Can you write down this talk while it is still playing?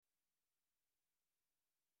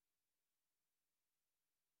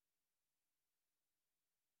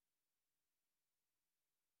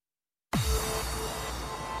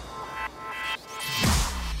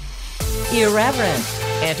Irreverent,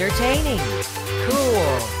 entertaining,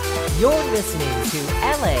 cool. You're listening to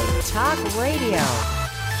LA Talk Radio.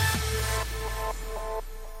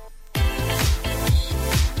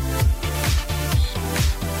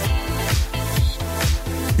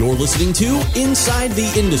 You're listening to Inside the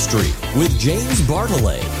Industry with James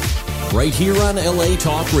Bartolet, right here on LA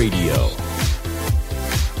Talk Radio.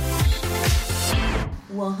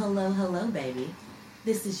 Well, hello, baby.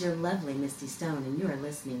 This is your lovely Misty Stone, and you are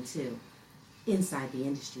listening to Inside the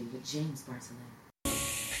Industry with James Bartolet.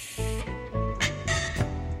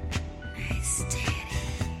 Nice titty.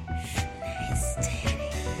 Nice titty.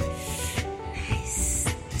 Nice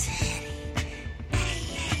titty.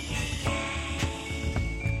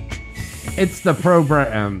 It's the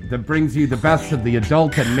program that brings you the best of the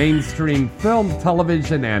adult and mainstream film,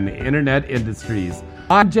 television, and internet industries.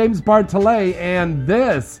 I'm James Bartolet, and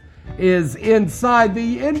this is Inside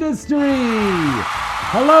the Industry.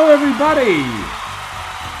 Hello, everybody.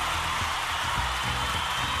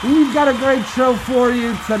 We've got a great show for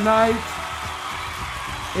you tonight.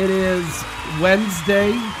 It is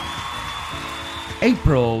Wednesday,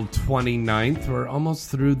 April 29th. We're almost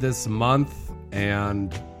through this month,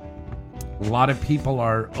 and a lot of people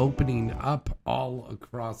are opening up all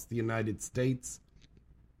across the United States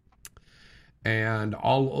and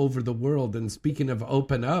all over the world. And speaking of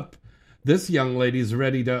open up, this young lady's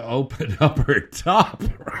ready to open up her top.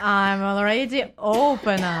 I'm already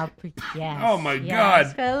open up. Yes. Oh my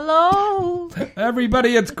God. Hello.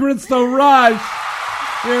 Everybody, it's Crystal Rush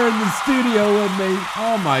here in the studio with me.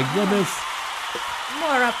 Oh my goodness.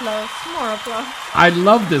 More applause. I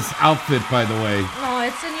love this outfit, by the way. No,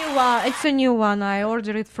 it's a new one. It's a new one. I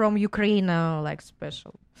ordered it from Ukraine, like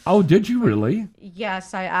special. Oh, did you really?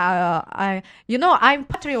 Yes, I I'm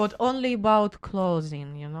patriot only about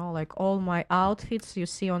clothing, like all my outfits you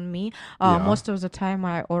see on me. Most of the time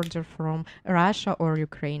I order from Russia or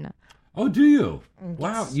Ukraine. Oh, do you? Yes.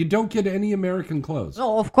 Wow, you don't get any American clothes.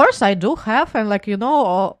 No, of course I do have, and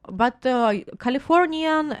but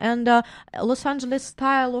Californian and Los Angeles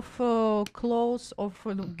style of clothes of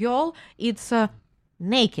a girl, it's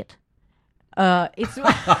naked. It's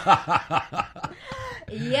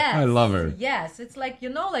yes, I love her. Yes, it's like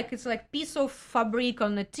it's like piece of fabric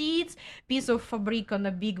on the tits, piece of fabric on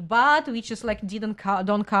a big butt, which is like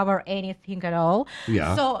don't cover anything at all.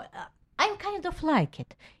 Yeah. So I kind of like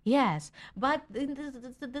it, yes, but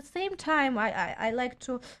at the same time, I like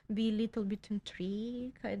to be a little bit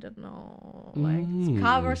intrigued. I don't know, like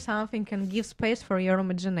cover something and give space for your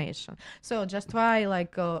imagination. So just why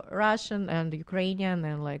Russian and Ukrainian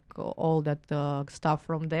and all that stuff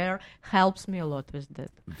from there helps me a lot with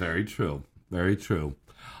that. Very true. Very true.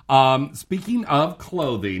 Speaking of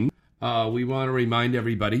clothing, we want to remind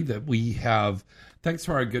everybody that we have, thanks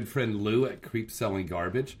to our good friend Lou at Creep Selling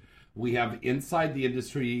Garbage, we have Inside the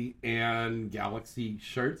Industry and Galaxy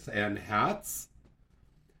shirts and hats.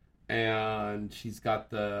 And she's got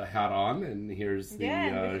the hat on, and here's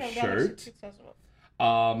the shirt.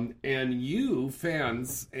 And you,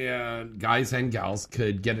 fans, and guys and gals,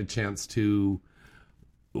 could get a chance to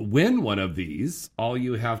win one of these. All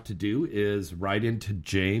you have to do is write into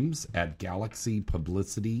James at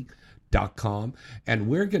GalaxyPublicity.com, and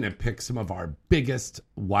we're going to pick some of our biggest,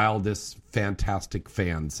 wildest, fantastic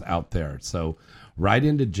fans out there. So write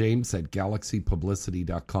into James at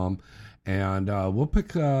GalaxyPublicity.com, and we'll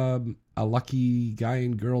pick a lucky guy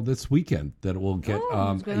and girl this weekend that will get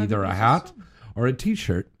either a hat or a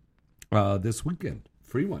t-shirt this weekend.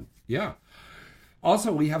 Free one. Yeah.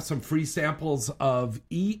 Also, we have some free samples of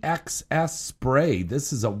EXS spray.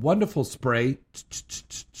 This is a wonderful spray.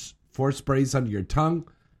 4 sprays under your tongue,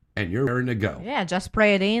 and you're raring to go. Yeah, just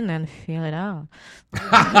spray it in and feel it out.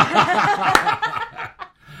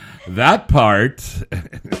 That part.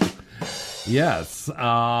 Yes.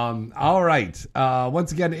 All right.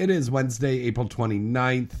 Once again, it is Wednesday, April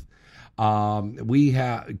 29th. We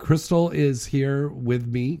have Crystal is here with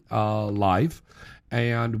me live,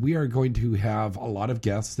 and we are going to have a lot of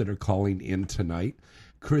guests that are calling in tonight.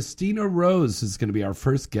 Christina Rose is going to be our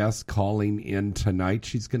first guest calling in tonight.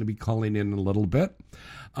 She's going to be calling in a little bit.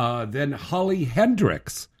 Then Holly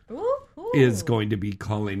Hendricks is going to be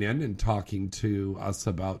calling in and talking to us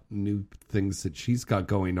about new things that she's got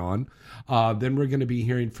going on. Then we're going to be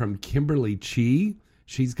hearing from Kimberly Chi.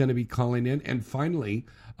 She's going to be calling in. And finally,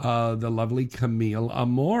 the lovely Camille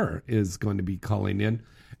Amor is going to be calling in.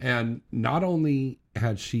 And not only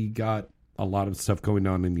has she got a lot of stuff going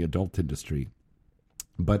on in the adult industry,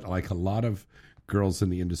 but like a lot of girls in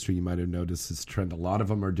the industry, you might have noticed this trend. A lot of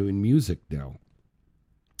them are doing music now,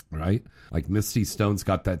 right? Like Misty Stone's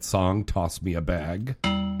got that song, Toss Me a Bag.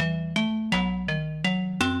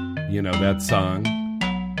 You know that song?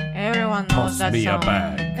 Everyone knows Toss that me song. a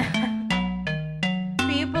bag.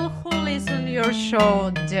 People who listen to your show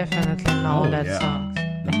definitely know that song.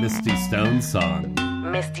 The Misty Stone song.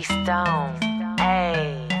 Misty Stone.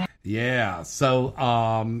 Hey. Yeah. So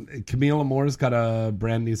Camila Moore's got a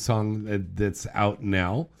brand new song that's out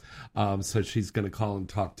now. So she's going to call and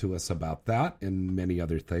talk to us about that and many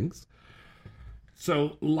other things.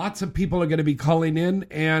 So lots of people are going to be calling in.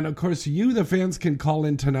 And, of course, you, the fans, can call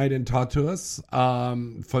in tonight and talk to us.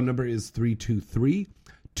 Phone number is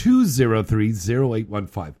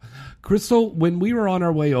 323-203-0815. Crystal, when we were on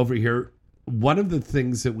our way over here, one of the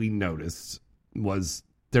things that we noticed was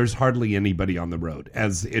there's hardly anybody on the road,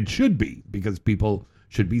 as it should be, because people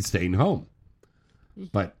should be staying home.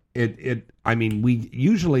 But I mean, we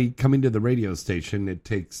usually coming to the radio station, it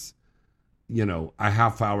takes, a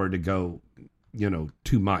half hour to go,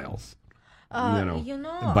 2 miles,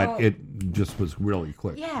 but it just was really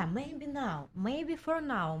quick. Yeah, maybe now, maybe for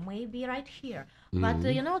now, maybe right here. But,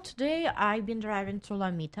 today I've been driving to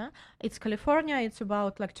Lomita. It's California. It's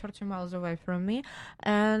about 30 miles away from me.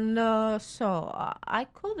 And so I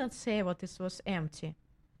couldn't say what this was empty.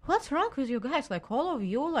 What's wrong with you guys? All of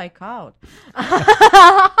you out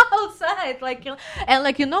outside,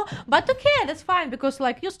 but okay, that's fine, because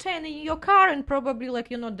you're staying in your car and probably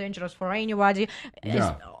you're not dangerous for anybody.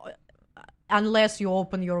 Yeah. Unless you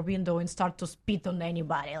open your window and start to spit on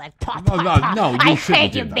anybody, No, you I shouldn't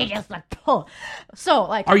hate do you that. bitches, So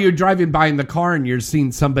Are you driving by in the car and you're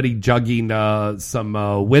seeing somebody jugging some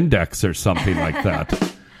Windex or something like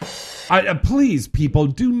that? Please, people,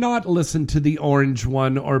 do not listen to the orange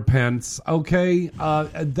one or Pence, okay?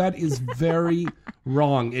 That is very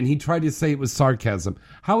wrong. And he tried to say it was sarcasm.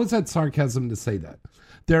 How is that sarcasm to say that?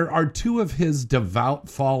 There are 2 of his devout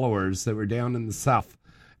followers that were down in the South,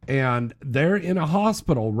 and they're in a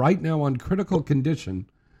hospital right now on critical condition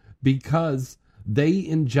because they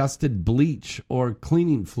ingested bleach or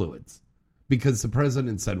cleaning fluids, because the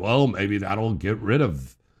president said, well, maybe that'll get rid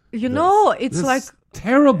of it's this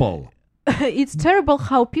terrible. It's terrible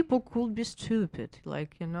how people could be stupid,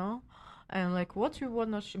 and what you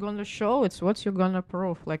gonna show, it's what you're gonna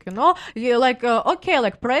prove,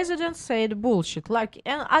 president said bullshit,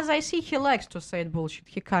 and as I see, he likes to say bullshit,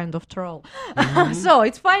 he kind of troll. So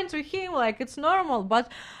it's fine to him, it's normal,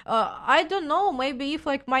 but I don't know, maybe if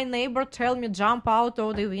my neighbor tell me jump out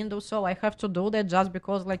of the window, so I have to do that just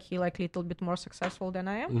because he little bit more successful than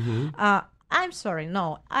I am. I'm sorry,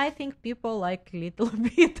 no. I think people little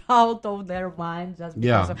bit out of their mind just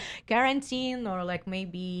because of quarantine, or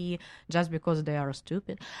maybe just because they are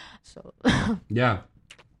stupid. So Yeah.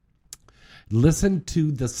 Listen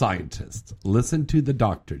to the scientists. Listen to the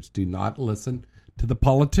doctors. Do not listen to the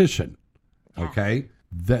politician. Okay?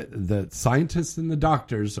 The scientists and the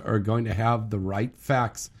doctors are going to have the right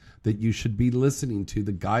facts that you should be listening to,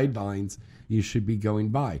 the guidelines you should be going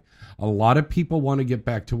by. A lot of people want to get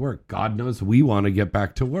back to work. God knows we want to get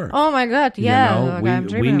back to work. Oh my God, yeah.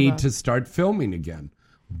 We need to start filming again.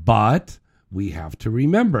 But we have to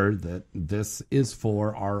remember that this is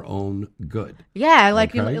for our own good. Yeah,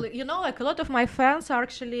 okay? A lot of my fans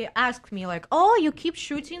actually ask me, oh, you keep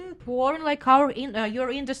shooting porn,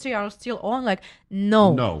 your industry are still on.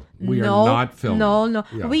 No, we are not filming. No,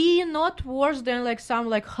 Yeah. we not worse than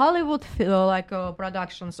some Hollywood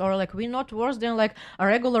productions, or we're not worse than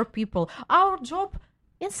regular people. Our job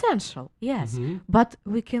essential, yes, but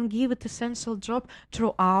we can give it essential job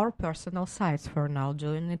through our personal sites for now,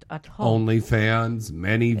 doing it at home. OnlyFans,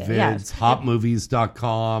 ManyVids, Yes.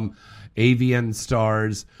 HotMovies.com, AVN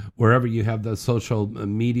Stars, wherever you have the social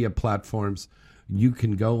media platforms, you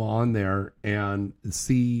can go on there and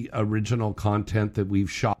see original content that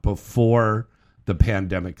we've shot before the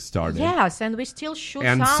pandemic started. Yes, and we still shoot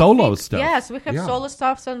And something. solo stuff. Yes, we have Yeah. solo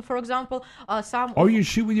stuff, and for example, some. Or you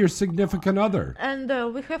shoot with your significant other. And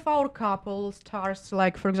we have our couple stars,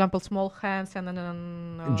 for example, Small Hands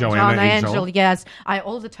and Joanna Angel. Yes, I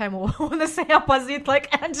all the time want to say opposite,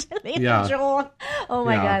 Angelina Yeah. Joan. Oh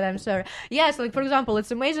my Yeah. God, I'm sorry. Yes, for example, it's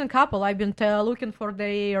amazing couple. I've been looking for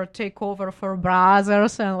their takeover for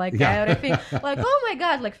Brothers and Yeah. everything. Oh my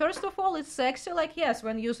God, first of all, it's sexy. Yes,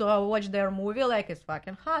 when you watch their movie, it's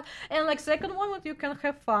fucking hot. And second one, you can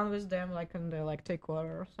have fun with them, and they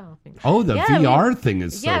takeover or something. Oh, the Yeah, VR thing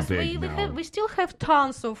is so yes, big we now. we still have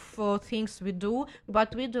tons of things we do,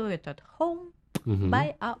 but we do it at home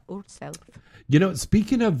by ourselves.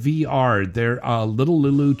 Speaking of VR, there little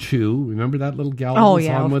Lulu Chu, remember that little gal Oh, that was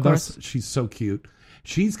yeah, on of with course. us? She's so cute.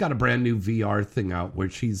 She's got a brand new VR thing out where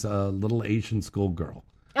she's a little Asian schoolgirl.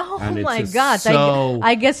 Oh, And it's my just god! so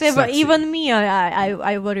I guess sexy. even me,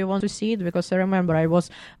 I very want to see it because I remember I was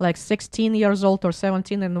like 16 years old or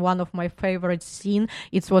 17, and one of my favorite scene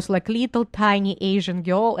it was like little tiny Asian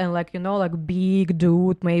girl and like like big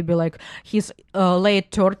dude, maybe like his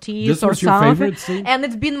late 30s This or was your something. favorite scene? And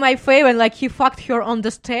it's been my favorite. Like he fucked her on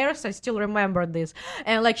the stairs. I still remember this.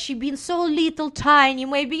 And like she been so little tiny,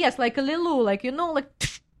 maybe yes, like a little, like like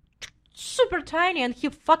super tiny, and he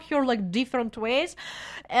fucked her like different ways,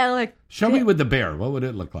 and like Show me with the bear. What would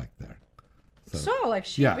it look like there? so like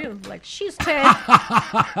she Yeah. been like she's 10.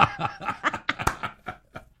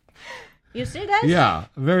 You see guys? Yeah,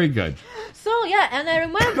 very good. So yeah, and I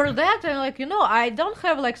remember that, and like I don't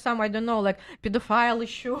have like some I don't know like pedophile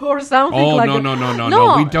issue or something. Oh, like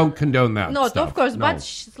no. We don't condone that No, stuff. of course, No.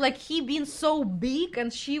 but like he been so big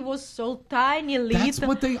and she was so tiny, little. That's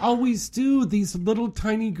what they always do. These little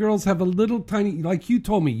tiny girls have a little tiny, like you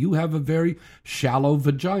told me, you have a very shallow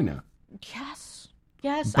vagina. Yes,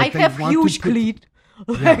 yes, But I they have want to huge put- clit,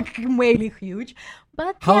 like mainly huge.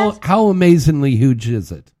 But yes, How amazingly huge is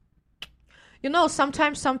it?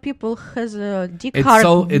 sometimes some people has a dick It's hard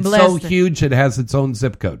so blessed. huge it has its own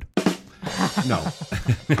zip code. No.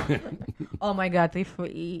 Oh my god! If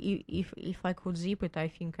I could zip it, I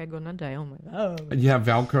think I'm gonna die. Oh my god! You have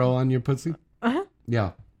Velcro on your pussy? Uh-huh.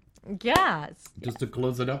 Yeah. Yes. Just to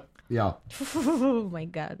close it up? Yeah. Oh my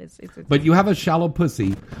god! It's But you have a shallow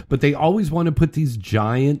pussy, but they always want to put these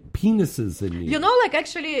giant penises in you. like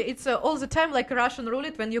actually, it's all the time like Russian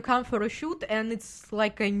roulette when you come for a shoot and it's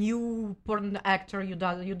like a new porn actor you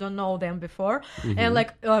don't know them before, and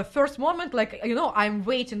like first moment like I'm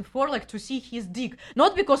waiting for like to see his dick,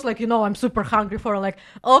 not because like I'm super hungry for like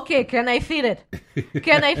okay can I fit it,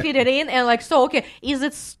 can I fit it in, and like so okay is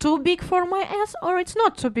it too big for my ass or it's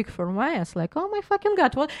not too big for my ass, like oh my fucking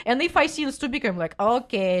god what, and if I see it's too big I'm like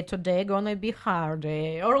okay today gonna be hard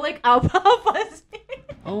day, or like opposite.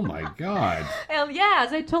 Oh my God. And yeah,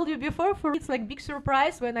 as I told you before, for it's like big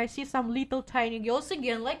surprise when I see some little tiny girls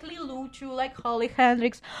again, like Lil Uchu, like Holly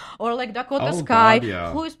Hendricks, or like Dakota Oh, Sky, God,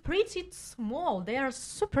 yeah. who is pretty small. They are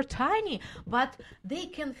super tiny, but they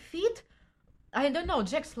can fit, I don't know,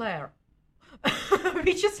 Jack Slayer.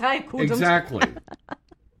 Which is I couldn't. Exactly.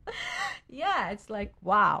 Yeah, it's like,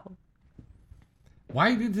 wow.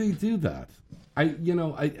 Why did they do that?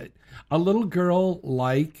 A little girl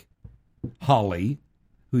like Holly,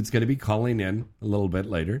 who's going to be calling in a little bit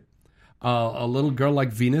later, a little girl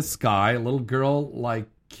like Venus Sky, a little girl like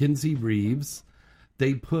Kinsey Reeves,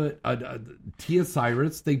 they put Tia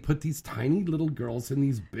Cyrus, they put these tiny little girls in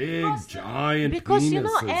these big, giant Because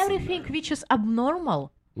penises in everything there. which is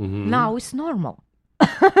abnormal Mm-hmm. now is normal.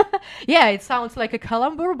 Yeah, it sounds like a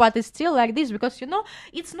calambour, but it's still like this because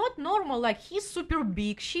it's not normal. Like he's super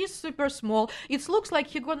big, she's super small. It looks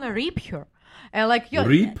like you're gonna rip her, and like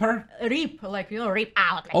Reaper? rip, like rip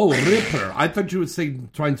out. Like, Oh, Ripper. I thought you were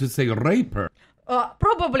trying to say raper.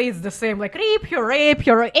 probably it's the same. Like rip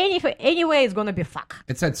her. Anyway, it's gonna be fuck.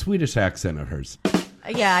 It's that Swedish accent of hers.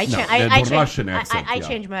 Yeah, I the Russian accent, I yeah.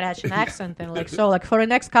 changed my Russian accent, and like so, like for the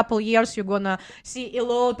next couple years, you're gonna see a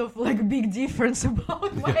lot of like big difference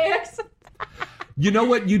about my accent. You know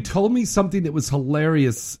what? You told me something that was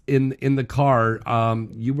hilarious in the car.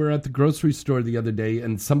 You were at the grocery store the other day,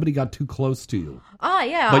 and somebody got too close to you. Ah,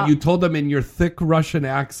 yeah. But you told them in your thick Russian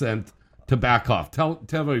accent to back off. Tell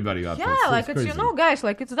everybody about this. Yeah, like That's it's crazy. guys,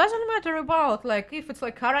 like it doesn't matter about like if it's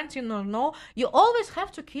like quarantine or no, you always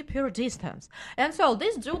have to keep your distance. And so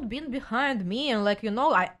this dude been behind me, and like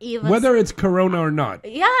I even Whether it's Corona or not.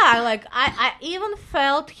 yeah, like I even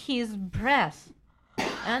felt his breath,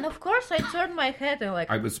 and of course I turned my head and like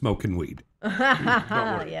I was smoking weed.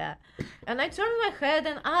 yeah, and I turned my head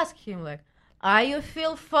and asked him like, "Are you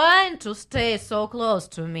feel fine to stay so close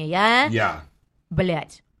to me? Yeah, Yeah.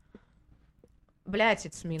 Блять,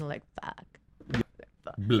 it's mean like fuck."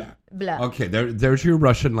 Blah. Blah. Okay, there's your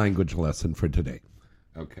Russian language lesson for today.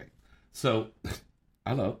 Okay. So,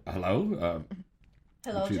 hello. Hello,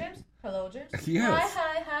 Would you- James. Hello, James. Yes.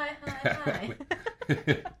 Hi.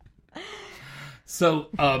 So,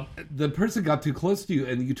 the person got too close to you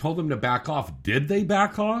and you told them to back off. Did they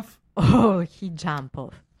back off? Oh, he jumped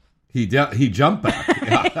off. He jumped back.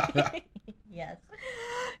 Yeah. Yes.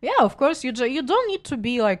 Yeah, of course. You don't need to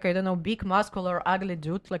be like I don't know, big, muscular, ugly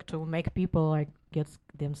dude like to make people like get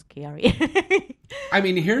them scary. I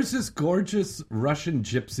mean, here's this gorgeous Russian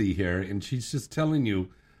gypsy here, and she's just telling you,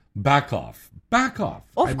 back off. Back off.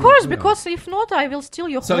 I Of mean, course, you know. because if not, I will steal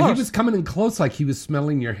your So horse. he was coming in close like he was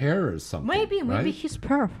smelling your hair or something. maybe right? he's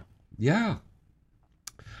perf. Yeah.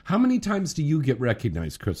 How many times do you get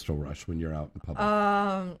recognized, Crystal Rush, when you're out in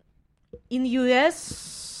public? In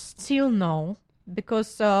US, still no,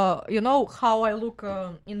 because you know how I look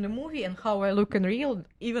in the movie and how I look in real.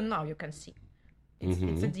 Even now, you can see.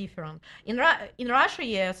 It's a different. In Russia,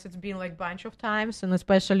 yes, it's been like bunch of times, and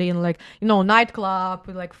especially in like, you know, nightclub,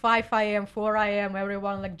 like 5 a.m., 4 a.m.,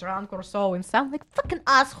 everyone like drunk or so, and some like fucking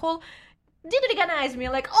asshole didn't recognize me,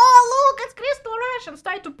 like, oh look, it's Crystal Rush, and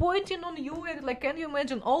start to pointing on you, and like, can you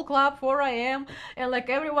imagine, all club 4 a.m. and like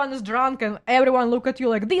everyone is drunk and everyone look at you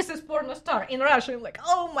like, this is porno star in Russia, and like,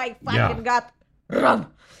 oh my fucking god, run.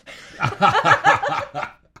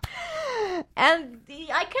 And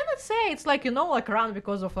I cannot say it's like, you know, like run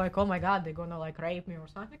because of like, oh my god, they're gonna like rape me or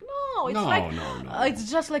something. No, it's No. it's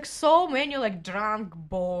just like so many like drunk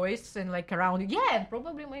boys and like around. Yeah, and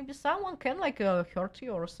probably maybe someone can like hurt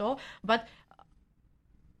you or so. But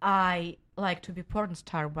I like to be porn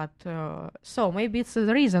star, but so maybe it's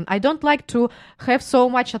the reason. I don't like to have so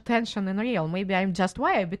much attention in real. Maybe I'm just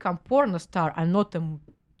why I become porn star. I'm not a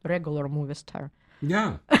regular movie star.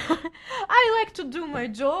 Yeah. I like to do my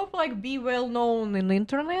job, like be well known in the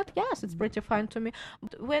internet. Yes, it's pretty fine to me.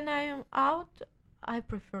 But when I am out, I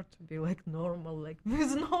prefer to be like normal, like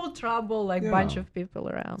with no trouble, like bunch of people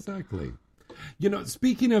around. Exactly. You know,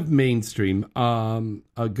 speaking of mainstream,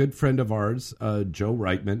 a good friend of ours, Joe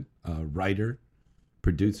Reitman, writer,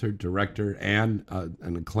 producer, director, and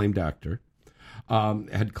an acclaimed actor,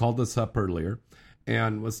 had called us up earlier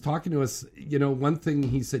and was talking to us. You know, one thing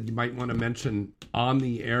he said you might want to mention on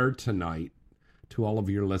the air tonight to all of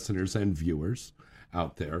your listeners and viewers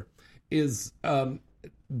out there is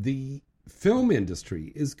the film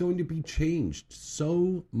industry is going to be changed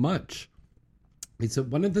so much. He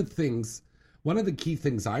said one of the key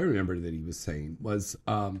things I remember that he was saying was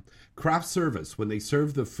craft service, when they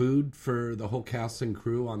serve the food for the whole cast and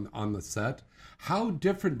crew on the set, how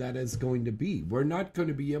different that is going to be. We're not going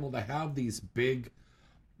to be able to have these big,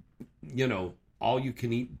 you know,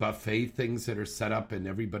 all-you-can-eat buffet things that are set up and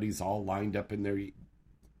everybody's all lined up and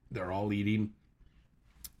they're all eating.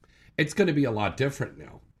 It's going to be a lot different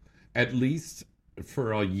now, at least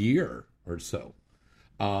for a year or so.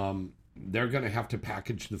 They're going to have to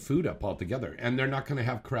package the food up altogether, and they're not going to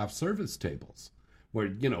have craft service tables where,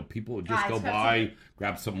 you know, people would just go by,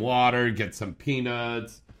 grab some water, get some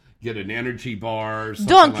peanuts, get an energy bar.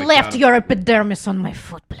 Don't like left that. your epidermis on my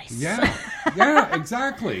food, please. Yeah,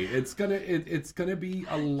 exactly. It's gonna be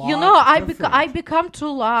a lot. You know, different. I become to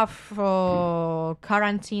love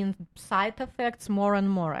quarantine side effects more and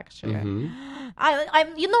more. Actually,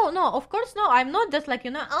 I'm you know, no, of course, no, I'm not just like,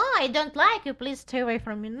 you know, oh, I don't like you, please stay away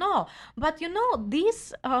from me. No, but you know,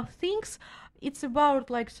 these things. It's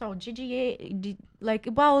about like so GGA, like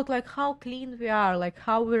about like how clean we are, like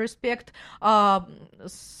how we respect how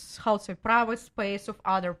to say private space of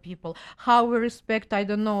other people, how we respect, I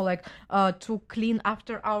don't know, like to clean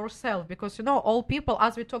after ourselves, because you know all people,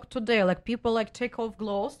 as we talk today, like people like take off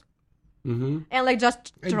gloves and like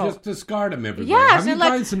just throw. And just discard them everywhere. Yes, Have you and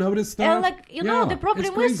like, guys noticed that? And like, you know, the problem it's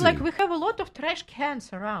is crazy. like we have a lot of trash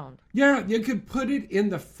cans around. Yeah, you could put it in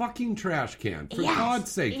the fucking trash can. For Yes,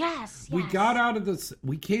 God's sake. yes, We yes. got out of this.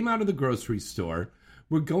 We came out of the grocery store.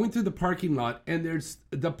 We're going through the parking lot, and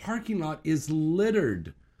the parking lot is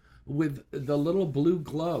littered with the little blue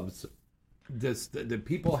gloves that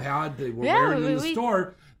people had. They were wearing in the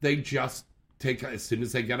store. They just take, as soon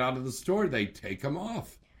as they get out of the store, they take them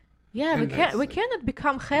off. Yeah, And we cannot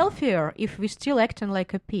become healthier if we still acting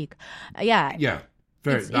like a pig. Yeah. Yeah,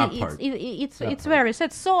 It's very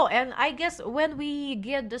sad. So, and I guess when we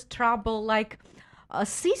get this trouble, like a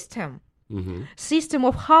system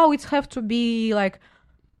of how it have to be like,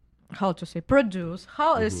 how to say, produce,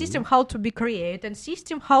 how a system how to be created, and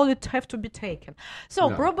system how it have to be taken. So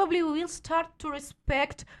probably we will start to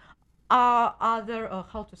respect other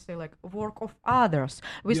how to say, like work of others.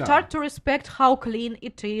 We start to respect how clean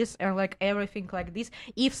it is and like everything like this.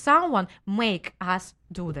 If someone make us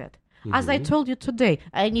do that, as I told you today,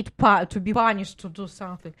 I need to be punished to do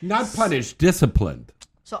something. Not punished, disciplined.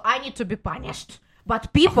 So I need to be punished.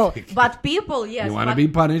 But people, yes. You want to be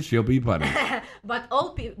punished, you'll be punished. But all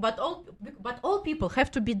people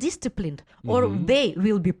have to be disciplined, or they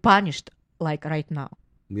will be punished. Like right now.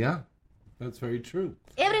 Yeah, that's very true.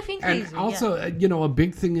 Everything And easy. also, you know, a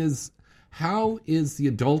big thing is, how is the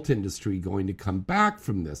adult industry going to come back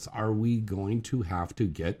from this? Are we going to have to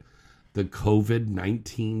get the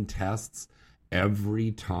COVID-19 tests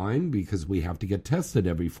every time? Because we have to get tested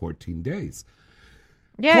every 14 days.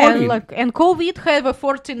 Yeah, 14. and COVID have a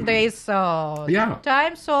 14 days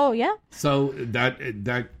time, so yeah. So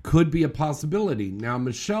that could be a possibility. Now,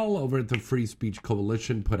 Michelle over at the Free Speech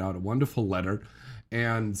Coalition put out a wonderful letter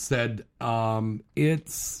and said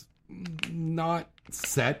it's not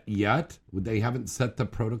set yet. They haven't set the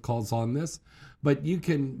protocols on this. But you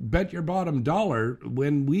can bet your bottom dollar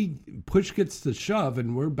when push gets to shove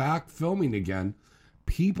and we're back filming again,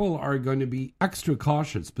 people are going to be extra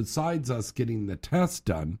cautious. Besides us getting the test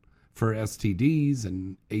done for STDs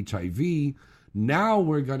and HIV, now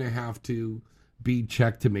we're going to have to be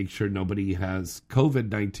checked to make sure nobody has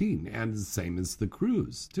COVID-19, and the same as the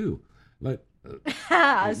cruise too.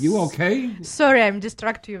 Are you okay? Sorry, I'm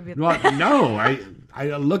distracted you a bit. Well, no, I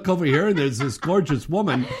look over here and there's this gorgeous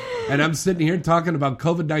woman, and I'm sitting here talking about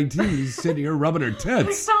COVID-19. She's sitting here rubbing her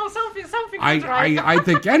tits. Something. I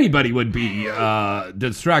think anybody would be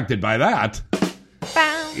distracted by that.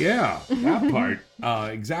 Yeah, that part.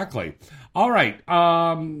 Exactly. All right.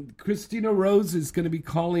 Christina Rose is going to be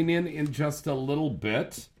calling in just a little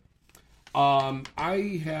bit.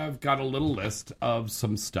 I have got a little list of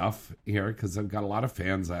some stuff here because I've got a lot of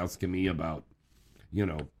fans asking me about,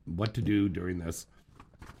 what to do during this.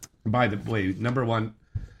 By the way, number one,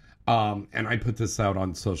 and I put this out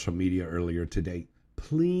on social media earlier today.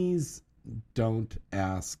 Please don't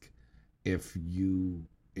ask if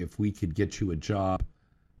we could get you a job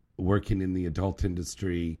working in the adult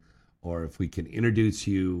industry, or if we can introduce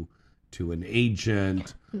you to an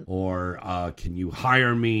agent, or can you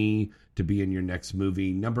hire me to be in your next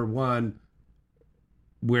movie. Number one,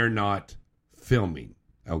 we're not filming,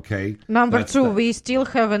 okay? Number two, we still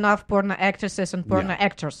have enough porno actresses and porno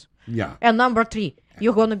actors. Yeah. And number three,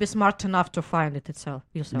 you're going to be smart enough to find it yourself.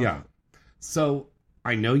 Yeah. So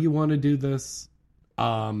I know you want to do this.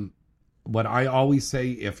 What I always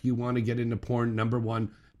say, if you want to get into porn, number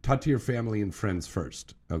one, talk to your family and friends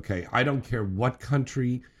first, okay? I don't care what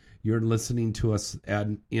country you're listening to us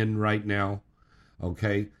in right now,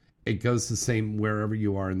 okay? It goes the same wherever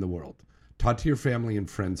you are in the world. Talk to your family and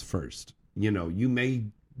friends first. You may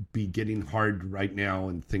be getting hard right now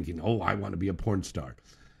and thinking, oh, I want to be a porn star.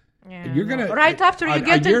 Yeah, you're gonna right after you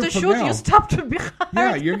get into shoot, you stop to be hard.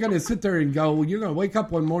 Yeah, you're going to sit there and go, you're going to wake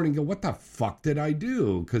up one morning and go, what the fuck did I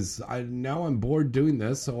do? Because now I'm bored doing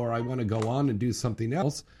this, or I want to go on and do something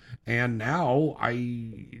else. And now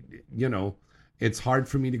it's hard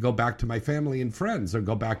for me to go back to my family and friends or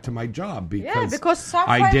go back to my job because some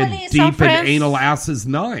I did family, deep and anal asses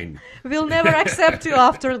 9. Will never accept you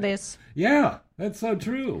after this. Yeah, that's so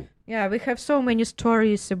true. Yeah, we have so many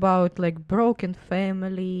stories about broken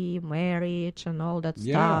family, marriage, and all that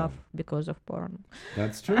stuff because of porn.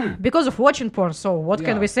 That's true. Because of watching porn. So what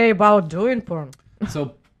can we say about doing porn?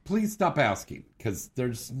 So please stop asking, because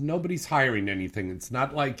nobody's hiring anything. It's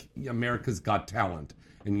not like America's Got Talent.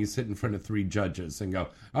 And you sit in front of 3 judges and go,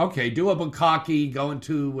 okay, do a bukkake, go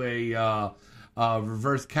into a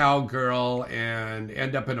reverse cowgirl, and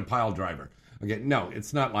end up in a pile driver. Okay, no,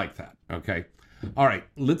 it's not like that, okay? All right,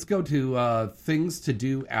 let's go to things to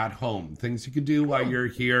do at home. Things you can do while you're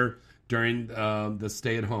here during the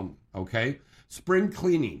stay at home, okay? Spring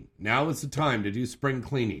cleaning. Now is the time to do spring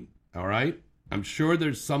cleaning, all right? I'm sure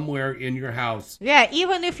there's somewhere in your house. Yeah,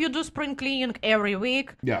 even if you do spring cleaning every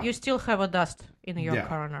week, you still have a dust in your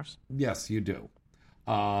corners. Yes, you do.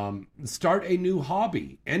 Start a new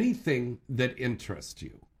hobby, anything that interests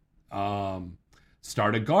you.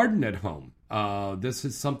 Start a garden at home. This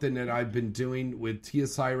is something that I've been doing with Tia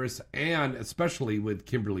Cyrus and especially with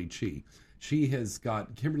Kimberly Chi.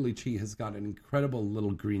 Kimberly Chi has got an incredible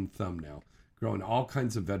little green thumb now, growing all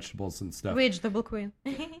kinds of vegetables and stuff. Vegetable queen.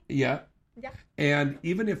 Yeah. Yeah. And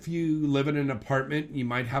even if you live in an apartment, you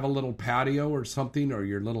might have a little patio or something, or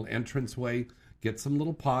your little entranceway. Get some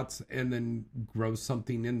little pots and then grow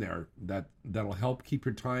something in there that'll help keep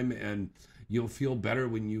your time, and you'll feel better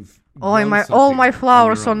when you've all my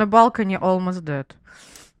flowers on the balcony almost dead.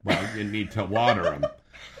 Well, you need to water them.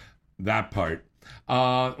 That part.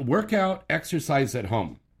 Workout, exercise at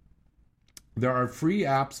home. There are free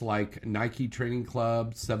apps like Nike Training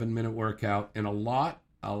Club, 7-Minute Workout, and a lot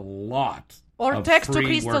or of text free to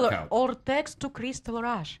Crystal workout. Or text to Crystal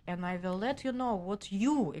Rush, and I will let you know what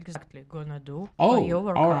you exactly gonna do for your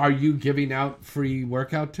workout. Are you giving out free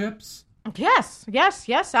workout tips? Yes.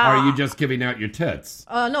 Are you just giving out your tits?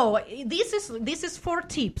 No, this is for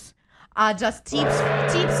tips. Just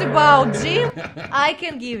tips about gym. I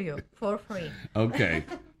can give you for free. Okay,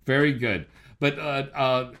 very good.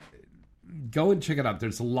 But go and check it out.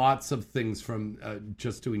 There's lots of things from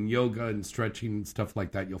just doing yoga and stretching and stuff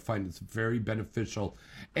like that. You'll find it's very beneficial.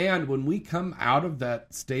 And when we come out of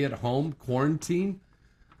that stay-at-home quarantine,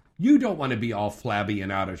 you don't want to be all flabby and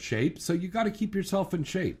out of shape, so you got to keep yourself in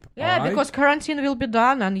shape. Yeah, right? Because quarantine will be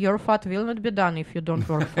done, and your fat will not be done if you don't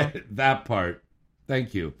work for. That part.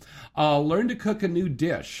 Thank you. Learn to cook a new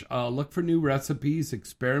dish. Look for new recipes.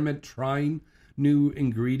 Experiment trying new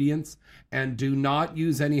ingredients, and do not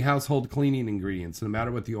use any household cleaning ingredients, no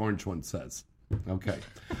matter what the orange one says. Okay.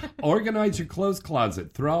 Organize your clothes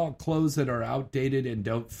closet. Throw out clothes that are outdated and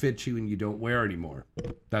don't fit you and you don't wear anymore.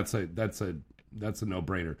 That's a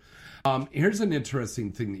no-brainer. Here's an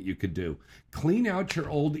interesting thing that you could do. Clean out your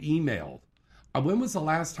old email. When was the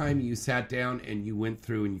last time you sat down and you went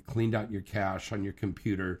through and you cleaned out your cache on your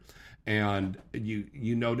computer, and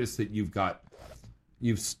you noticed that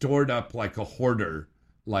you've stored up like a hoarder,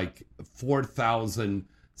 like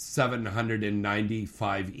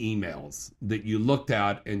 4,795 emails that you looked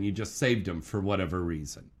at and you just saved them for whatever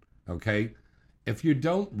reason. Okay? If you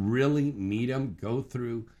don't really need them, go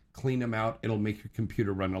through, clean them out. It'll make your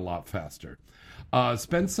computer run a lot faster.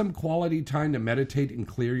 Spend some quality time to meditate and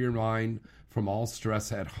clear your mind from all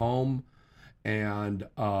stress at home. And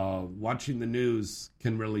watching the news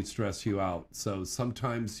can really stress you out. So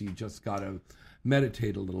sometimes you just got to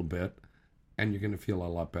meditate a little bit and you're going to feel a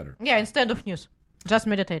lot better. Yeah, instead of news, just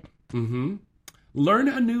meditate. Mm-hmm. Learn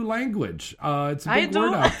a new language. It's a big do.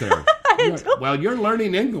 word out there. Well, you're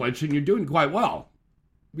learning English and you're doing quite well.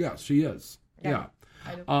 Yeah, she is. Yeah.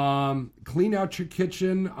 Clean out your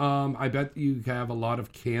kitchen. I bet you have a lot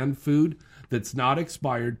of canned food that's not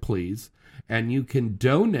expired, please. And you can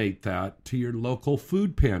donate that to your local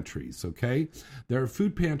food pantries, okay? There are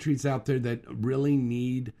food pantries out there that really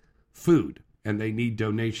need food, and they need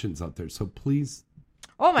donations out there. So please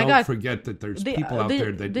don't forget that there's people out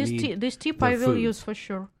there that need this tip the I will food. use for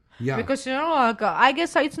sure. Yeah. Because, I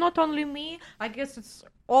guess it's not only me. I guess it's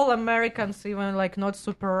all Americans, even, like, not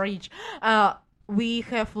super rich. We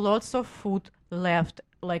have lots of food left,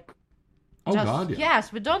 like... Oh, God, yeah.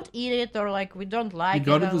 Yes, we don't eat it or, like, we don't like it. You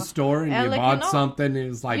go to the store and you like, bought something and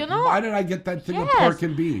it's like, why did I get that thing of pork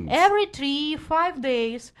and beans? Every 3-5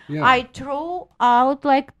 days, Yeah. I throw out,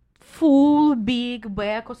 like, full big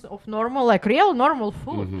bag of normal, like, real normal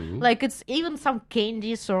food. Mm-hmm. Like, it's even some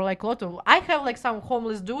candies or, like, lot of... I have, like, some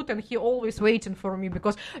homeless dude and he always waiting for me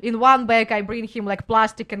because in one bag I bring him, like,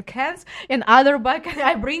 plastic and cans. In other bag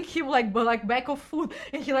I bring him, like bag of food.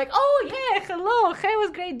 And he like, oh, yeah, hello, have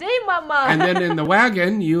a great day, mama. And then in the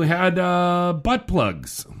wagon, you had butt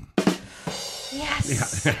plugs.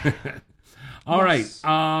 Yes. Yeah. All right.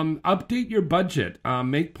 Update your budget.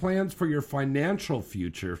 Make plans for your financial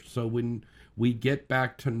future. So when we get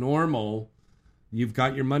back to normal, you've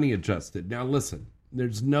got your money adjusted. Now, listen,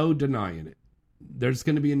 there's no denying it. There's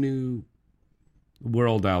going to be a new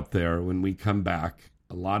world out there when we come back.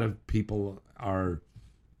 A lot of people are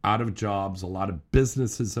out of jobs. A lot of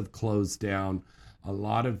businesses have closed down.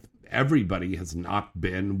 Everybody has not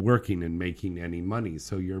been working and making any money.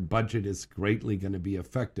 So your budget is greatly going to be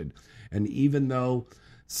affected. And even though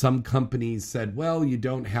some companies said, well, you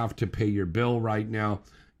don't have to pay your bill right now,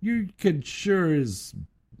 you could sure as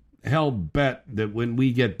hell bet that when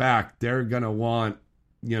we get back, they're going to want,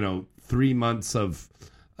 3 months of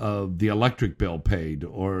the electric bill paid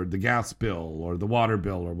or the gas bill or the water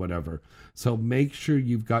bill or whatever. So make sure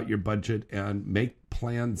you've got your budget and make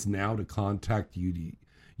plans now to contact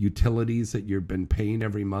utilities that you've been paying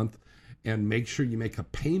every month, and make sure you make a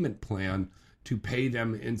payment plan to pay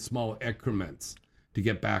them in small increments to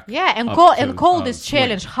get back. Yeah, and call this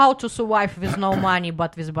challenge how to survive with no money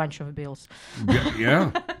but with a bunch of bills. Yeah,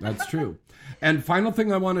 that's true. And final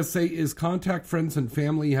thing I want to say is contact friends and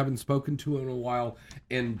family you haven't spoken to in a while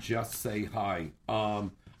and just say hi.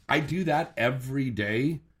 I do that every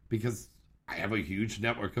day because I have a huge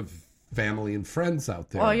network of family and friends out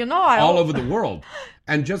there all over the world.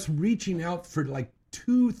 And just reaching out for like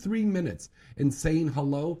 2-3 minutes and saying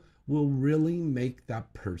hello will really make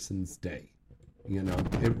that person's day.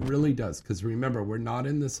 It really does. Because remember, we're not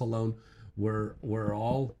in this alone. We're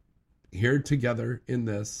all here together in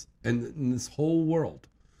this and in this whole world.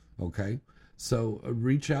 Okay? So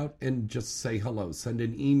reach out and just say hello. Send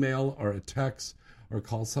an email or a text or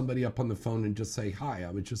call somebody up on the phone and just say, hi,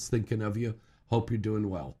 I was just thinking of you. Hope you're doing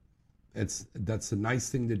well. That's a nice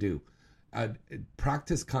thing to do.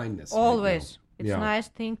 Practice kindness. Always. Right, it's a nice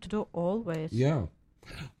thing to do always. Yeah.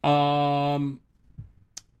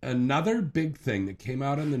 Another big thing that came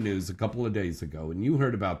out on the news a couple of days ago, and you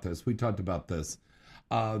heard about this, we talked about this.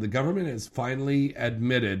 The government has finally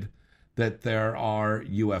admitted that there are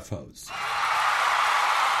UFOs.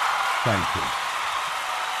 Thank you.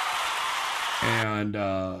 And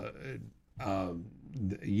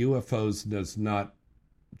UFOs does not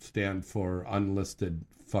stand for unlisted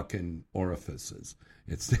fucking orifices.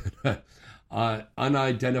 It's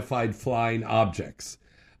unidentified flying objects.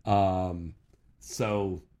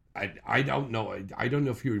 So I don't know. I don't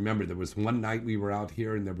know if you remember. There was one night we were out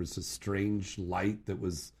here and there was a strange light that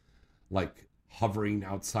was like hovering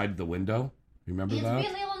outside the window. Remember It's that?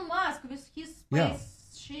 been Elon Musk with his Yeah.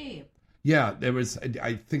 spaceship. Yeah, there was,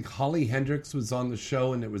 I think Holly Hendricks was on the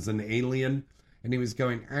show, and it was an alien, and he was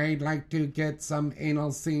going, I'd like to get some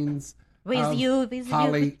anal scenes With you.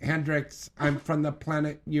 Holly Hendricks. I'm from the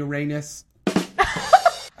planet Uranus.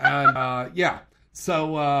 And, yeah.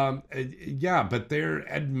 So, yeah, but they're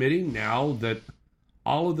admitting now that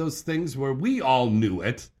all of those things where we all knew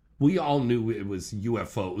it, we all knew it was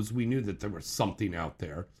UFOs, we knew that there was something out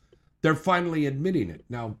there. They're finally admitting it.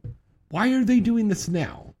 Now, why are they doing this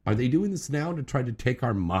now? Are they doing this now to try to take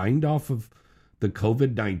our mind off of the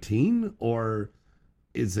COVID-19? Or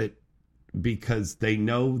is it because they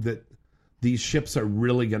know that these ships are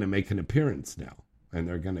really going to make an appearance now and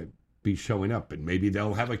they're going to be showing up, and maybe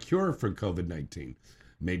they'll have a cure for COVID-19?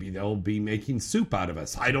 Maybe they'll be making soup out of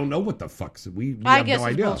us. I don't know what the fuck's. We I have guess no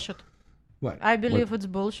it's idea. bullshit. What? I believe What? it's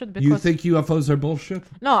bullshit because You think UFOs are bullshit?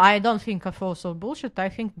 no, I don't think of also bullshit. I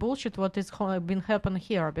think bullshit what is been happening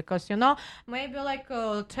here because maybe like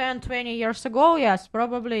 10, 20 years ago, yes,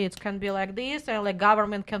 probably it can be like this, and like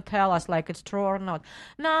government can tell us like it's true or not.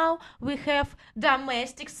 Now we have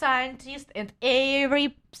domestic scientists and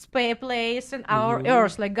every place in our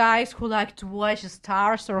Earth, like guys who like to watch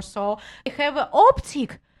stars or so. They have an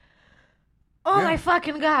optic. Oh Yeah. my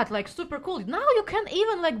fucking god, like super cool. Now you can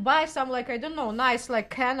even like buy some like I don't know, nice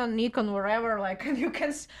like Canon, Nikon, wherever, like and you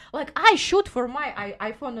can like I shoot for my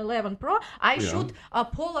iPhone 11 Pro, I shoot a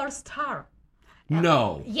polar star.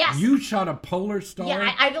 No. Yes. You shot a polar star?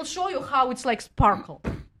 Yeah, I will show you how it's like sparkle.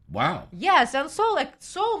 Wow. Yes, and so like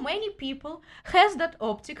so many people has that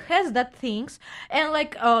optic, has that things, and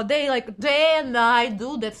like they like day and night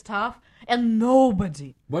do that stuff, and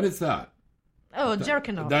nobody. What is that? Oh,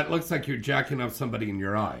 jerking off. That looks like you're jacking up somebody in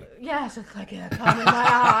your eye. Yes, it's like a come in my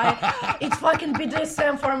eye. It's fucking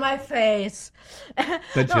BDSM for my face.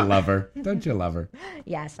 Don't you love her? Don't you love her?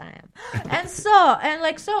 Yes, I am.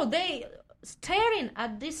 So they staring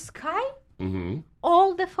at this sky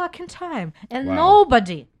all the fucking time, and Wow.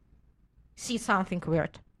 nobody sees something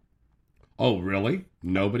weird. Oh, really?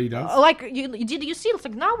 Nobody does? Like, did you see? It's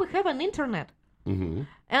like now we have an internet. Mm-hmm.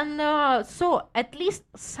 And so at least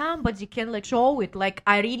somebody can like show it, like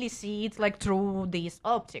I really see it like through this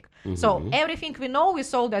optic. So everything we know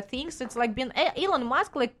with all the things, it's like been Elon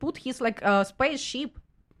Musk like put his like spaceship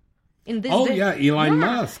in this. Oh, yeah, Elon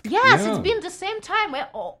Musk. Yes, Yeah. it's been the same time.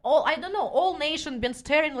 All I don't know, all nation been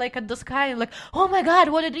staring like at the sky and like, oh my god,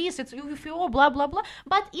 what it is? It's UFO, blah blah blah.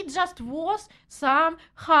 But it just was some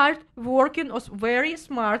hard working or very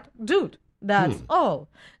smart dude. That's all.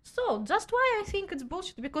 So just why I think it's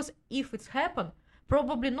bullshit, because if it's happened,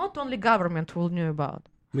 probably not only government will know about.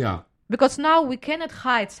 Yeah. Because now we cannot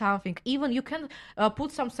hide something. Even you can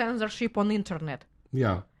put some censorship on internet.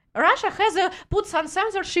 Yeah. Russia has put some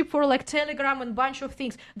censorship for like Telegram and bunch of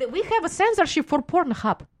things. We have a censorship for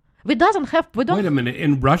Pornhub. We don't. Wait a minute.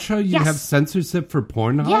 In Russia, you Yes. have censorship for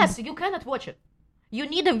Pornhub? Yes, you cannot watch it. You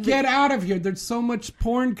need a Get out of here. There's so much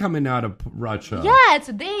porn coming out of Russia.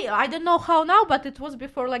 Yeah, I don't know how now, but it was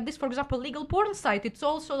before like this. For example, legal porn site, it's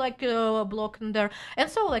also like blocked in there. And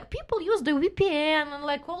so like people use the VPN and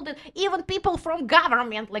like all that. Even people from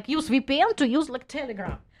government like use VPN to use like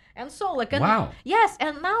Telegram. And so like Wow. Yes,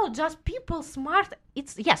 and now just people smart.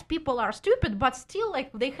 Yes, people are stupid, but still like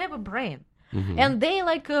they have a brain. And they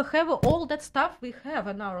like have all that stuff we have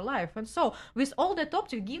in our life. And so with all that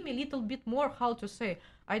optic, give me a little bit more, how to say,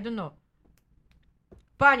 I don't know,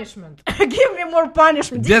 punishment. Give me more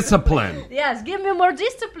punishment. Discipline. Yes, give me more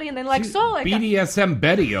discipline and like so like BDSM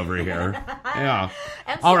Betty over here. Yeah.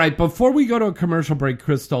 And All so- right. Before we go to a commercial break,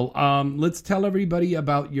 Crystal, let's tell everybody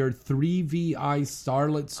about your 3VI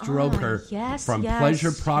Starlet Stroker yes, from yes,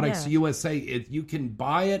 Pleasure Products yes. USA. You can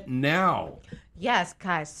buy it now. Yes,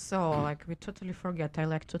 guys, so like we totally forget. I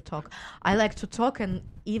like to talk, and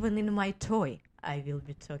even in my toy I will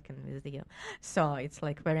be talking with you. So it's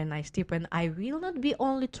like very nice tip, and I will not be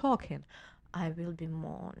only talking, I will be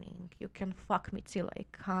moaning. You can fuck me till I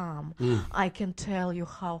come. I can tell you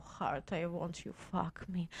how hard I want you fuck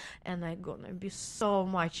me, and I'm gonna be so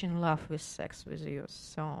much in love with sex with you.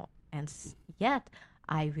 So yet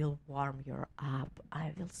I will warm you up.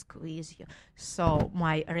 I will squeeze you. So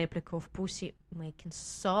my replica of pussy making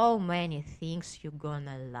so many things, you're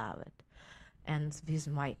gonna love it. And with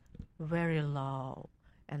my very low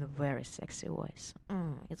and very sexy voice,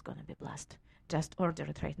 it's gonna be blast. Just order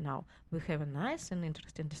it right now. We have a nice and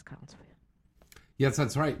interesting discounts for you. Yes,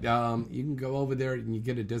 that's right. You can go over there and you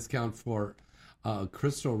get a discount for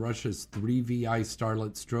Crystal Rush's 3VI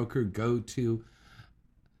Starlet Stroker. Go to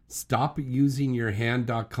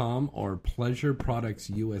stopusingyourhand.com or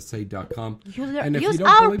pleasureproductsusa.com. Use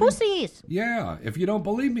our pussies. If you don't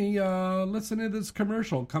believe me, listen to this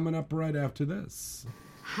commercial coming up right after this.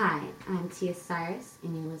 Hi, I'm Tia Cyrus,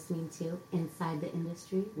 and you're listening to Inside the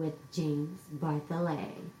Industry with James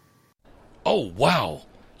Bartholet. Oh, wow.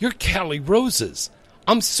 You're Callie Roses.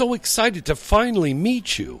 I'm so excited to finally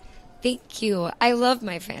meet you. Thank you. I love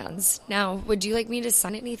my fans. Now, would you like me to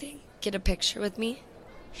sign anything? Get a picture with me?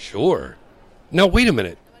 Sure. Now, wait a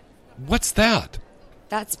minute. What's that?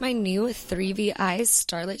 That's my new 3VI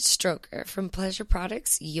Starlit Stroker from Pleasure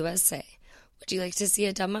Products USA. Would you like to see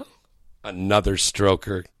a demo? Another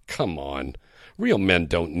stroker? Come on. Real men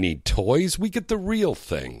don't need toys. We get the real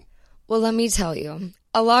thing. Well, let me tell you.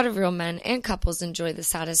 A lot of real men and couples enjoy the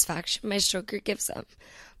satisfaction my stroker gives them.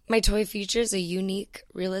 My toy features a unique,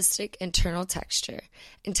 realistic internal texture,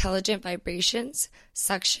 intelligent vibrations,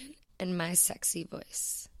 suction, and my sexy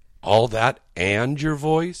voice. All that and your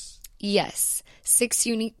voice? Yes, 6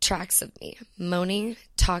 unique tracks of me, moaning,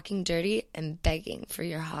 talking dirty, and begging for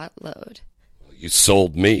your hot load. You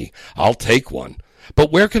sold me. I'll take one.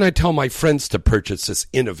 But where can I tell my friends to purchase this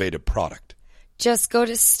innovative product? Just go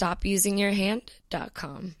to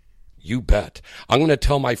stopusingyourhand.com. You bet. I'm going to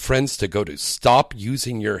tell my friends to go to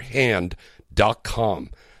stopusingyourhand.com.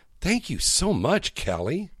 Thank you so much,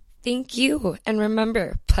 Callie. Thank you. And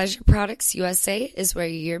remember, Pleasure Products USA is where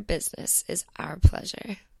your business is our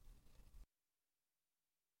pleasure.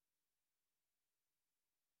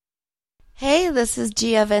 Hey, this is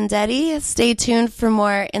Gia Vendetti. Stay tuned for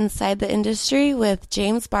more Inside the Industry with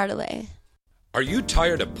James Bartholet. Are you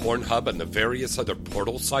tired of Pornhub and the various other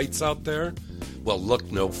portal sites out there? Well,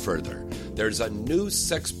 look no further. There's a new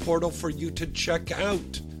sex portal for you to check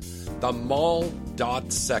out.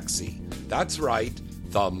 TheMall.sexy. That's right,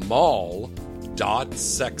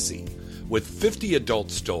 TheMall.sexy. With 50 adult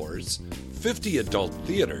stores, 50 adult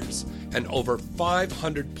theaters, and over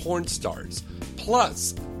 500 porn stars.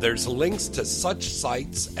 Plus, there's links to such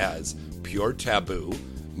sites as Pure Taboo,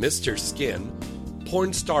 Mr. Skin,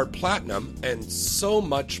 Pornstar Platinum, and so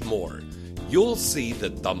much more. You'll see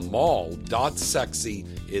that TheMall.sexy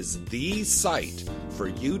is the site for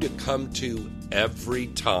you to come to every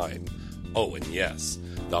time. Oh, and yes,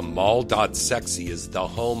 TheMall.sexy is the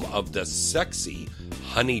home of the sexy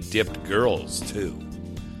honey-dipped girls, too.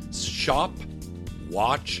 Shop,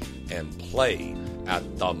 watch, and play at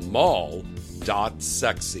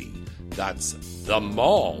TheMall.sexy. That's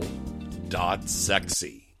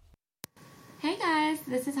TheMall.sexy. Hey guys,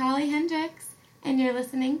 this is Holly Hendricks, and you're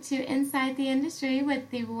listening to Inside the Industry with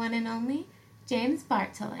the one and only James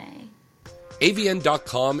Bartholet.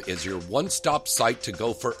 AVN.com is your one-stop site to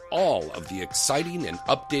go for all of the exciting and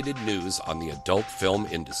updated news on the adult film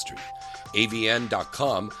industry.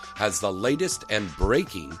 AVN.com has the latest and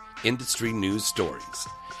breaking industry news stories.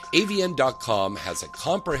 AVN.com has a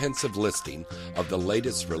comprehensive listing of the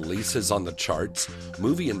latest releases on the charts,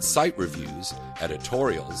 movie and site reviews,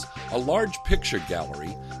 editorials, a large picture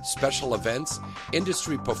gallery, special events,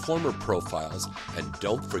 industry performer profiles, and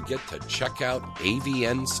don't forget to check out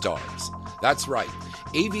AVN Stars. That's right,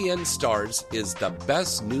 AVN Stars is the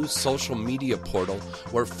best new social media portal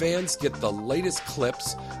where fans get the latest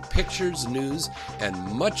clips, pictures, news, and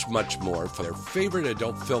much, much more for their favorite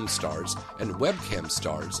adult film stars and webcam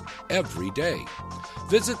stars every day.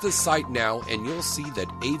 Visit the site now and you'll see that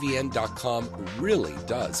AVN.com really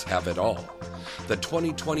does have it all. The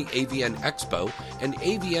 2020 AVN Expo and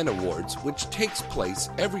AVN Awards, which takes place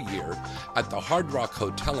every year at the Hard Rock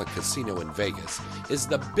Hotel and Casino in Vegas, is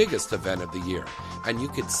the biggest event of the year, and you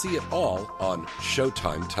can see it all on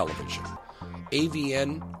Showtime television.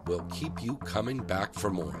 AVN will keep you coming back for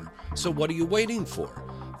more. So what are you waiting for?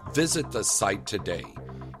 Visit the site today,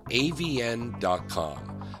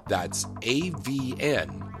 avn.com. That's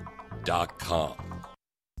avn.com.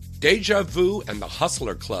 Deja Vu and the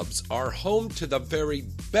Hustler Clubs are home to the very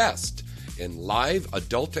best in live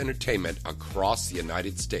adult entertainment across the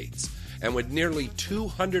United States. And with nearly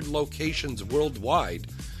 200 locations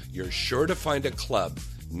worldwide, you're sure to find a club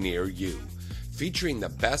near you. Featuring the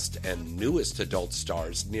best and newest adult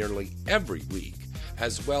stars nearly every week,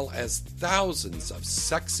 as well as thousands of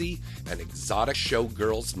sexy and exotic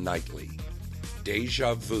showgirls nightly.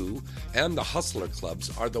 Deja Vu and the Hustler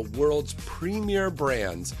Clubs are the world's premier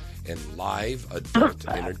brands in live adult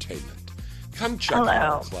entertainment. Come check out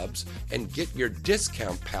our clubs and get your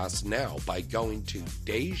discount pass now by going to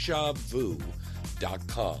DejaVu.com.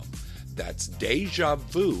 That's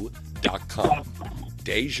DejaVu.com.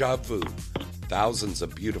 Deja Vu. Thousands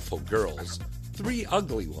of beautiful girls, 3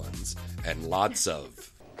 ugly ones, and lots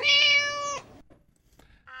of...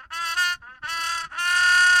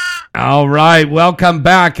 All right, welcome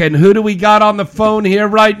back. And who do we got on the phone here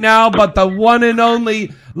right now but the one and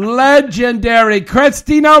only legendary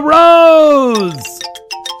Christina Rose?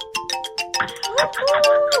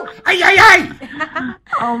 Ay, ay, ay!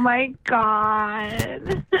 Oh my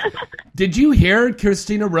God. Did you hear,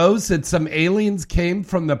 Christina Rose, that some aliens came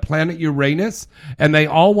from the planet Uranus and they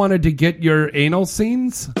all wanted to get your anal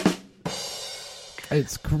scenes?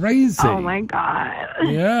 It's crazy. Oh my God.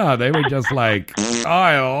 Yeah, they were just like,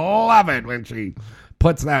 I love it when she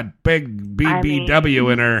puts that big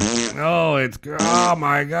BBW in her. Oh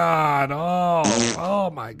my God. Oh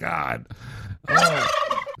my God.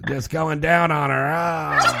 Oh, just going down on her.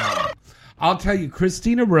 Oh. I'll tell you,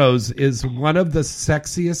 Christina Rose is one of the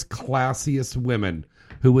sexiest, classiest women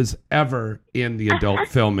who was ever in the adult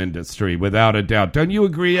film industry, without a doubt. Don't you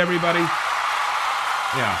agree, everybody?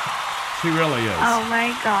 Yeah. She really is. Oh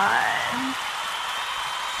my God.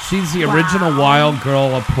 She's the original wild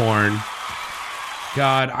girl of porn.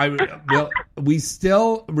 God, we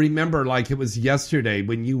still remember like it was yesterday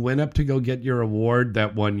when you went up to go get your award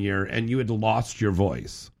that one year and you had lost your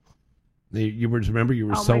voice. You were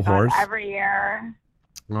so hoarse. Every year.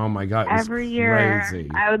 Oh my God. It was every year.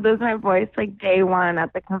 Crazy. I would lose my voice like day one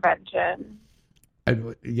at the convention.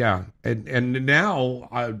 And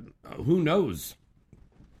now, who knows?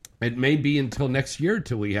 It may be until next year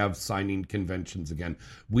till we have signing conventions again.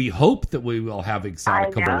 We hope that we will have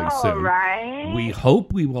Exotica really soon. Right? We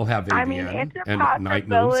hope we will have AVN it's a and Night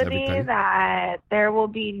Moves, possibility everything. that there will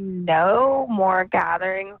be no more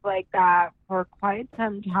gatherings like that for quite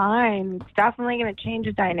some time. It's definitely going to change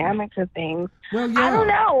the dynamics of things. Well, yeah. I don't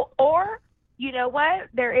know. Or, you know what?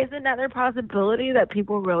 There is another possibility that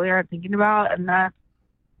people really aren't thinking about, and that's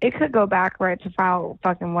it could go back right to how it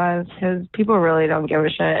fucking was, because people really don't give a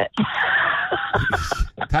shit.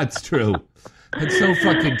 That's true. That's so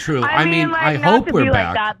fucking true. I mean, I not hope to we're be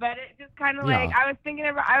back. Like that, but it just kind of like I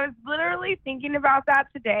was literally thinking about that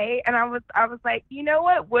today, and I was like, you know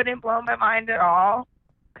what wouldn't blow my mind at all?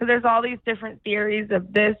 Because there's all these different theories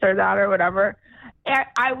of this or that or whatever. And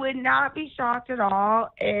I would not be shocked at all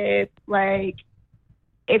if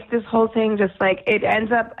this whole thing just like it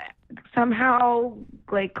ends up somehow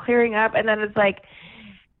like clearing up, and then it's like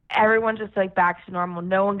everyone just like back to normal.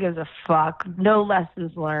 No one gives a fuck. No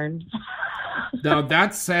lessons learned. Now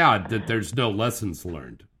that's sad that there's no lessons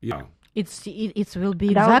learned. Yeah, it will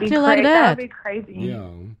be exactly like that. That would be crazy. Yeah,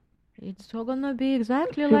 it's all gonna be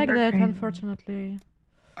exactly like that. Crazy. Unfortunately.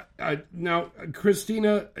 Now,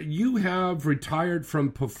 Christina, you have retired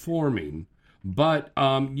from performing, but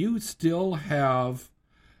you still have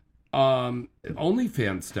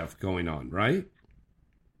OnlyFans stuff going on, right?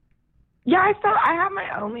 Yeah, I have my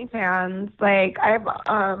OnlyFans. Like I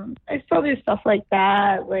still do stuff like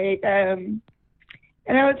that. Like and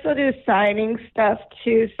I would still do signing stuff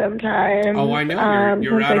too sometimes. Oh, I know.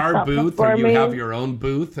 You're at our booth, or you have your own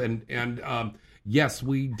booth, and yes,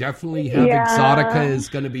 we definitely have Exotica is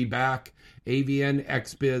going to be back. AVN,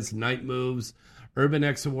 XBiz, Night Moves, Urban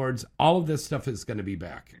X Awards, all of this stuff is going to be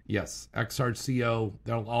back. Yes, XRCO,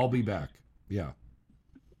 they'll all be back. Yeah.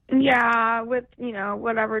 Yeah, with,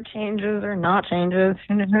 whatever changes or not changes,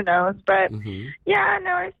 who knows. But, yeah,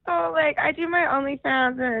 no, I still, I do my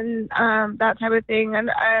OnlyFans and that type of thing.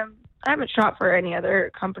 And I haven't shot for any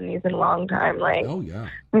other companies in a long time. Oh, yeah. I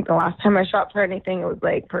think the last time I shot for anything, it was,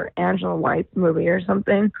 for Angela White's movie or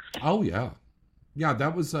something. Oh, yeah. Yeah,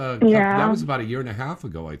 that was that was about a year and a half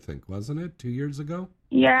ago, I think, wasn't it? 2 years ago?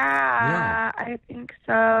 Yeah, I think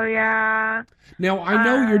so, yeah. Now, I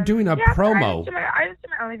know you're doing a promo. I just do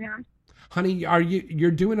my OnlyFans. Honey,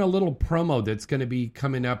 you're doing a little promo that's going to be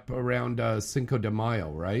coming up around Cinco de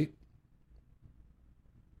Mayo, right?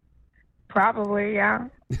 Probably, yeah.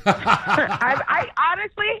 I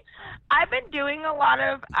honestly, I've been doing a lot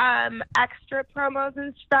of extra promos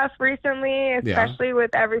and stuff recently, especially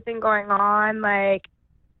with everything going on. I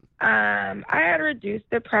had reduced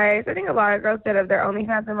the price. I think a lot of girls did of their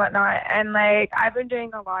OnlyFans and whatnot. And I've been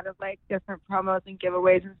doing a lot of different promos and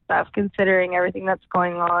giveaways and stuff, considering everything that's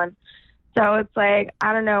going on. So it's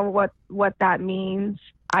I don't know what that means.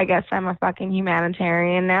 I guess I'm a fucking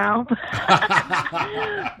humanitarian now. But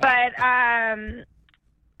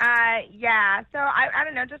yeah. So I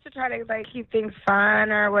don't know, just to try to keep things fun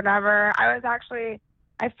or whatever. I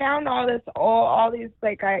found all these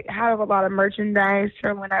I have a lot of merchandise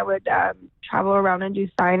from when I would travel around and do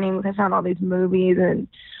signings. I found all these movies and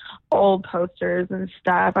old posters and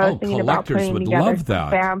stuff. I was thinking about putting together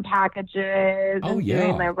some fan packages and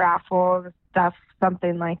doing raffles and stuff,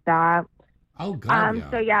 something like that. Oh God!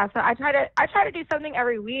 So I try to do something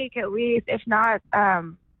every week at least. If not,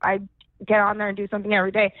 I get on there and do something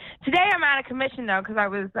every day. Today I'm out of commission though because I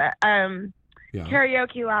was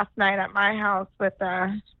karaoke last night at my house with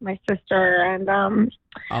my sister, and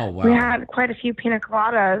oh wow, we had quite a few pina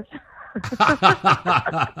coladas.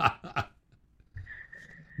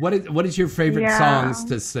 What is your favorite songs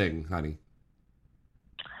to sing, honey?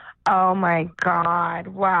 Oh my God.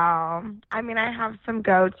 Wow. I mean, I have some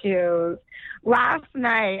go-tos. Last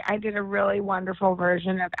night, I did a really wonderful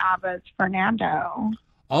version of ABBA's Fernando.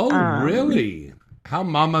 Oh, really? How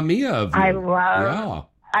Mamma Mia of you. I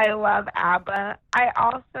love ABBA.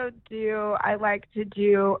 I like to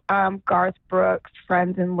do Garth Brooks,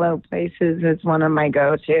 Friends in Low Places is one of my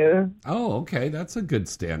go-tos. Oh, okay. That's a good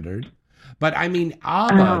standard. But I mean,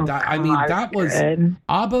 ABBA,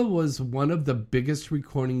 ABBA was one of the biggest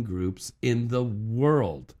recording groups in the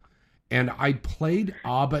world. And I played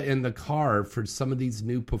ABBA in the car for some of these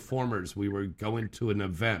new performers. We were going to an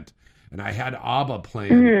event, and I had ABBA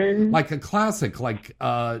playing like a classic, like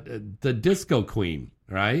the Disco Queen,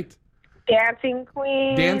 right? Dancing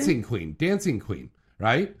Queen,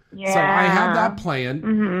 right? Yeah. So I had that playing,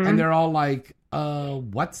 and they're all like,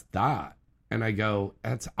 what's that? And I go,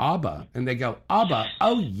 that's ABBA. And they go, ABBA?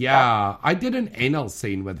 Oh, yeah. I did an anal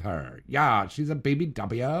scene with her. Yeah, she's a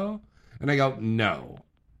BBW. And I go, no.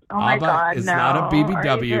 ABBA is not a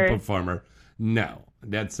BBW performer. No.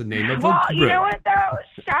 That's the name of a group. Well, you know what, though?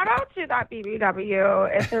 Shout out to that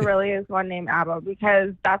BBW, if there really is one named ABBA,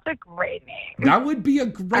 because that's a great name. That would be a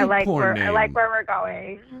great porn name. I like where we're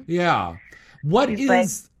going. Yeah. What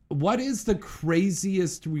is the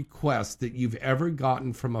craziest request that you've ever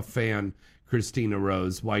gotten from a fan, Christina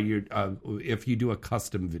Rose, while you're if you do a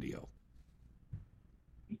custom video?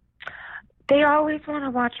 They always want to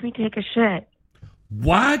watch me take a shit.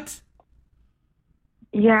 What?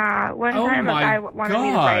 Yeah, one time a guy wanted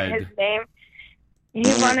me to write his name. He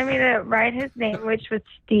wanted me to write his name, which was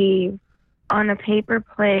Steve, on a paper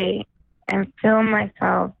plate and film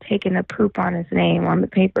myself taking a poop on his name on the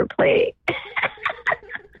paper plate.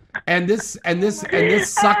 And this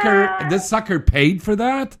sucker paid for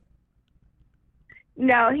that?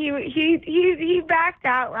 No, he backed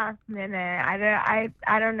out last minute. I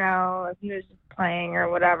don't know if he was just playing or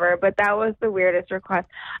whatever, but that was the weirdest request.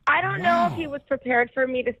 I don't know if he was prepared for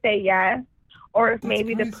me to say yes, or if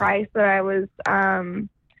maybe the price that I was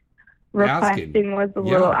requesting was a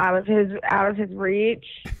little out of his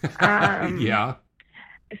reach. Yeah.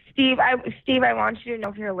 Steve, I want you to know,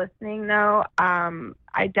 if you're listening, though,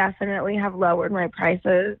 I definitely have lowered my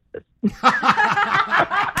prices.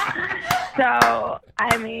 So,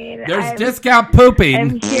 I mean, there's discount pooping.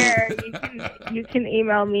 I'm here. You can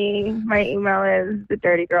email me. My email is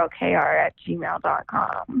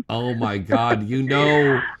thedirtygirlkr@gmail.com. Oh my God! You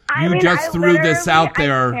just threw this out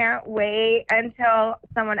there. I can't wait until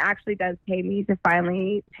someone actually does pay me to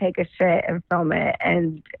finally take a shit and film it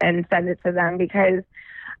and send it to them, because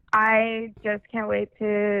I just can't wait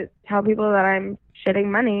to tell people that I'm shitting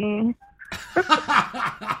money.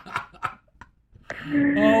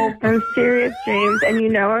 I'm serious, James,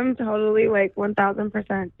 and I'm totally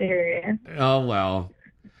 1,000% serious. Oh well,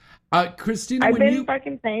 Christina, I've been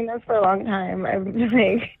fucking saying this for a long time. I'm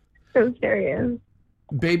so serious.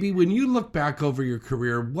 Baby, when you look back over your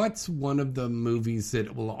career, what's one of the movies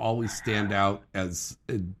that will always stand out as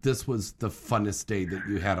this was the funnest day that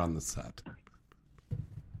you had on the set?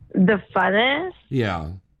 The funnest?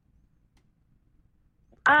 Yeah.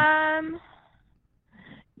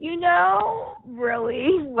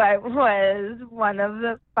 Really what was one of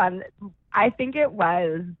the I think it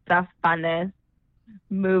was the funnest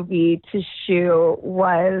movie to shoot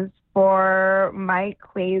was for Mike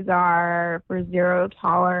Quasar for Zero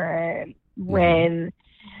Tolerance, when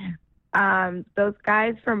those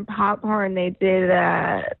guys from Pop Porn, they did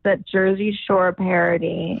the Jersey Shore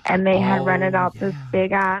parody, and they had rented out this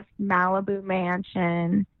big ass Malibu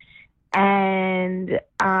mansion, and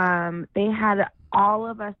they had all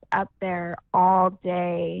of us up there all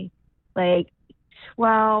day,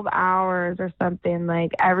 12 hours or something,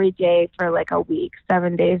 every day for a week,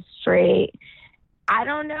 7 days straight. I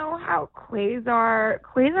don't know how Quasar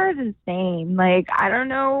is insane. I don't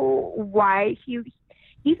know why he's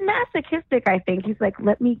masochistic, I think. He's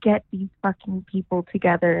let me get these fucking people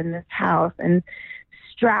together in this house and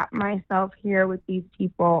strap myself here with these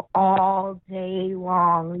people all day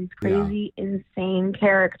long. These crazy, insane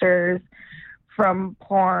characters from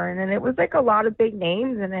porn. And it was a lot of big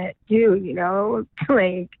names in it too,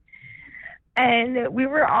 and we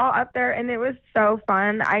were all up there, and it was so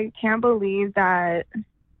fun. I can't believe that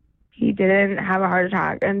he didn't have a heart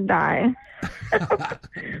attack and die.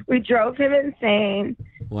 We drove him insane.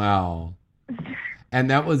 Wow. And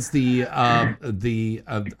that was the I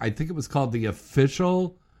think it was called the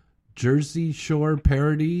official Jersey Shore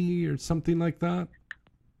parody or something like that.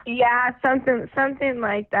 Yeah, something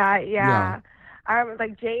like that. Yeah. I was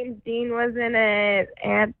like James Dean was in it,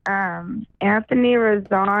 and Anthony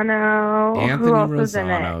Rossano. Who else was in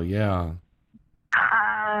it? Yeah.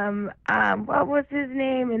 What was his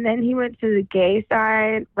name? And then he went to the gay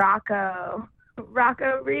side. Rocco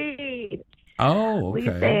Reed. Oh, okay.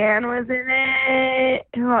 Lisa Ann was in it.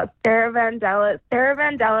 Who else? Sarah Vandella. Sarah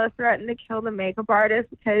Vandella threatened to kill the makeup artist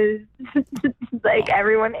because, like,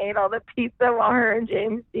 everyone ate all the pizza while her and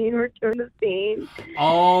James Dean were doing the scene.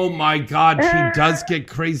 Oh my God, she does get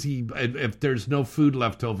crazy if there's no food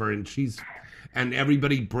left over, and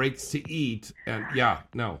everybody breaks to eat. And I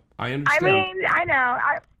understand. I mean, I know.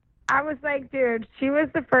 I was like, dude, she was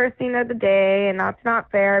the first scene of the day, and that's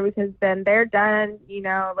not fair because then they're done.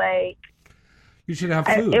 Like. You should have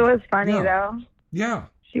food. It was funny though. Yeah.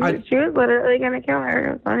 She was literally going to kill her.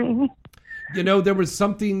 It was funny. There was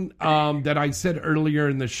something that I said earlier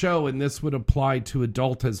in the show, and this would apply to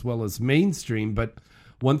adult as well as mainstream, but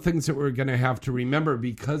one thing that we're going to have to remember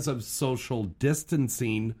because of social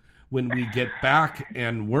distancing when we get back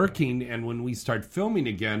and working and when we start filming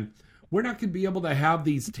again, we're not going to be able to have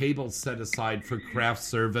these tables set aside for craft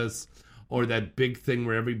service or that big thing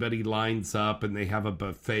where everybody lines up and they have a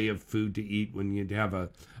buffet of food to eat when you have a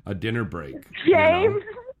dinner break. James,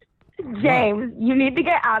 you need to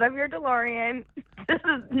get out of your DeLorean. This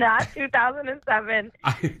is not 2007.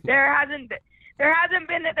 There hasn't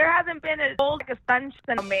been a old like a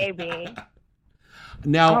sunshine maybe.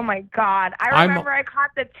 Now, oh my God! I remember I caught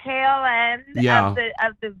the tail end of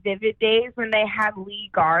the Vivid days when they had Lee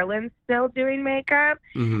Garland still doing makeup,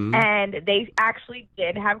 and they actually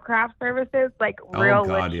did have craft services, like real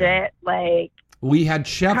legit. Like we had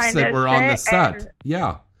chefs that were on the set.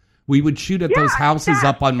 We would shoot at those houses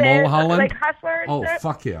up on Mulholland. Like Hustler. Oh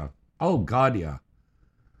fuck yeah! Oh God yeah!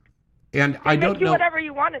 And I don't know. They make you whatever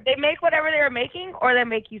you wanted. They make whatever they were making, or they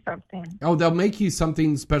make you something. Oh, they'll make you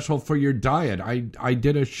something special for your diet. I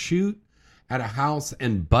did a shoot at a house,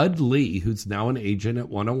 and Bud Lee, who's now an agent at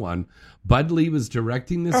 101, Bud Lee was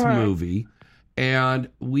directing this movie, and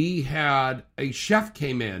we had a chef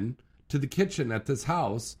came in to the kitchen at this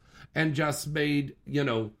house and just made,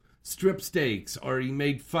 strip steaks, or he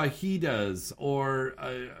made fajitas, or,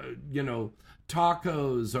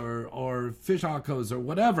 tacos, or fish tacos, or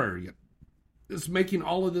whatever. Just making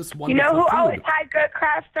all of this wonderful food. You know who food. always had good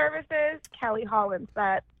craft services? Kelly Holland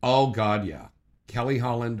set. Oh God, yeah. Kelly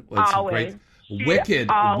Holland was great.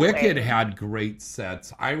 Wicked had great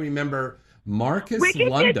sets. I remember Marcus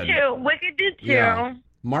London. Wicked did too. Yeah.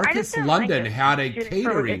 Marcus London had a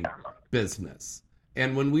catering business,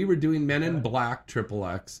 and when we were doing Men in Black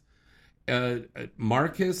XXX,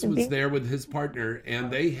 Marcus was there with his partner, and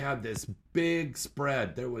they had this big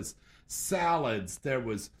spread. There was salads. There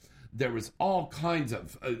was all kinds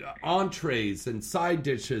of entrees and side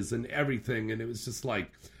dishes and everything, and it was just like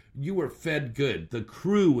you were fed good. The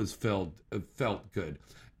crew was felt good,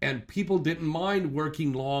 and people didn't mind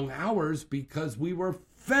working long hours because we were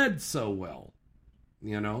fed so well,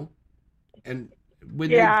 And when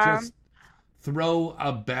they just throw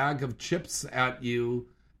a bag of chips at you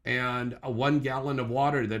and a 1 gallon of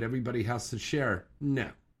water that everybody has to share, no,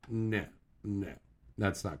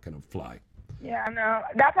 that's not going to fly. Yeah, no.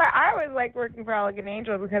 That's why I always liked working for Elegant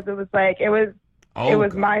Angel, because it was like it was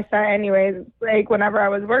my set anyways. Like whenever I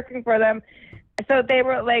was working for them, so they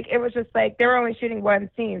were like it was just like they were only shooting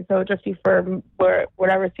one scene, so just for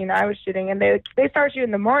whatever scene I was shooting, and they start shooting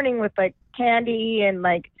in the morning with like candy and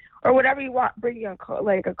like or whatever you want, bring you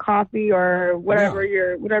like a coffee or whatever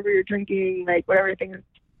you're drinking, like whatever things.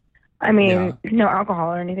 I mean, no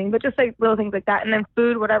alcohol or anything, but just like little things like that, and then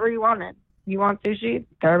food, whatever you wanted. You want sushi?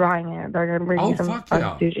 They're buying it. They're gonna bring you some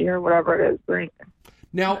sushi or whatever it is. Like,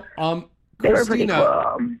 now, they were pretty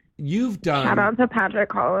cool. You've done. Shout out to Patrick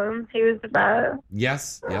Collins. He was the best.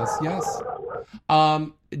 Yes.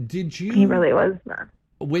 Did you? He really was.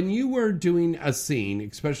 When you were doing a scene,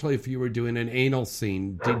 especially if you were doing an anal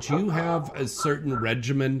scene, did you have a certain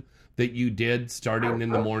regimen that you did starting in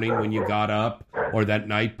the morning when you got up, or that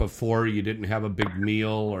night before you didn't have a big meal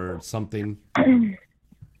or something?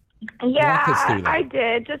 Yeah, I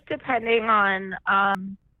did, just depending on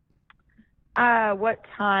what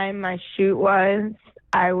time my shoot was.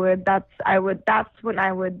 That's when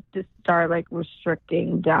I would just start like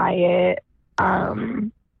restricting diet.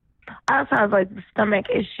 I also have like stomach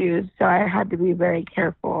issues, so I had to be very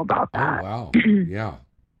careful about that. Oh wow. Yeah.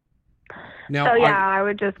 Now, I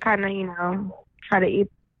would just kind of, try to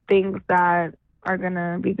eat things that are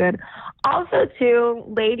gonna be good. Also, too,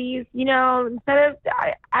 ladies, you know, instead of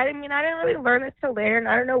I mean, I didn't really learn this till later, and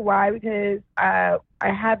I don't know why, because I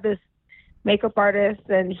had this makeup artist,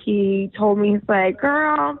 and he told me, he's like,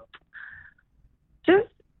 girl, just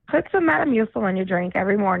put some Metamucil in your drink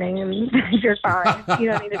every morning, and you're fine. You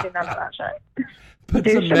don't need to do none of that shit. Put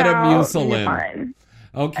some Metamucil in. Fine.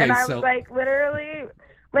 Okay, and I so was like, literally,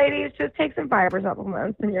 ladies, just take some fiber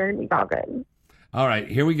supplements, and you're gonna be all good. all right,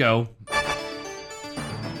 here we go.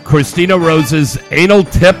 Christina Rose's anal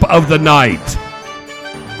tip of the night.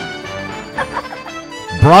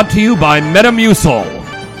 Brought to you by Metamucil.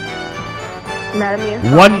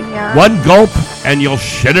 Metamucil. One gulp and you'll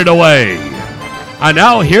shit it away. And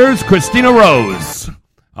now here's Christina Rose.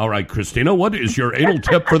 All right, Christina, what is your anal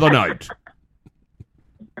tip for the night?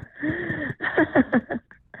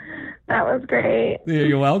 That was great. Yeah,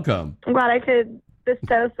 you're welcome. I'm glad I could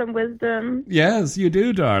bestow some wisdom. Yes, you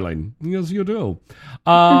do, darling. Yes, you do.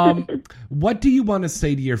 What do you want to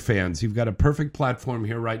say to your fans? You've got a perfect platform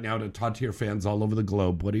here right now to talk to your fans all over the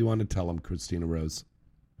globe. What do you want to tell them, Christina Rose?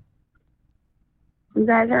 You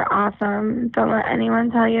guys are awesome. Don't let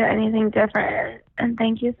anyone tell you anything different. And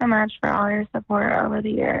thank you so much for all your support over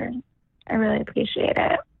the years. I really appreciate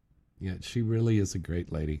it. Yeah, she really is a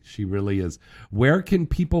great lady. She really is. Where can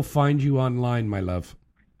people find you online, my love?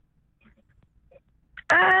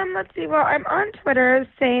 Let's see. Well, I'm on Twitter,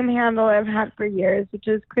 same handle I've had for years, which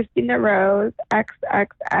is Christina Rose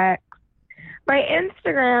XXX. My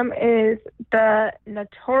Instagram is the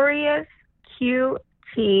Notorious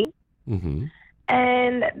QT. Mm-hmm.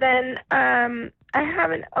 And then I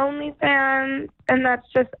have an OnlyFans, and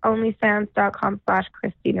that's just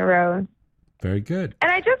onlyfans.com/Christina Rose. Very good.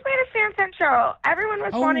 And I just made a Fan Central. Everyone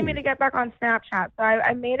was wanting me to get back on Snapchat, so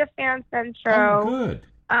I made a Fan Central. Oh, good.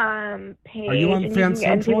 Page. Are you on Fan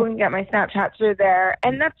Central? And people can get my Snapchat through there.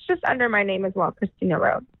 And that's just under my name as well, Christina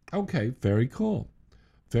Rose. Okay, very cool.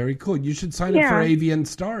 Very cool. You should sign up for AVN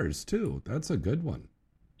Stars, too. That's a good one.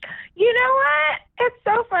 You know what? It's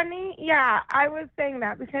so funny. Yeah, I was saying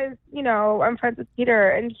that because, you know, I'm friends with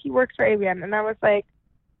Peter, and he works for AVN. And I was like,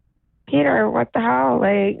 Peter, what the hell?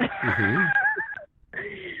 Like,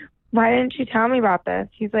 why didn't you tell me about this?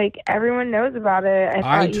 He's like, everyone knows about it.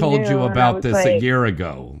 I told you about this a year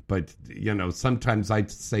ago, but, you know, sometimes I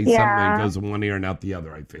say something that goes in one ear and out the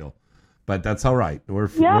other, I feel. But that's all right. We're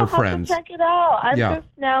I'll friends. Have to check it out. I'm just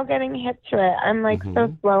now getting hip to it. I'm like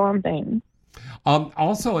so slow on things.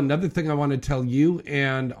 Also, another thing I want to tell you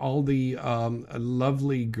and all the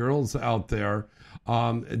lovely girls out there,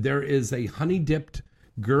 there is a honey-dipped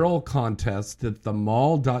girl contest that the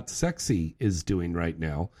mall.sexy is doing right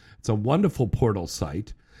now. It's a wonderful portal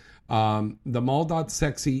site. The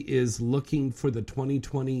mall.sexy is looking for the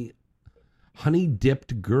 2020 honey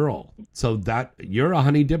dipped girl. So that you're a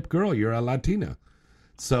honey dipped girl. You're a Latina.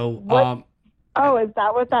 So, oh, is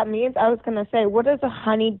that what that means? I was going to say, what does a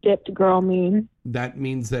honey dipped girl mean? That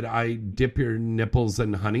means that I dip your nipples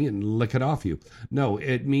in honey and lick it off you. No,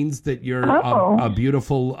 it means that you're a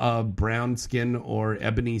beautiful brown skin or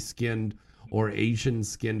ebony skinned or Asian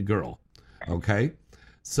skinned girl. Okay.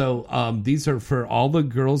 So, these are for all the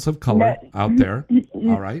girls of color out there.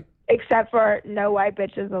 All right. Except for no white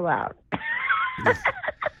bitches allowed.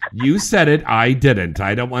 You said it. I didn't.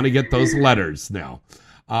 I don't want to get those letters now.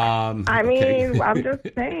 I mean, I'm just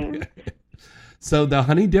saying. So the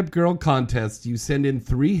Honey Dip Girl contest, you send in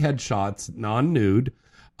 3 headshots, non-nude,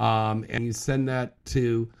 and you send that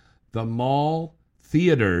to the Mall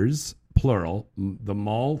Theaters, plural, the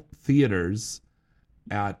Mall Theaters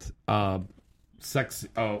at sex.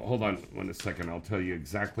 Oh, hold on 1 second. I'll tell you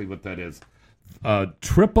exactly what that is.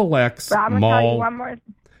 XXX I'm gonna Mall. tell you one more.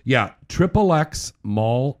 Yeah, XXX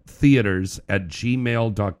Mall Theaters at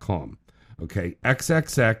gmail.com. Okay,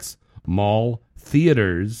 XXX Mall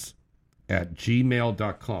Theaters at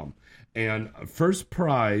gmail.com. And first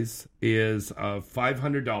prize is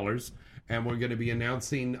 $500, and we're going to be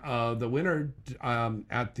announcing the winner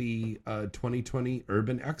at the 2020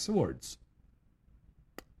 Urban X Awards.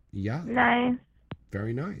 Yeah. Nice.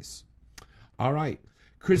 Very nice. All right.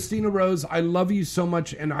 Christina Rose, I love you so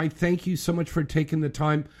much, and I thank you so much for taking the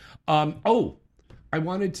time. I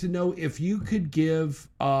wanted to know if you could give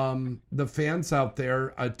the fans out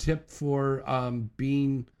there a tip for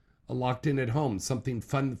being locked in at home, something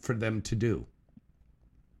fun for them to do.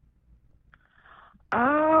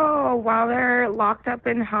 Oh, while they're locked up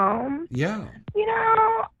in home? Yeah. You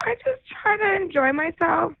know, I just try to enjoy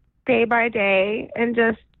myself day by day and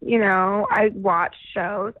just, you know, I watch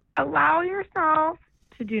shows. Allow yourself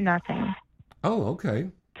to do nothing. Oh, okay.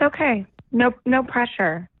 It's okay. No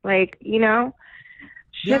pressure. Like, you know,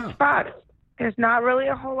 shit's fucked. there's not really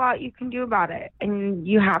a whole lot you can do about it. And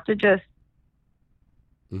you have to just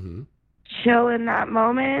chill in that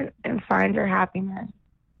moment and find your happiness.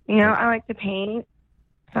 You know, I like to paint.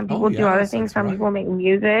 Some people do other things. Some people make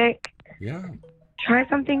music. Yeah. Try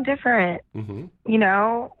something different, you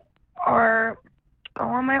know, or go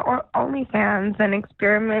on my OnlyFans and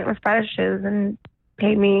experiment with fetishes and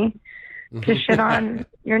pay me to shit on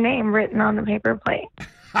your name written on the paper plate.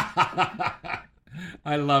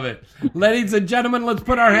 I love it. Ladies and gentlemen, let's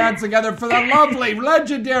put our hands together for the lovely,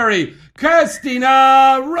 legendary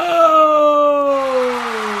Christina Rose.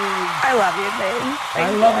 I love you, babe.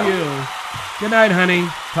 I love you. Good night, honey.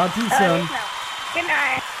 Talk to you soon. Good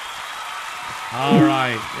night. All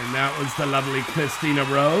right, and that was the lovely Christina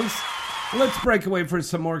Rose. Let's break away for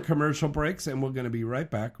some more commercial breaks, and we're going to be right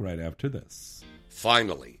back right after this.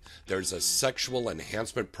 Finally, there's a sexual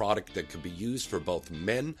enhancement product that can be used for both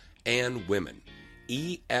men and women.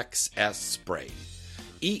 EXS Spray.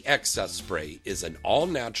 EXS Spray is an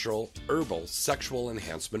all-natural, herbal, sexual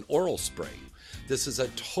enhancement oral spray. This is a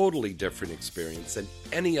totally different experience than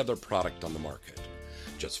any other product on the market.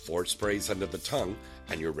 Just 4 sprays under the tongue,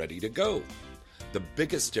 and you're ready to go. The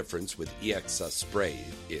biggest difference with EXS Spray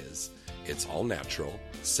is it's all natural,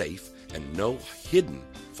 safe, and no hidden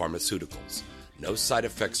pharmaceuticals. No side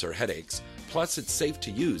effects or headaches, plus it's safe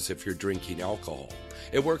to use if you're drinking alcohol.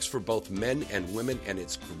 It works for both men and women, and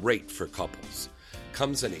it's great for couples.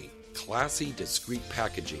 Comes in a classy, discreet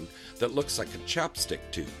packaging that looks like a chapstick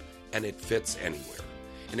tube, and it fits anywhere.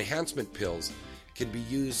 Enhancement pills can be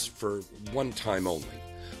used for one time only,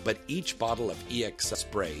 but each bottle of EXS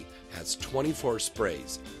Spray has 24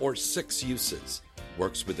 sprays or 6 uses,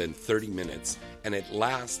 works within 30 minutes, and it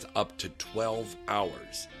lasts up to 12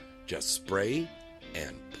 hours. Just spray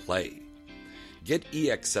and play. Get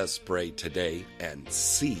EXS Spray today and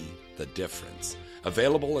see the difference.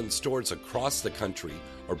 Available in stores across the country,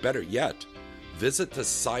 or better yet, visit the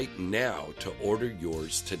site now to order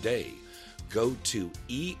yours today. Go to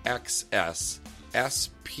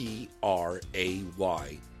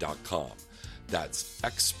EXSSPRAY.com. That's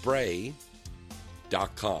xspray.com.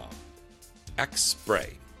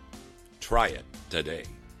 X-Spray. Try it today.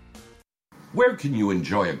 Where can you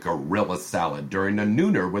enjoy a gorilla salad during a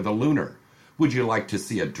nooner with a lunar? Would you like to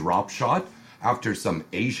see a drop shot after some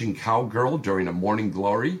Asian cowgirl during a morning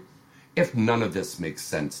glory? If none of this makes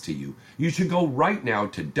sense to you, you should go right now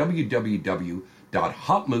to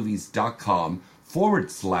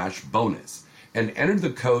www.hotmovies.com/bonus and enter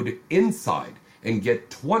the code INSIDE and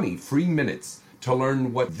get 20 free minutes to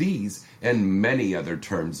learn what these and many other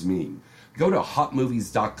terms mean. Go to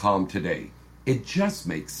hotmovies.com today. It just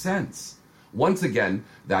makes sense. Once again,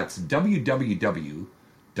 that's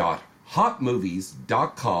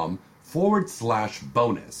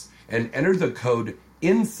www.hotmovies.com/bonus and enter the code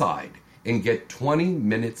INSIDE and get 20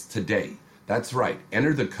 minutes today. That's right,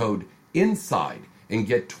 enter the code INSIDE and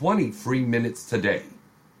get 20 free minutes today.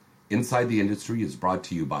 Inside the Industry is brought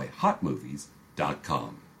to you by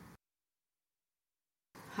hotmovies.com.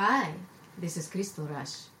 Hi, this is Crystal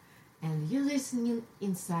Rush, and you're listening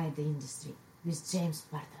Inside the Industry with James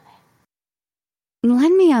Bartolet.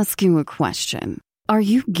 Let me ask you a question. Are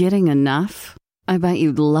you getting enough? I bet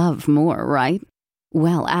you'd love more, right?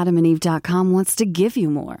 Well, AdamandEve.com wants to give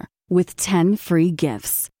you more with 10 free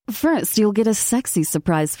gifts. First, you'll get a sexy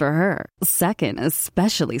surprise for her. Second, a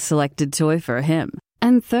specially selected toy for him.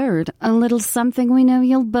 And third, a little something we know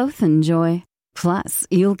you'll both enjoy. Plus,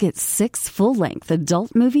 you'll get 6 full-length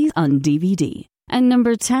adult movies on DVD. And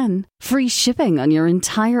number 10, free shipping on your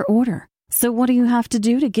entire order. So what do you have to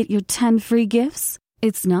do to get your 10 free gifts?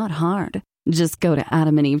 It's not hard. Just go to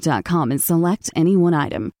AdamandEve.com and select any one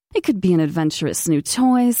item. It could be an adventurous new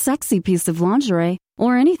toy, sexy piece of lingerie,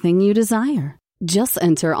 or anything you desire. Just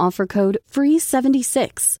enter offer code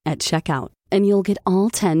FREE76 at checkout, and you'll get all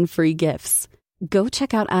 10 free gifts. Go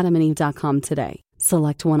check out AdamandEve.com today.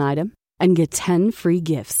 Select one item and get 10 free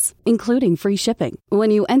gifts, including free shipping,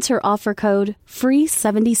 when you enter offer code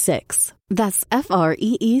FREE76. That's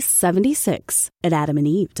FREE76 at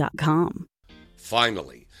AdamandEve.com.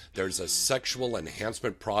 Finally, there's a sexual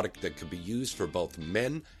enhancement product that can be used for both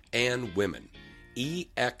men and women.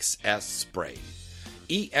 EXS Spray.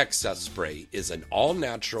 EXS Spray is an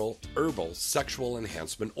all-natural, herbal, sexual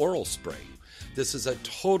enhancement oral spray. This is a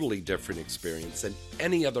totally different experience than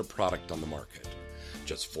any other product on the market.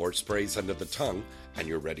 Just 4 sprays under the tongue, and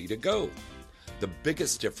you're ready to go. The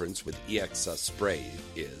biggest difference with EXS Spray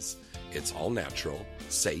is it's all natural,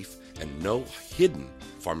 safe, and no hidden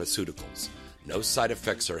pharmaceuticals. No side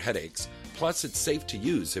effects or headaches, plus it's safe to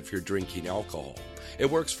use if you're drinking alcohol. It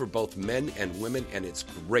works for both men and women, and it's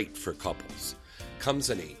great for couples.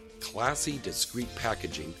 Comes in a classy, discreet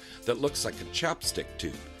packaging that looks like a chapstick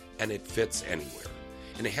tube, and it fits anywhere.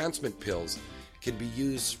 Enhancement pills can be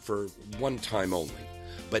used for one time only,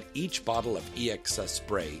 but each bottle of EXS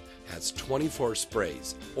spray has 24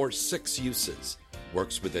 sprays or 6 uses,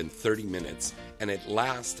 works within 30 minutes, and it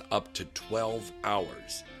lasts up to 12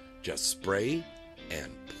 hours. Just spray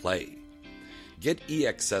and play. Get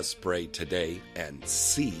EXS spray today and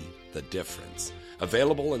see the difference.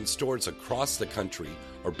 Available in stores across the country,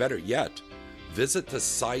 or better yet, visit the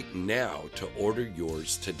site now to order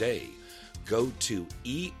yours today. Go to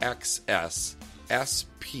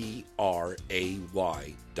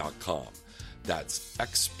EXSSPRAY.com. That's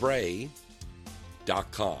xspray.com.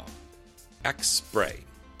 Xspray.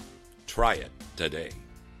 Try it today.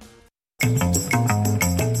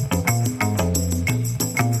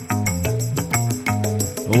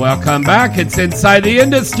 Welcome back. It's Inside the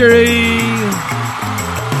Industry.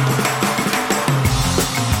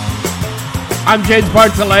 I'm James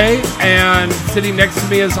Bartolet, and sitting next to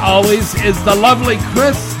me as always is the lovely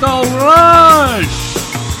Crystal Rush.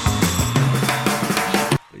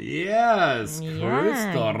 Yes,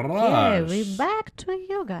 Crystal Rush. Yeah, we're back to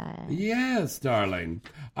you guys. Yes, darling.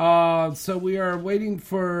 So we are waiting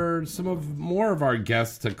for more of our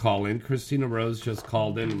guests to call in. Christina Rose just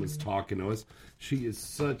called in and was talking to us. She is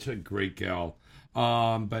such a great gal.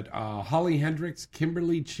 But Holly Hendricks,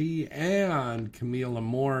 Kimberly Chi, and Camille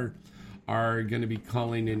Moore are going to be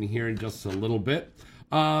calling in here in just a little bit.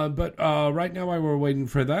 But right now, while we're waiting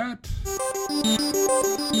for that,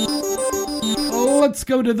 let's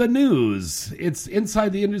go to the news. It's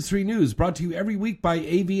Inside the Industry News, brought to you every week by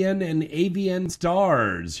AVN and AVN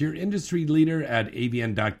Stars, your industry leader at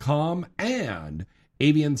avn.com and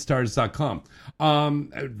avnstars.com.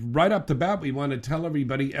 Right off the bat, we want to tell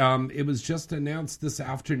everybody, it was just announced this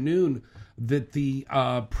afternoon that the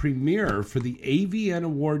premiere for the AVN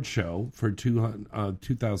Award Show for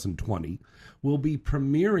 2020 will be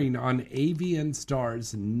premiering on AVN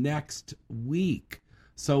Stars next week.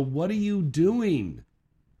 So what are you doing?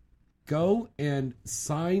 Go and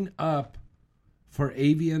sign up for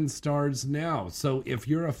AVN Stars now. So if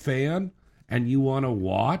you're a fan and you want to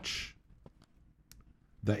watch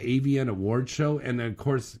the AVN Award Show, and of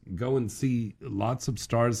course go and see lots of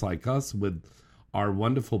stars like us with our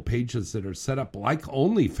wonderful pages that are set up like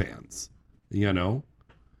OnlyFans, and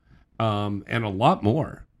a lot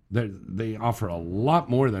more. They offer a lot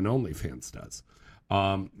more than OnlyFans does.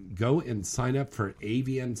 Go and sign up for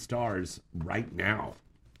AVN Stars right now.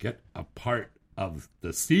 Get a part of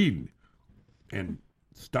the scene and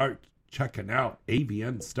start checking out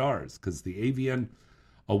AVN Stars, because the AVN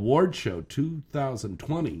Award Show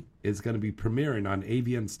 2020 is going to be premiering on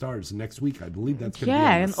AVN Stars next week. I believe that's going to be on the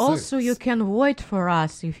and 6th. Also you can vote for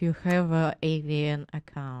us if you have an AVN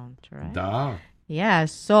account, right? Da. Yeah,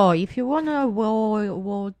 so if you want to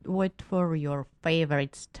vote for your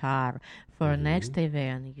favorite star for next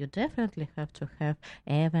AVN, you definitely have to have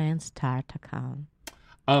AVN Start account.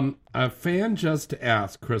 A fan just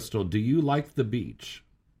asked, Crystal, do you like the beach?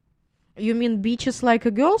 You mean beaches like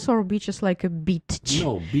a girls or beaches like a beach?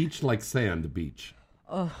 No, beach like sand beach.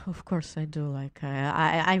 Oh, of course I do. Like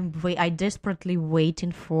I desperately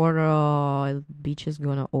waiting for beaches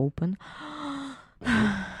gonna open,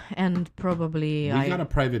 and probably we got a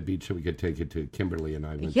private beach that we could take it to. Kimberly and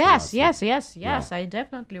I went. Yes. Yeah. I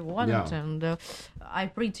definitely want it, and I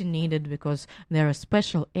pretty need it because there is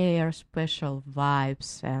special air, special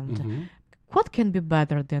vibes, and. What can be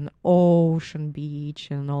better than ocean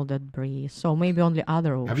beach and all that breeze? So maybe on the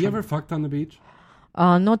other ocean. Have you ever fucked on the beach?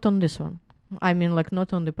 Not on this one. I mean, like,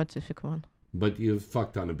 not on the Pacific one. But you've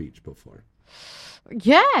fucked on a beach before?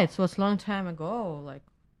 Yeah, it was a long time ago. Like,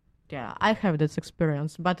 yeah, I have this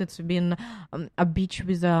experience. But it's been a beach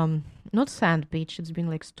with, not sand beach. It's been,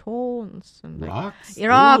 like, stones. And rocks?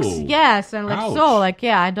 Rocks, Ooh. yes. And, like, Ouch. so, like,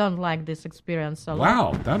 yeah, I don't like this experience a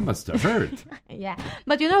lot. Wow, that must have hurt. Yeah,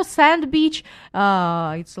 but sand beach,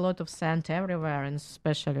 it's a lot of sand everywhere, and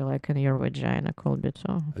especially like in your vagina could be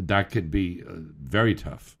too. That could be very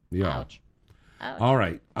tough. Yeah. Ouch. All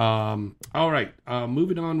right.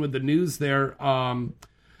 Moving on with the news there.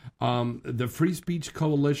 The Free Speech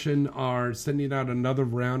Coalition are sending out another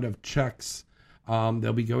round of checks.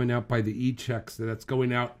 They'll be going out by the e-checks. That's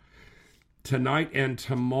going out tonight and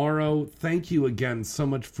tomorrow. Thank you again so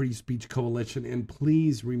much, Free Speech Coalition. And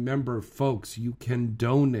please remember, folks, you can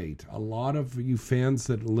donate. A lot of you fans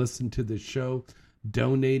that listen to the show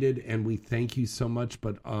donated, and we thank you so much.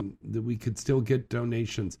 But we could still get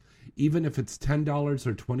donations. Even if it's $10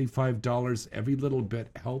 or $25, every little bit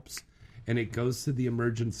helps, and it goes to the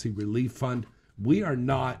Emergency Relief Fund. We are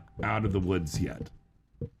not out of the woods yet.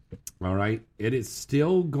 All right. It is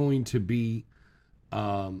still going to be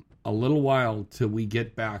a little while till we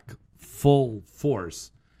get back full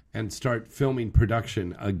force and start filming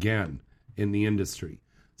production again in the industry.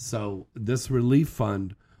 So this relief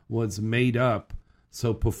fund was made up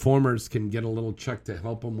so performers can get a little check to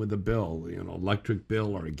help them with a bill, electric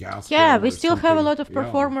bill or a gas bill. Yeah, we still something. have a lot of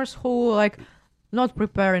performers who not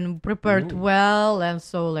prepared well, and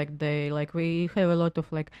so we have a lot of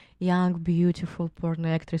young beautiful porn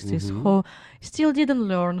actresses who still didn't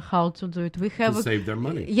learn how to do it. We have to save their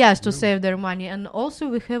money. Yes, to save their money, and also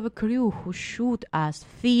we have a crew who shoot us,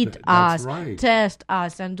 feed us, right. test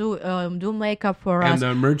us, and do makeup for us. And the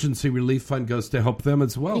emergency relief fund goes to help them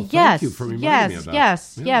as well. Yes, Thank you for reminding me of that.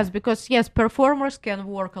 Yes, because performers can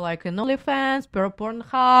work in OnlyFans,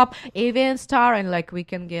 Pornhub, Evinstar, and we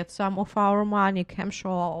can get some of our money. Camshaw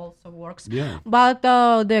also works. Yeah. But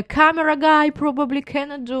the camera guy probably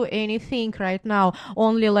cannot do anything right now.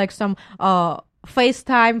 Only some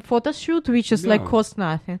FaceTime photo shoot, which is cost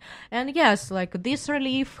nothing. And yes, this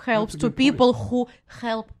relief helps to people who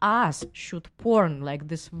help us shoot porn,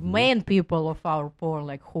 this main people of our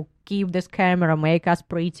porn, who keep this camera, make us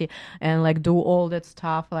pretty, and do all that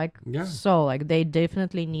stuff. So they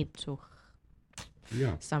definitely need to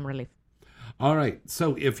some relief. All right.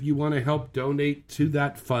 So if you want to help donate to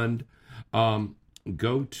that fund,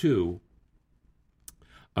 go to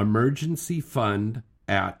emergency fund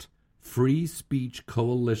at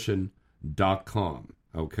freespeechcoalition.com.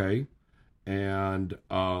 Okay. And,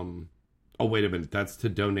 wait a minute. That's to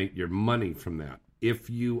donate your money from that.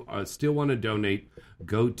 If you still want to donate,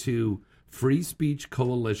 go to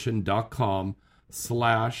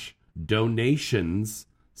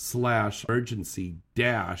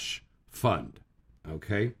freespeechcoalition.com/donations/emergency-fund.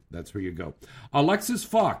 Okay, that's where you go. Alexis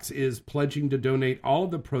Fox is pledging to donate all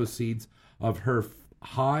of the proceeds of her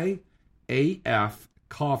High AF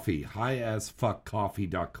Coffee,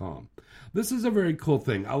 high-as-fuck-coffee.com. This is a very cool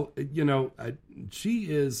thing.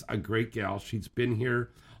 She is a great gal. She's been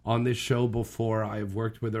here on this show before. I have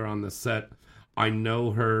worked with her on the set. I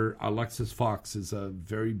know her. Alexis Fox is a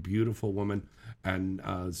very beautiful woman, and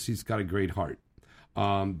she's got a great heart.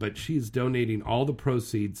 But she's donating all the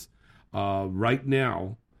proceeds right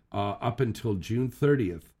now up until June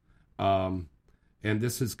 30th. And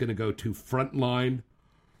this is going to go to Frontline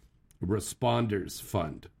Responders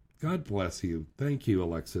Fund. God bless you. Thank you,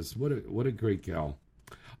 Alexis. What a great gal.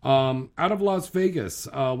 Out of Las Vegas,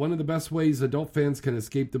 one of the best ways adult fans can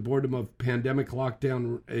escape the boredom of pandemic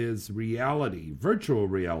lockdown is reality, virtual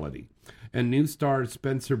reality. And new star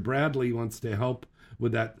Spencer Bradley wants to help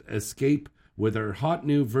with that escape with her hot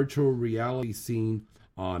new virtual reality scene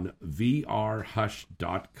on vrhush.com.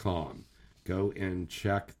 Go and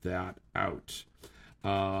check that out.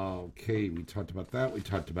 Okay, we talked about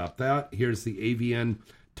that. Here's the AVN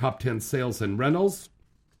Top 10 Sales and Rentals.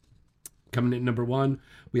 Coming in number 1,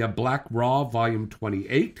 we have Black Raw Volume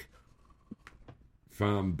 28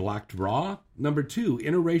 from Black Raw. Number 2,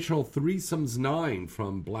 Interracial Threesomes 9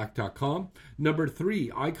 from Black.com. Number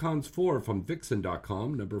 3, Icons 4 from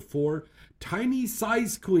Vixen.com. Number 4, Tiny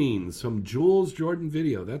Size Queens from Jules Jordan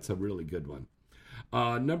Video. That's a really good one.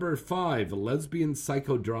 Number 5, Lesbian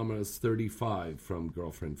Psychodramas 35 from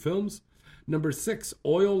Girlfriend Films. Number 6,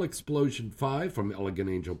 Oil Explosion 5 from Elegant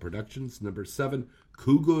Angel Productions. Number 7,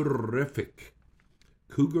 Cougarific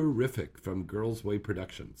from Girls Way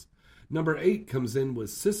Productions. Number 8 comes in with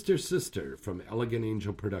Sister Sister from Elegant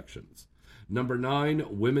Angel Productions. Number 9,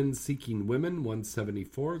 Women Seeking Women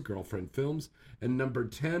 174, Girlfriend Films. And number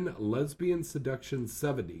 10, Lesbian Seduction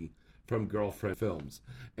 70 from Girlfriend Films.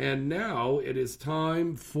 And now it is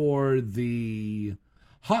time for the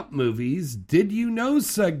Hot Movies Did You Know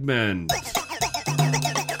segment.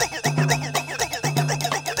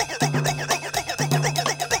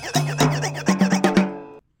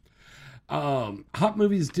 Hot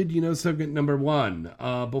Movies Did You Know segment number 1.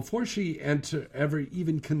 Before she ever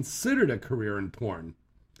even considered a career in porn,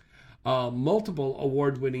 multiple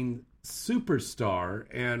award-winning superstar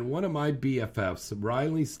and one of my BFFs,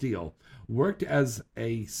 Riley Steele, worked at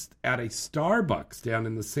a Starbucks down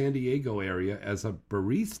in the San Diego area as a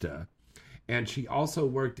barista, and she also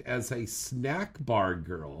worked as a snack bar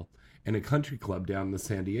girl in a country club down in the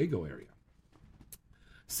San Diego area.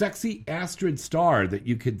 Sexy Astrid Starr that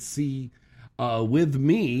you could see with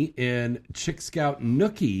me in Chick Scout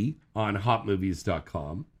Nookie on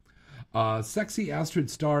hotmovies.com. Sexy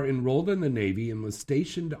Astrid Starr enrolled in the Navy and was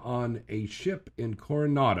stationed on a ship in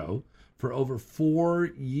Coronado for over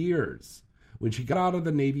 4 years. When she got out of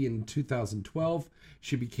the Navy in 2012,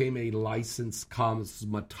 she became a licensed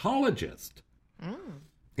cosmetologist.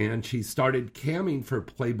 And she started camming for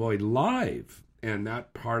Playboy Live. And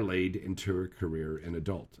that parlayed into her career in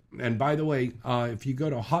adult. And by the way, if you go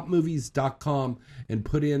to hotmovies.com and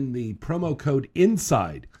put in the promo code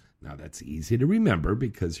INSIDE, now that's easy to remember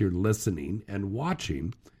because you're listening and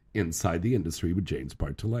watching Inside the Industry with James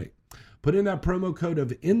Bartolet. Put in that promo code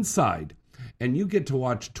of INSIDE and you get to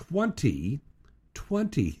watch 20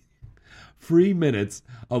 free minutes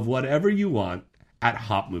of whatever you want at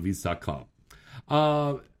hotmovies.com.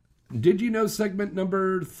 Did you know segment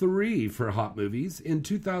number 3 for Hot Movies? In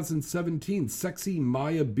 2017, sexy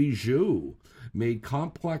Maya Bijou made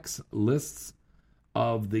complex lists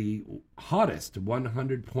of the hottest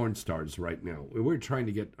 100 porn stars right now. We're trying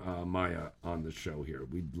to get Maya on the show here.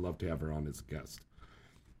 We'd love to have her on as a guest.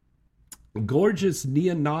 Gorgeous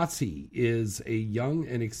Nia Nasi is a young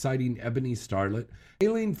and exciting ebony starlet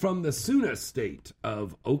hailing from the Suna state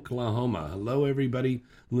of Oklahoma. Hello, everybody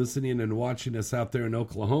listening and watching us out there in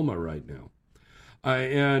Oklahoma right now.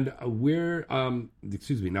 And we're,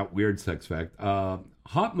 not weird sex fact.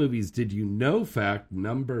 Hot Movies Did You Know fact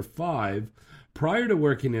number 5. Prior to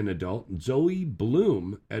working in adult, Zoe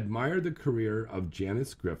Bloom admired the career of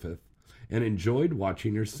Janice Griffith and enjoyed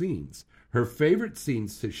watching her scenes. Her favorite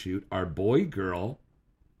scenes to shoot are boy-girl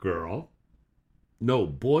threesomes.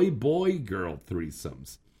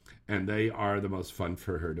 And they are the most fun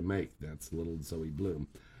for her to make. That's little Zoe Bloom.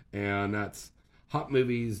 And that's Hot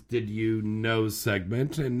Movies Did You Know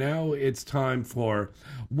segment. And now it's time for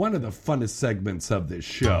one of the funnest segments of this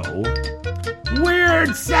show.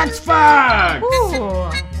 Weird Sex Facts! Ooh.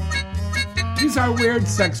 These are weird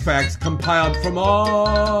sex facts compiled from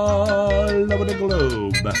all over the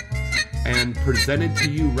globe and presented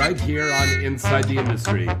to you right here on Inside the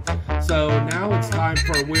Industry. So now it's time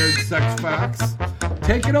for Weird Sex Facts.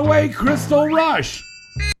 Take it away, Crystal Rush.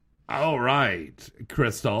 All right,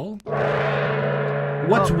 Crystal.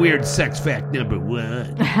 What's weird sex fact number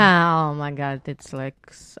 1? Oh my god, it's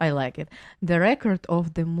like, I like it. The record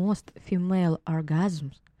of the most female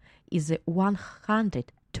orgasms is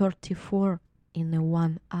 134 in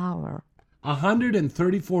 1 hour.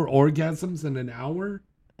 134 orgasms in an hour?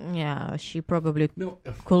 Yeah, she probably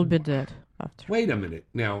could be dead after. Wait a minute.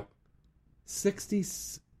 Now, 60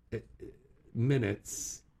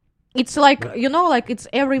 minutes. It's like, it's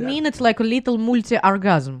every minute like a little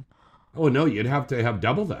multi-orgasm. Oh, no, you'd have to have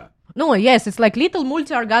double that. No, yes, it's like little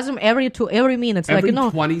multi-orgasm every minute. Every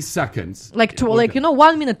 20 seconds.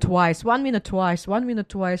 1 minute twice, 1 minte twice, 1 minute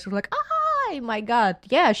twice. You're like, oh my God.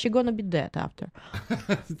 Yeah, she's gonna be dead after.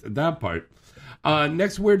 That part.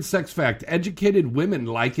 Next weird sex fact. Educated women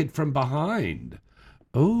like it from behind.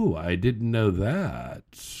 Oh, I didn't know that.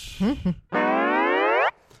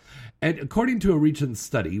 And according to a recent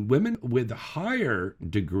study, women with higher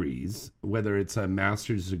degrees, whether it's a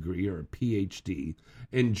master's degree or a PhD,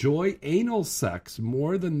 enjoy anal sex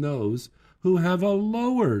more than those who have a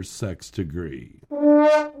lower sex degree.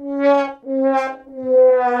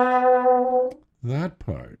 That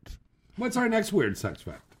part. What's our next weird sex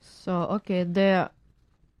fact? So, okay, the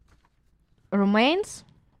Romans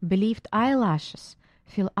believed eyelashes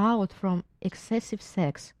fell out from excessive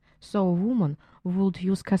sex, so a woman would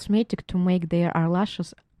use cosmetic to make their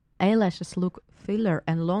eyelashes look fuller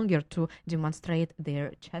and longer to demonstrate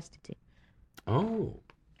their chastity. Oh.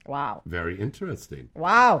 Wow. Very interesting.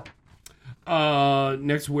 Wow.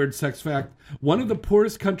 Next weird sex fact. One of the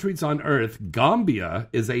poorest countries on earth, Gambia,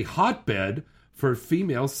 is a hotbed for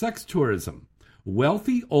female sex tourism.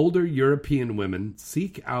 Wealthy older European women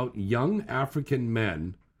seek out young African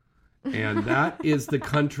men, and that is the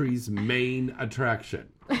country's main attraction.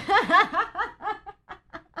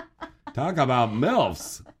 Talk about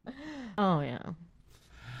MILFs. Oh, yeah.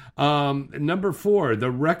 Number 4,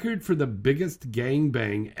 the record for the biggest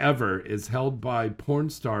gangbang ever is held by porn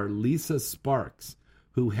star Lisa Sparks,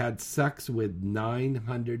 who had sex with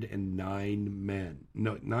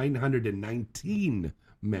 919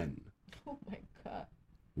 men. Oh, my God.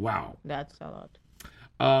 Wow. That's a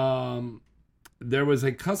lot. There was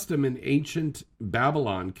a custom in ancient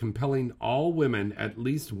Babylon compelling all women at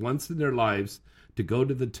least once in their lives to go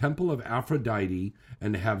to the temple of Aphrodite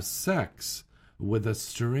and have sex with a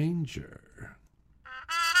stranger.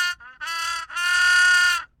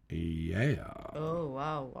 Yeah.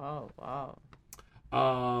 Oh,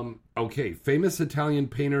 wow. Okay, famous Italian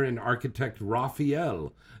painter and architect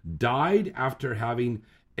Raphael died after having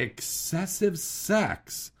excessive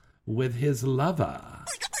sex with his lover.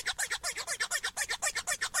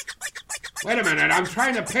 Wait a minute, I'm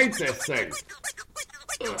trying to paint this thing.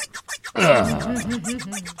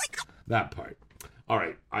 That part. All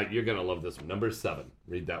right, you're going to love this one. Number 7.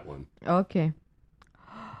 Read that one. Okay.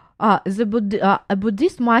 A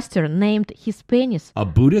Buddhist master named his penis. A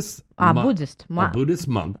Buddhist? A Buddhist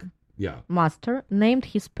monk. Yeah. Master named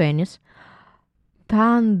his penis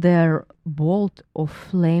Thunderbolt of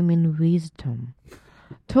Flaming Wisdom.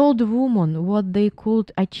 Told women what they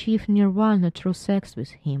could achieve nirvana through sex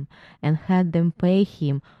with him, and had them pay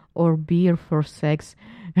him or beer for sex.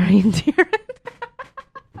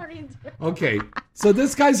 Okay, so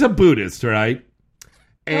this guy's a Buddhist, right?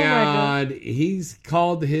 And he's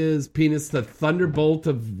called his penis the Thunderbolt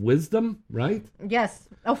of Wisdom, right? Yes,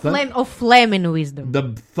 of flaming wisdom.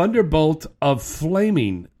 The Thunderbolt of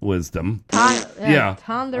Flaming Wisdom. Yeah.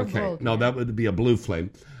 Thunderbolt. Okay. No, that would be a blue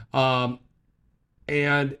flame.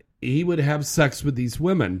 And he would have sex with these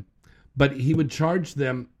women, but he would charge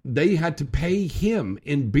them. They had to pay him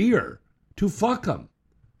in beer to fuck them.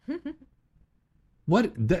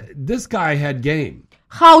 What? This guy had game.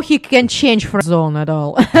 How he can change for zone at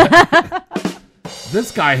all?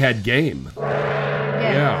 This guy had game.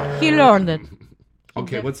 Yeah. He learned it.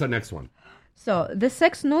 Okay, what's the next one? So, the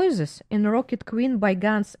sex noises in Rocket Queen by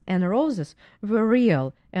Guns N' Roses were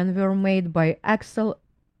real and were made by Axl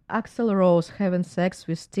Rose having sex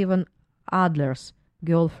with Steven Adler's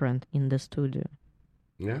girlfriend in the studio.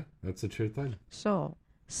 Yeah, that's a true thing. So,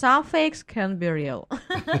 some fakes can be real.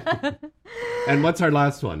 And what's our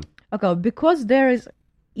last one? Okay, because there is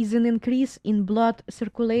an increase in blood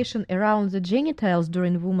circulation around the genitals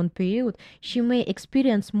during woman period, she may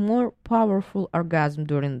experience more powerful orgasm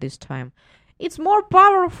during this time. It's more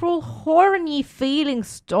powerful horny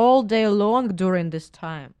feelings all day long during this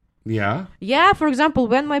time. Yeah? Yeah, for example,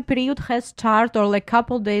 when my period has started or like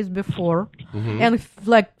couple days before and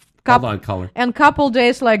like couple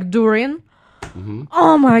days like during,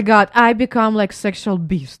 oh my god, I become like sexual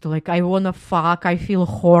beast. Like I wanna fuck, I feel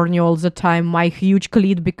horny all the time. My huge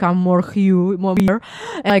clit become more bigger,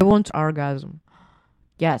 and I want orgasm.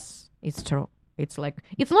 Yes, it's true. It's like,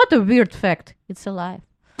 it's not a weird fact. It's alive.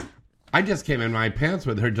 I just came in my pants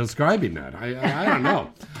with her describing that. I don't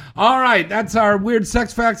know. All right, that's our weird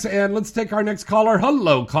sex facts, and let's take our next caller.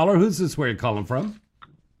 Hello, caller. Who's this? Where you calling from?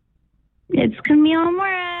 It's Camille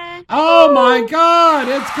Mora. Oh my God,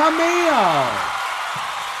 it's Camille.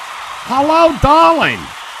 Hello, darling.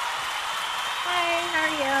 Hi, how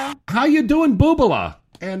are you? How you doing, Boobala?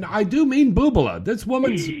 And I do mean Boobala. This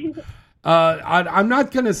woman's... I'm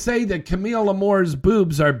not going to say that Camille Amour's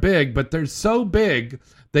boobs are big, but they're so big,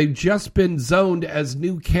 they've just been zoned as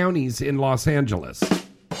new counties in Los Angeles.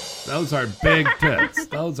 Those are big tits.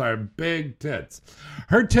 Those are big tits.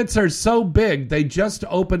 Her tits are so big, they just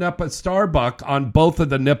opened up a Starbucks on both of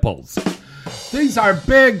the nipples. These are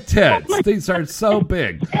big tits. These are so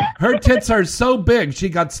big. Her tits are so big, she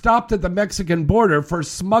got stopped at the Mexican border for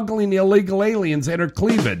smuggling illegal aliens in her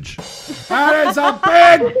cleavage. That is a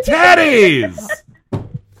big titties.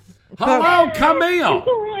 Hello, Camille.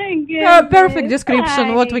 Oh my goodness. Perfect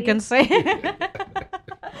description, what we can say.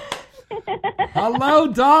 Hello,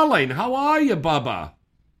 darling. How are you, Bubba?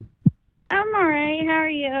 I'm all right. How are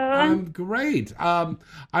you? I'm great.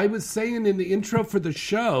 I was saying in the intro for the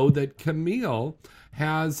show that Camille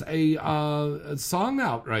has a song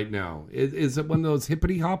out right now. Is it one of those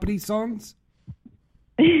hippity hoppity songs?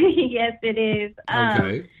 Yes, it is.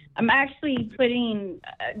 Okay. I'm actually putting,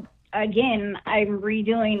 again, I'm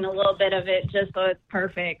redoing a little bit of it just so it's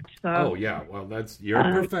perfect. So. Oh, yeah. Well, you're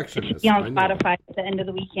a perfectionist. It should be on Spotify at the end of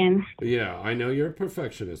the weekend. Yeah, I know you're a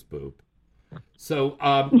perfectionist, Boop. So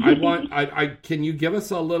I can you give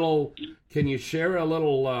us a little? Can you share a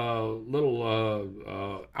little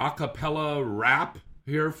a cappella rap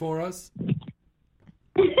here for us?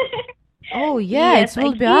 Oh yeah, yes, it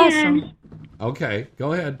will be awesome. Okay,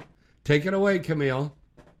 go ahead. Take it away, Camille.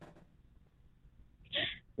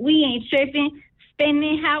 We ain't tripping,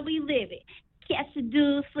 spending how we live it. Catch a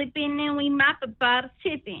dude slipping and we mop a bottle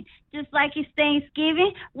tipping. Just like it's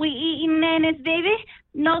Thanksgiving, we eating and it's vivid.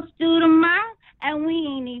 Notes due tomorrow and we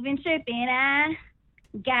ain't even tripping. I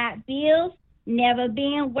got bills, never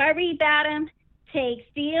been worried about them. Take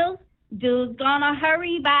steals, dude's gonna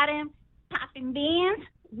hurry about them. Popping beans,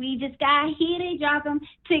 we just got here to drop them.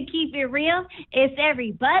 To keep it real, it's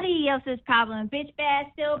everybody else's problem. Bitch bad,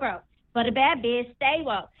 still broke. But a bad bitch, stay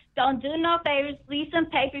woke. Don't do no favors, leave some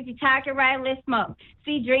paper. If you talking right, let's smoke.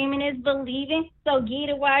 See, dreaming is believing, so get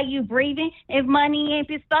it while you breathing. If money ain't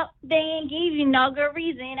bespoke, they ain't give you no good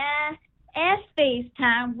reason. ass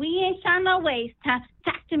FaceTime. We ain't trying to waste time.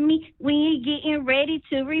 Talk to me when you're getting ready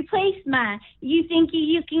to replace mine. You think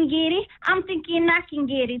you can get it? I'm thinking I can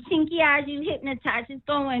get it. Chinky eyes, you hypnotized. Just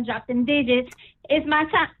go and drop them digits. It's my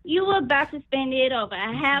time. You about to spend it over.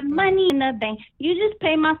 I have money in the bank. You just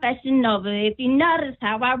pay my fashion over. If you notice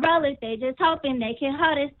how I roll it, they just hoping they can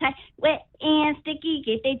hold us tight. Wet and sticky.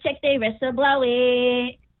 Get they check, they rest to blow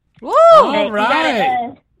it. Woo! All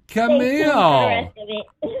right. Camille.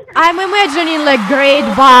 I'm imagining like great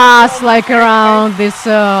bass like around this.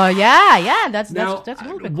 That's Now, that's a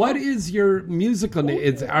little bit. what is your musical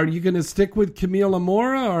name? Are you going to stick with Camille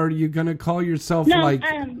Amora, or are you going to call yourself like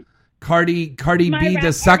Cardi B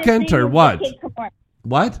the second, or what?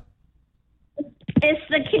 What? It's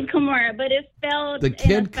the Kid Kimura, but it's spelled The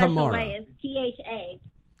Kid in a special Kimura. way. It's THA.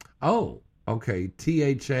 Oh, okay.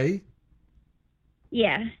 THA.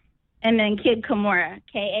 Yeah. And then Kid Kimura,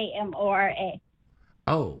 Kamora.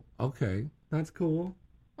 Oh, okay. That's cool.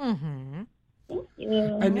 Mm-hmm. Thank you.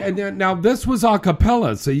 And then, now this was a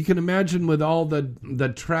cappella, so you can imagine with all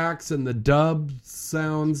the tracks and the dub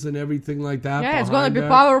sounds and everything like that. Yeah, it's gonna be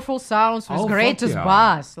behind it. powerful sounds with Oh, greatest fuck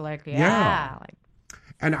yeah. bass. Like yeah. Like,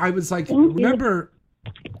 And I was like, remember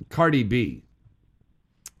Cardi B?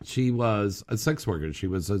 She was a sex worker. She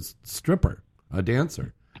was a stripper, a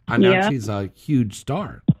dancer. And now she's a huge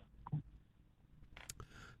star.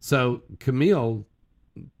 So Camille,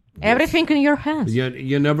 everything in your hands.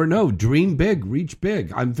 you never know. Dream big, reach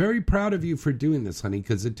big. I'm very proud of you for doing this, honey,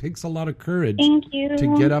 because it takes a lot of courage Thank you.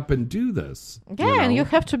 to get up and do this. Yeah, and you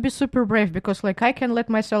have to be super brave because, like, I can let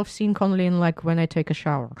myself sink only in like when I take a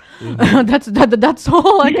shower. Mm-hmm. That's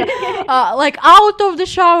all. Like out of the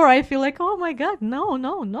shower, I feel like, oh my god,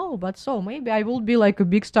 no. But so maybe I will be like a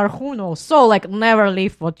big star. Who knows? So like, never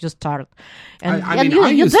leave what you start. And I mean, I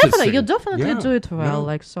used to sing. you definitely Yeah, do it well. no.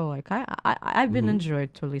 Like so, like I've been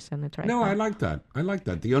enjoyed to listen it right No, now. I like that. I like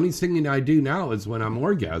that. The only singing I do now is when I'm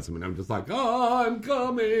orgasming. I'm just like, oh, I'm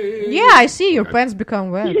coming. Yeah, I see your pants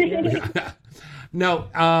become wet. Yeah.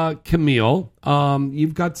 Now, Camille,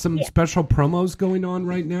 you've got some special promos going on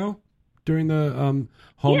right now during the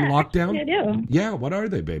home lockdown? I do. Yeah, what are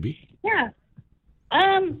they, baby? Yeah.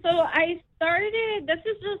 So I started, this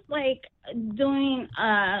is just like doing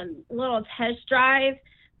a little test drive,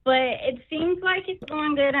 but it seems like it's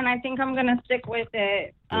going good, and I think I'm going to stick with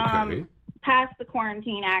it past the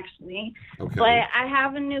quarantine, actually. Okay. But I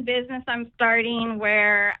have a new business I'm starting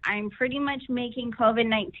where I'm pretty much making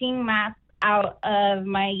COVID-19 masks out of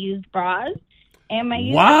my used bras and my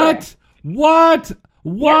used What? What?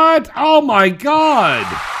 What? Oh, my God.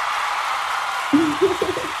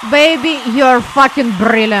 Baby, you're fucking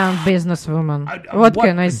brilliant businesswoman. What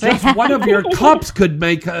can I say? Just one of your cups could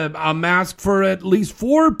make a mask for at least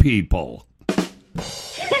 4 people.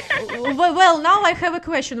 Well, now I have a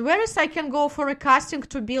question. Where is I can go for a casting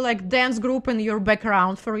to be like dance group in your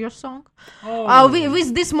background for your song?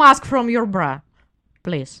 With this mask from your bra,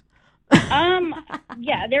 please.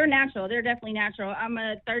 Yeah, they're natural. They're definitely natural. I'm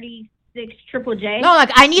a 36 Triple J. No,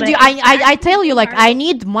 like I need you. I tell you, like I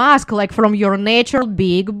need mask like from your natural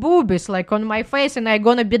big boobies, like on my face, and I'm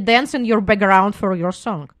gonna be dancing your background for your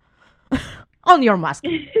song on your mask.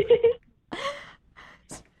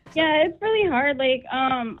 Yeah, it's really hard. Like,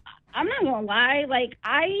 I'm not gonna lie. Like,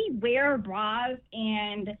 I wear bras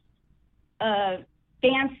and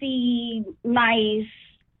fancy, nice,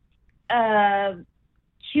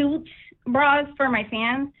 cute bras for my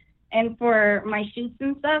fans and for my shoots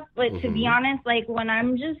and stuff. But to be honest, like when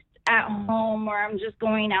I'm just at home or I'm just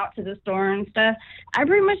going out to the store and stuff, I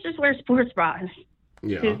pretty much just wear sports bras.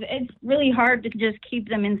 Yeah. Because it's really hard to just keep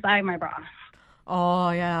them inside my bra. Oh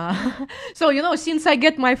yeah. So since I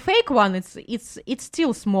get my fake one, it's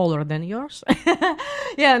still smaller than yours.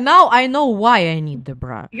 Yeah. Now I know why I need the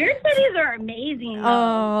bra. Your titties are amazing. Though.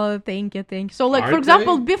 Oh, thank you. So, like, for Aren't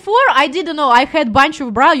example, they? before I didn't know I had bunch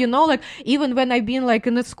of bra. Like even when I've been like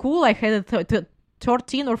in the school, I had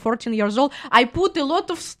 13 or 14 years old. I put a lot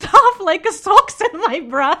of stuff like socks in my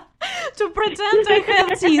bra to pretend I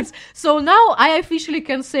have teeth. So now I officially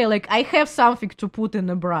can say like I have something to put in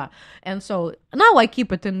a bra, and so now I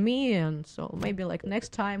keep it in me. And so maybe like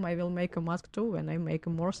next time I will make a mask too, and I make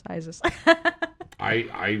more sizes.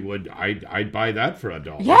 I'd buy that for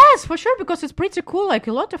 $1. Yes, for sure, because it's pretty cool. Like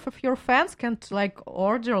a lot of your fans can like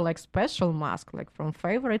order like special mask like from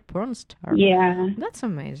favorite porn star. Yeah, that's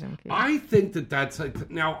amazing. Yeah. I think that's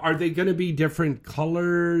like, now, are they going to be different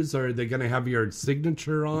colors? Or are they going to have your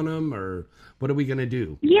signature on them? Or what are we going to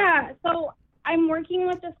do? Yeah, so I'm working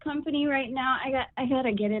with this company right now. I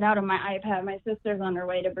gotta get it out of my iPad. My sister's on her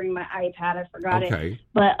way to bring my iPad. I forgot it.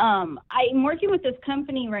 But I'm working with this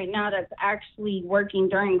company right now that's actually working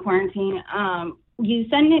during quarantine. You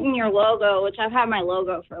send it in your logo, which I've had my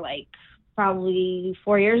logo for like probably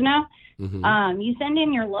 4 years now. You send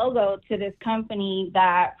in your logo to this company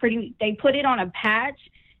that they put it on a patch,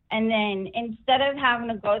 and then instead of having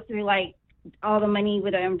to go through like all the money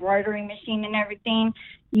with an embroidery machine and everything,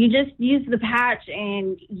 you just use the patch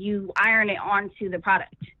and you iron it onto the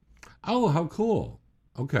product. Oh, how cool.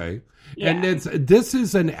 Okay. Yeah. And this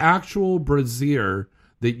is an actual brassiere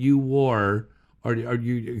that you wore, or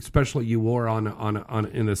you especially you wore on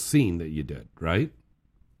in a scene that you did, right?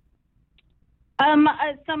 Some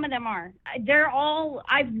of them are.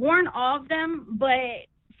 I've worn all of them, but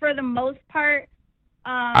for the most part,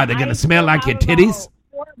 are they going to smell like your titties?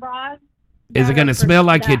 4 bras. Is it going to smell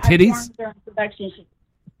like your titties? Production shoot.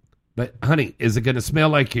 But honey, is it going to smell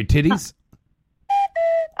like your titties?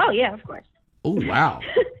 Oh yeah, of course. Oh wow,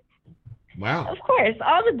 wow. Of course,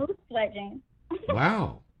 all the boots sledging.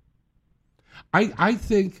 Wow. I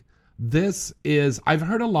think this is. I've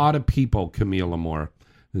heard a lot of people. Camille Amore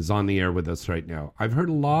is on the air with us right now. I've heard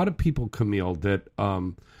a lot of people, Camille, that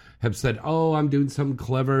have said, "Oh, I'm doing something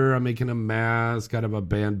clever. I'm making a mask out of a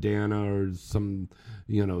bandana or some,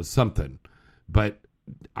 something." But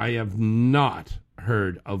I have not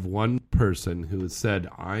heard of one person who has said,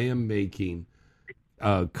 "I am making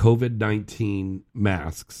COVID-19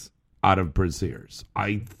 masks out of brassieres."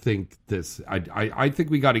 I think I think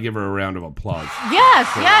we got to give her a round of applause. Yes,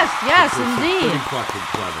 indeed. Pretty fucking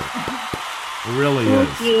clever. It really Thank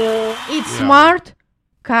is. you. It's smart,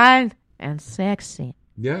 kind, and sexy.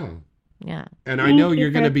 Yeah. Yeah. And I know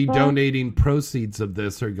you're going to be donating proceeds of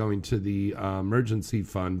this, or going to the emergency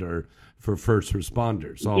fund or for first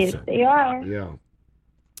responders also. Yes, they are. Yeah.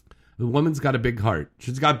 The woman's got a big heart.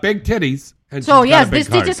 She's got big titties. And So, she's yes, got a this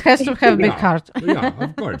big heart. titties has to have a big heart. Yeah,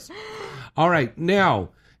 of course. All right. Now,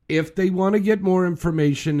 if they want to get more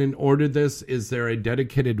information and order this, is there a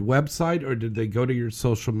dedicated website, or did they go to your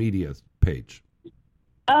social media page?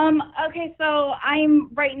 Okay, so I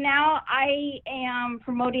am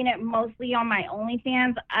promoting it mostly on my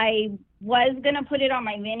OnlyFans. I was gonna put it on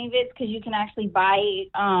my ManyVids because you can actually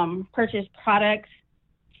purchase products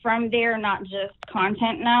from there, not just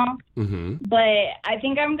content now. But I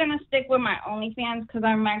think I'm gonna stick with my OnlyFans because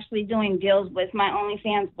I'm actually doing deals with my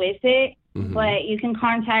OnlyFans with it. But you can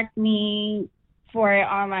contact me for it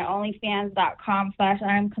on my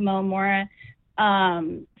OnlyFans.com/I'm Camille Mora.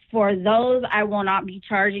 For those, I will not be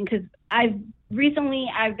charging because I've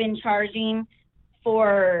been charging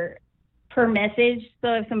per message.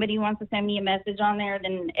 So if somebody wants to send me a message on there,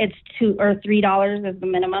 then it's $2 or $3 is the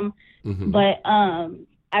minimum. But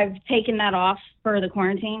I've taken that off for the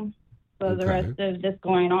quarantine. So the rest of this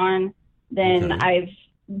going on, then I've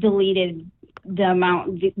deleted the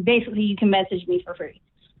amount. Basically, you can message me for free.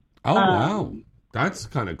 Oh, wow. That's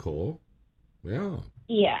kind of cool. Yeah.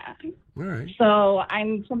 Yeah. All right. So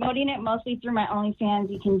I'm promoting it mostly through my OnlyFans.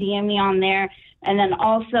 You can DM me on there. And then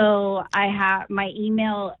also I have my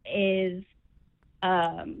email is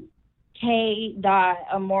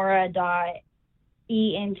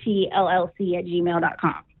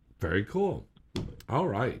k.amora.entllc@gmail.com. Very cool. All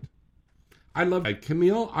right. I love it.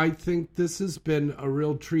 Camille, I think this has been a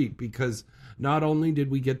real treat because not only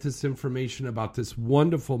did we get this information about this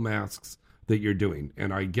wonderful masks that you're doing,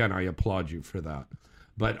 and I applaud you for that.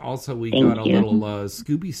 But also we got a little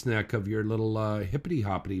Scooby snack of your little hippity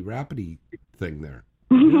hoppity rappity thing there.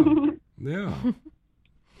 Yeah.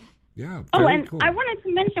 Yeah. And cool. I wanted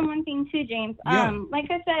to mention one thing too, James. Yeah.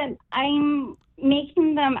 Like I said, I'm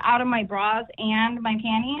making them out of my bras and my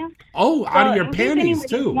panties. Oh, out of your panties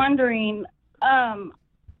too. Wondering, I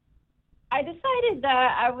decided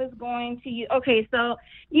that I was going to use. Okay, so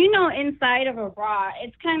inside of a bra,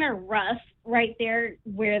 it's kind of rough right there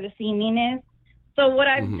where the seaming is. So what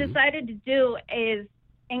I've decided to do is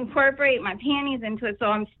incorporate my panties into it. So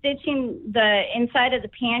I'm stitching the inside of the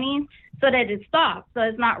panties so that it's soft. So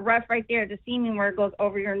it's not rough right there at the seaming where it goes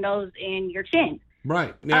over your nose and your chin.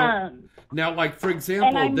 Right. Now, like, for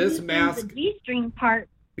example, this mask. The G-string part.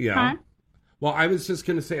 Yeah. Huh? Well, I was just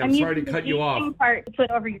going to say, I'm sorry to cut you off. The G-string part to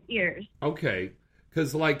put over your ears. Okay.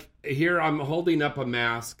 Because, like, here I'm holding up a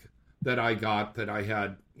mask that I got that I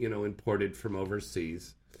had, imported from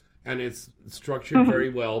overseas. And it's structured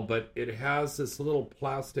very well, but it has this little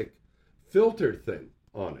plastic filter thing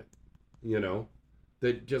on it,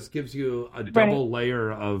 that just gives you a double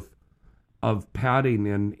layer of padding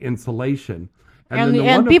and insulation.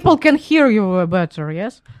 And people can hear you better,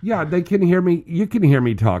 yes? Yeah, they can hear me. You can hear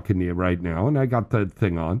me talking to you right now, and I got the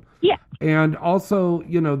thing on. Yeah. And also,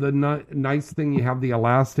 the nice thing, you have the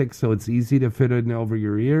elastic, so it's easy to fit in over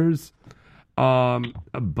your ears.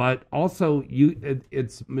 But also,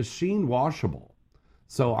 it's machine washable.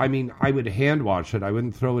 So, I mean, I would hand wash it. I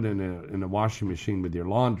wouldn't throw it in a washing machine with your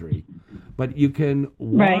laundry. But you can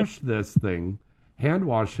wash this thing, hand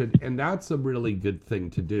wash it, and that's a really good thing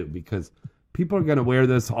to do because people are going to wear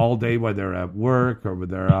this all day, whether they're at work or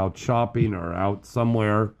whether they're out shopping or out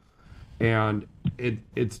somewhere, and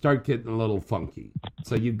it start getting a little funky.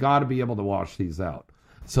 So you got to be able to wash these out.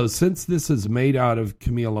 So since this is made out of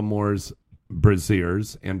Camille Amoure's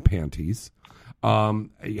brasiers and panties,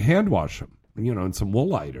 hand wash them, in some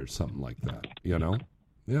Woolite or something like that, Yeah.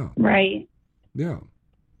 Right. Yeah.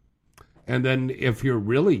 And then if you're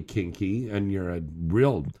really kinky and you're a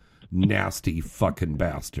real nasty fucking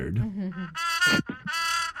bastard,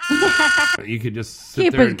 you could just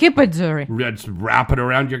sit keep it dirty. Just wrap it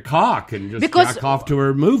around your cock and just jack off to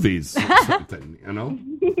her movies or something,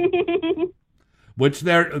 Which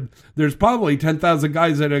there's probably 10,000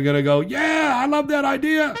 guys that are going to go, yeah, I love that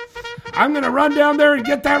idea. I'm going to run down there and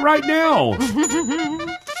get that right now.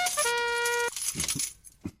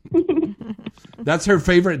 That's her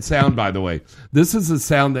favorite sound, by the way. This is the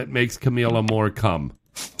sound that makes Camille Amoure come.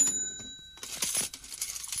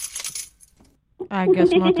 I guess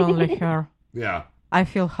not only her. Yeah. I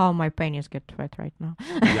feel how my penis gets wet right now.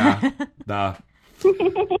 Yeah.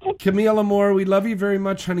 Camille Amoure, we love you very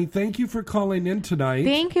much, honey. Thank you for calling in tonight.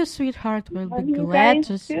 Thank you, sweetheart. We'll be You glad guys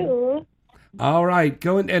to see. too. All right.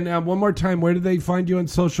 Go in, and one more time, where do they find you on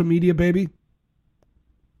social media, baby?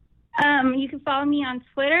 You can follow me on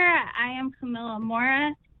Twitter. I am Camilla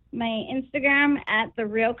Mora. My Instagram at The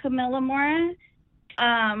Real Camilla Mora.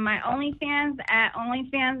 My OnlyFans at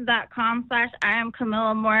onlyfans.com/I am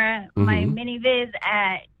Camilla Mora. My minivids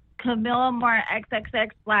at Camilla Mora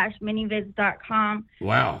XXX/minivids.com.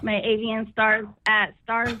 Wow. My avian stars at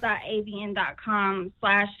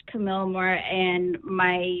stars.avian.com/Camilla Mora, and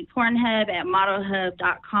my Pornhub at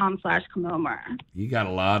modelhub.com/Camilla Mora. You got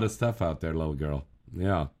a lot of stuff out there, little girl.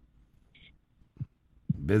 Yeah.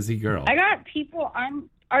 Busy girl. I got people on.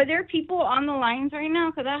 Are there people on the lines right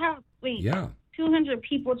now? Because I have 200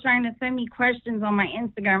 people trying to send me questions on my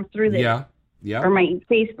Instagram through this. Yeah. Or my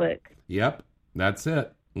Facebook. Yep. That's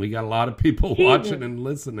it. We got a lot of people watching and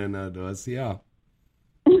listening to us. Yeah.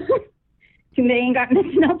 They ain't got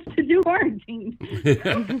nothing else to do quarantine.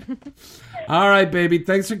 All right, baby.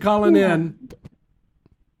 Thanks for calling in.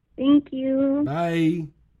 Thank you. Bye.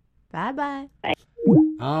 Bye-bye. Bye.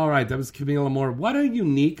 All right, that was Camille Amoure. What a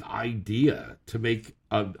unique idea to make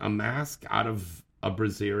a mask out of a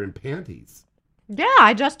brassiere and panties. Yeah,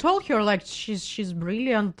 I just told her, like, she's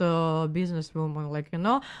brilliant businesswoman,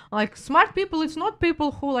 like smart people. It's not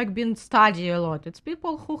people who, been study a lot. It's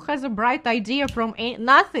people who has a bright idea from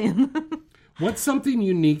nothing. What's something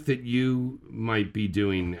unique that you might be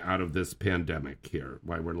doing out of this pandemic here,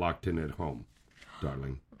 while we're locked in at home,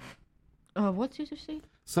 darling? What did you say?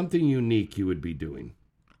 Something unique you would be doing.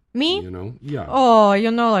 Me? Yeah. Oh,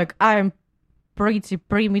 I'm pretty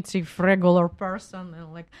primitive, regular person,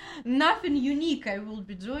 and nothing unique I will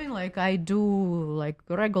be doing. I do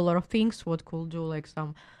regular things. What could do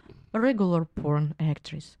some regular porn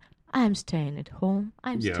actress. I'm staying at home.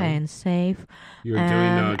 I'm staying safe. You're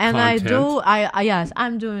doing content.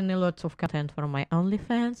 I'm doing a lot of content for my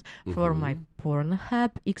OnlyFans, for my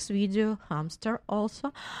Pornhub, Xvideo, Hamster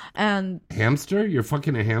also, and hamster. You're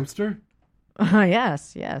fucking a hamster.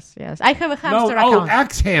 Yes. I have a hamster account. Oh,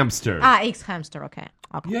 X-Hamster. X-Hamster, okay.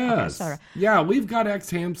 Yes. Okay, sorry. Yeah, we've got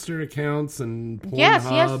X-Hamster accounts and Pornhub.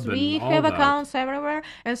 Yes, we have accounts everywhere.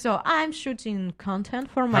 And so I'm shooting content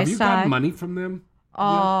for my site. Have you got money from them?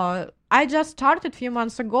 I just started a few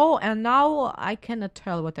months ago, and now I cannot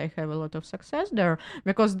tell what I have a lot of success there,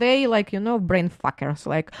 because they brain fuckers,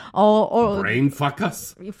 brain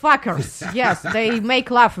fuckers. Fuckers, yes, they make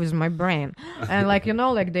laugh with my brain, and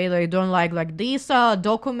they don't like this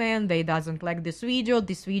document, they doesn't like this video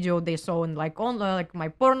they saw in on my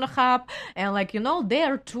Pornhub, and they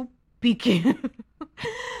are too picky.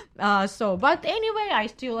 But anyway, I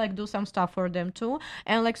still do some stuff for them too,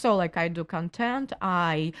 and I do content.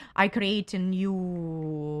 I create a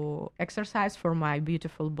new exercise for my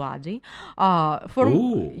beautiful body.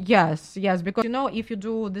 Yes, because if you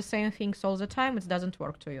do the same things all the time, it doesn't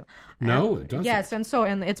work to you. No, it doesn't. Yes,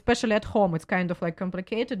 and especially at home, it's kind of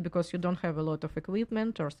complicated because you don't have a lot of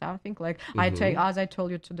equipment or something. I take, as I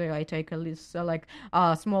told you today, I take a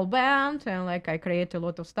small band, and I create a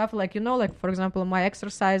lot of stuff. For example, my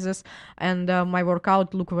exercises exercises, and my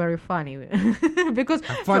workout look very funny because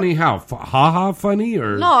funny how ha funny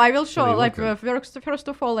or no, I will show funny like looking? first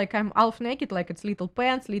of all, like I'm half naked, like it's little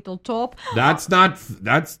pants, little top. That's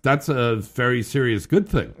a very serious good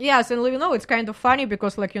thing. Yes, and it's kind of funny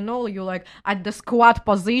because like you like at the squat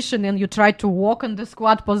position and you try to walk in the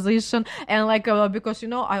squat position, and like because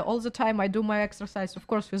I all the time I do my exercise, of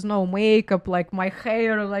course, with no makeup, like my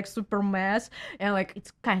hair like super mess, and like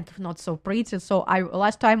it's kind of not so pretty. So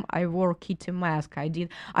last time I wore kitty mask. I did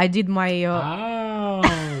my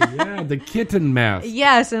the kitten mask.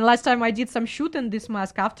 Yes, and last time I did some shoot in this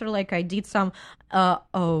mask after like I did some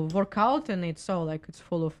workout in it, so like it's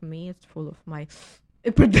full of me, it's full of my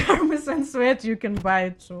epidermis and sweat. You can buy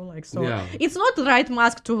it too, like so. Yeah. It's not the right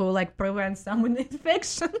mask to like prevent some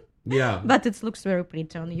infection. Yeah. But it looks very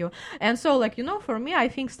pretty on you. And so like for me, I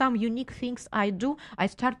think some unique things I do. I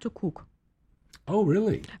start to cook. Oh,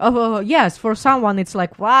 really? Yes, for someone it's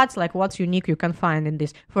like what's unique you can find in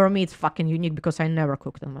this. For me it's fucking unique because I never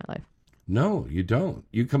cooked in my life. No, you don't.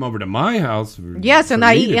 You come over to my house. Yes, and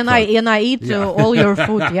I eat all your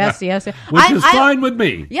food. Yes. Which is fine with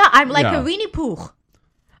me. Yeah, I'm like a Winnie Pooh.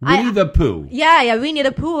 Winnie the Pooh. Yeah, Winnie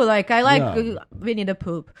the Pooh. Like I like Winnie the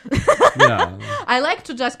Pooh. Yeah. I like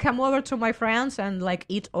to just come over to my friends and like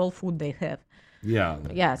eat all food they have. Yeah.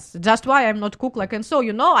 Yes, just why I'm not cook like, and so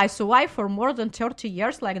I survived for more than 30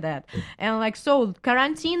 years like that, and like so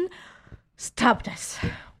quarantine stopped us.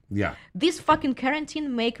 Yeah. This fucking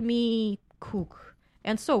quarantine make me cook,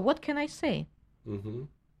 and so what can I say? Mm-hmm.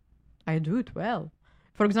 I do it well.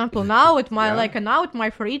 For example, now at my now at my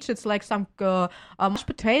fridge, it's like some mashed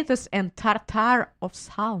potatoes and tartare of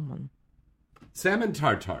salmon. Salmon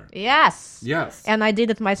tartare. Yes. And I did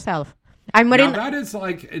it myself. Now that is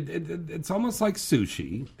like it's almost like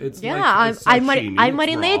sushi. It's I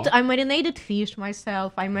marinated fish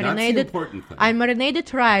myself. I marinated. That's the important thing. I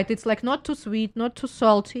marinated right. It's like not too sweet, not too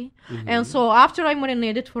salty. Mm-hmm. And so after I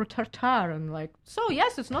marinated for tartare, and like so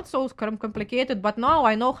yes, it's not so complicated. But now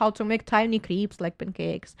I know how to make tiny crepes like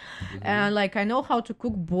pancakes, and like I know how to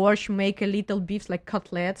cook borscht, make a little beefs like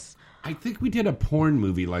cutlets. I think we did a porn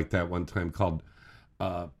movie like that one time called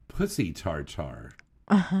Pussy Tartare.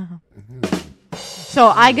 So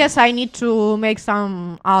I guess I need to make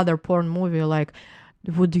some other porn movie like,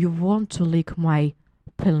 would you want to lick my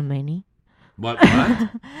pelmeni? What?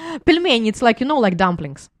 Pelmeni, it's like like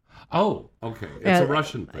dumplings. Oh, okay. It's a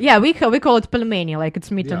Russian thing. Yeah, we call it pelmeni, like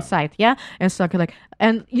it's meat inside, and so like,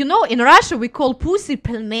 and in Russia we call pussy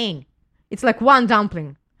pelmeni. It's like one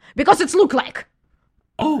dumpling because it's look like.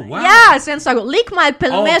 Oh wow. Yes, and so lick my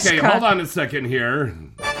pelmeshka. Okay, hold on a second here.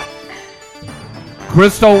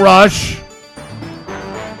 Crystal Rush,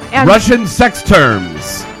 and Russian sex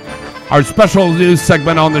terms. Our special news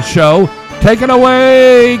segment on the show. Take it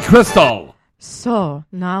away, Crystal. So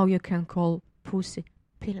now you can call pussy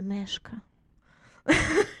pelmeshka.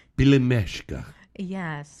 Pelmeshka.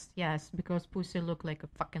 Yes, because pussy look like a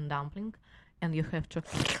fucking dumpling, and you have to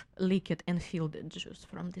lick it and feel the juice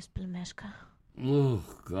from this pelmeshka. Oh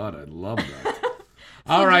God, I love that.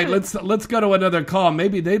 All right, let's go to another call.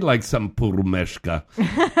 Maybe they'd like some purmeshka.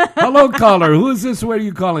 Hello, caller. Who is this? Where are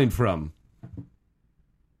you calling from?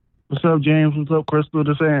 What's up, James? What's up, Crystal?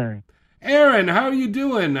 This is Aaron. Aaron, how are you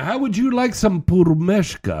doing? How would you like some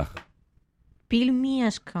purmeshka?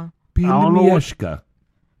 Pelmeshka. Pelmeshka.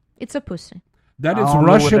 It's a pussy. That is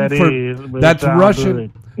Russian that's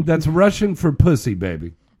Russian. That's Russian for pussy,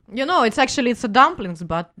 baby. It's a dumplings,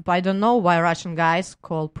 but I don't know why Russian guys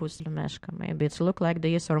call pussy pelmeshka. Maybe it's look like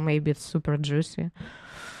this, or maybe it's super juicy.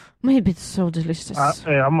 Maybe it's so delicious.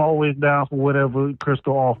 I'm always down for whatever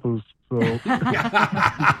Crystal offers. So.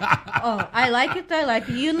 Oh, I like it.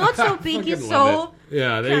 You're not so picky, so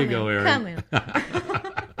yeah. There you go, Aaron. Come in.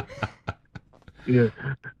 Yeah.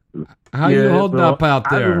 How you holding up out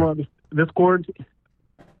there? This quarantine.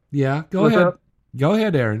 Yeah, go What's ahead. Up? Go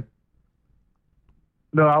ahead, Aaron.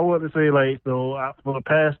 No, I want to say for the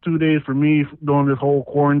past 2 days for me during this whole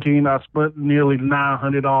quarantine, I spent nearly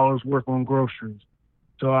 $900 worth on groceries.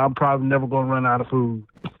 So I'm probably never going to run out of food.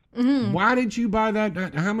 Mm-hmm. Why did you buy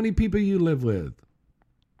that? How many people you live with?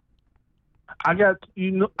 I got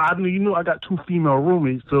I got 2 female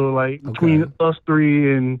roommates. So between us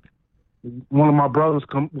 3 and one of my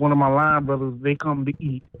line brothers, they come to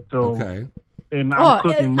eat. So and I'm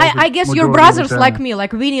cooking. I guess your brothers like me,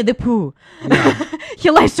 like Winnie the Pooh. Yeah. He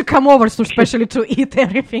likes to come over, so especially to eat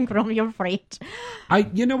everything from your fridge.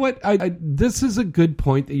 You know what? This is a good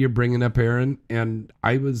point that you're bringing up, Aaron. And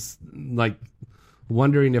I was like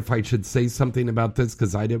wondering if I should say something about this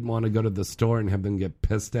because I didn't want to go to the store and have them get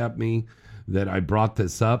pissed at me that I brought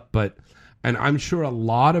this up. But and I'm sure a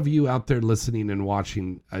lot of you out there listening and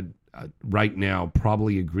watching right now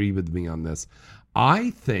probably agree with me on this.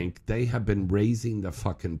 I think they have been raising the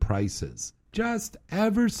fucking prices just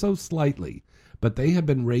ever so slightly, but they have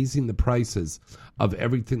been raising the prices of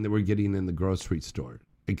everything that we're getting in the grocery store.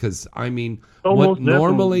 Because, I mean, what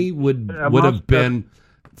normally would have been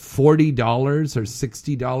 $40 or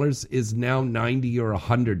 $60 is now $90 or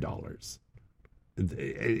 $100.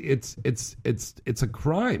 It's a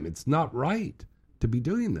crime. It's not right to be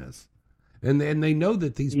doing this, and they know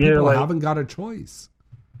that these people haven't got a choice.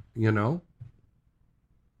 You know.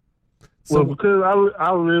 Well, because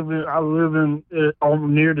I live in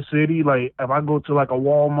near the city. Like if I go to like a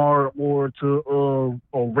Walmart or to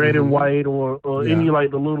or Red and White or any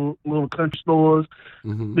like the little country stores,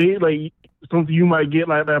 they like something you might get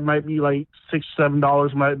like that might be like $6,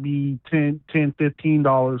 $7, might be $10,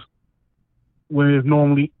 $15, when it's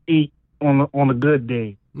normally $8 on a good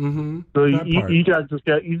day. So you just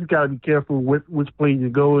gotta be careful which place you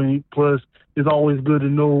go, and plus it's always good to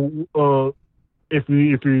know if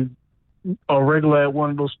you a regular at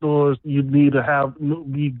one of those stores, you need to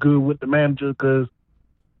be good with the manager, because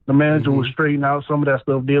the manager will straighten out some of that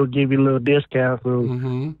stuff. They'll give you a little discount.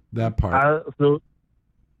 So that part.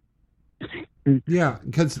 Yeah,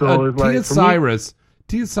 because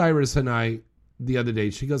Tia Cyrus and I, the other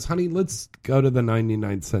day, she goes, honey, let's go to the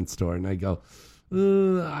 99-cent store. And I go,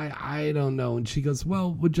 I don't know. And she goes,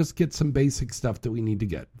 well, we'll just get some basic stuff that we need to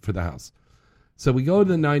get for the house. So we go to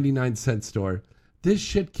the 99-cent store. This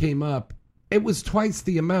shit came up. It was twice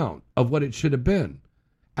the amount of what it should have been.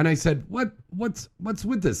 And I said, what's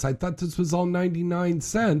with this? I thought this was all 99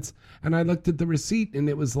 cents. And I looked at the receipt and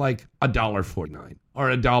it was like $1.49 or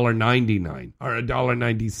 $1.99 or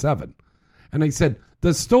 $1.97. And I said,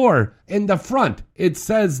 the store in the front, it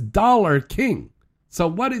says Dollar King. So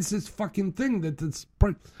what is this fucking thing that this?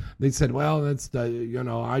 They said, well, that's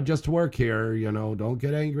I just work here. Don't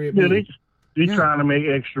get angry at me. They're trying to make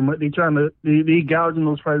extra money. They gouging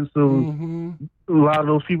those prices. So a lot of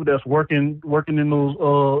those people that's working in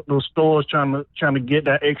those stores trying to get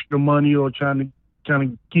that extra money, or trying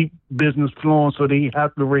to keep business flowing. So they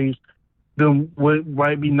have to raise them. What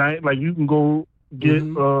might be like you can go get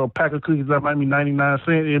a pack of cookies that might be 99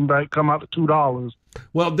 cents. It might come out to $2.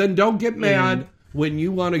 Well, then don't get mad when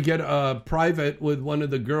you want to get a private with one of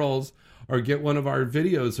the girls, or get one of our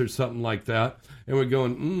videos or something like that, and we're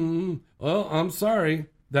going, well, I'm sorry,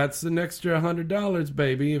 that's an extra $100,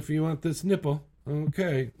 baby, if you want this nipple.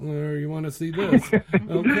 Okay, or you want to see this.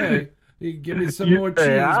 Okay, you give me some more cheese,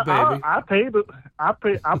 baby. I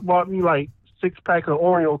bought me like 6-pack of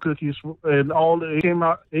Oreo cookies, and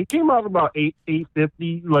it came out about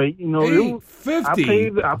 $8.50. Like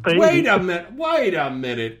 $8.50. I paid. Wait a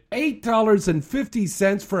minute.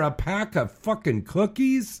 $8.50 for a pack of fucking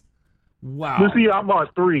cookies. Wow. You see, I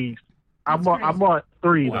bought 3. I bought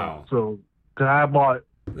 3. Wow. So, cause I bought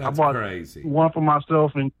crazy. 1 for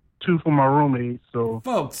myself and 2 for my roommate. So,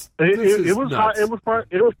 folks, it was nuts. It was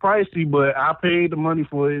pricey, but I paid the money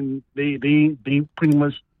for it, and they pretty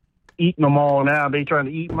much eating them all now. They trying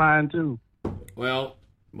to eat mine too. Well,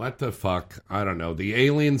 what the fuck? I don't know. The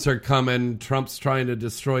aliens are coming. Trump's trying to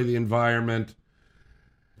destroy the environment.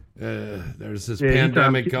 There's this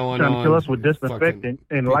pandemic going on. Trying to kill us with disinfectant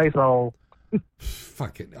and Lysol.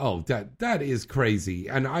 Fucking that is crazy.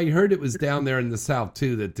 And I heard it was down there in the South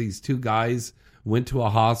too, that these 2 guys went to a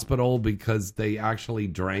hospital because they actually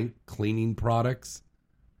drank cleaning products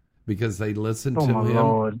because they listened to him.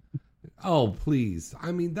 Lord. Oh, please.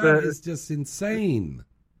 I mean, that is just insane.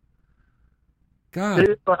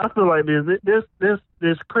 God. I feel like there's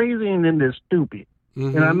crazy and then there's stupid.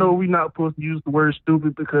 And I know we're not supposed to use the word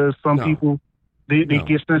stupid because some people, they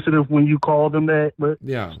get sensitive when you call them that. But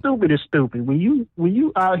stupid is stupid. When you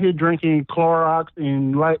out here drinking Clorox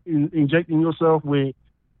and injecting yourself with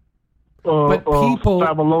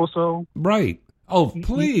Fabuloso. Right. Oh,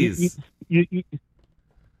 please. You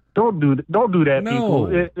don't do that, people.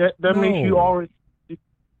 That makes you already.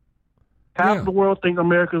 Half the world think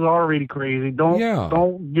America's already crazy.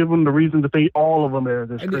 Don't give them the reason to think all of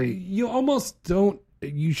America's crazy. You almost don't.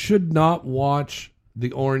 You should not watch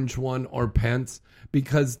the Orange One or Pence,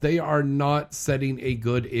 because they are not setting a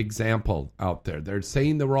good example out there. They're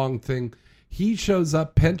saying the wrong thing. Pence shows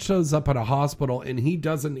up at a hospital, and he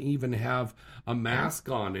doesn't even have a mask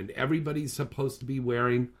on, and everybody's supposed to be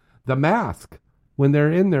wearing the mask when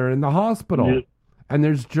they're in there in the hospital. Yeah. And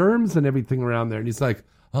there's germs and everything around there. And he's like,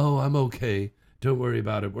 oh, I'm okay. Don't worry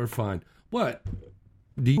about it. We're fine. What?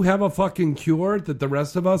 Do you have a fucking cure that the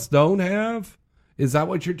rest of us don't have? Is that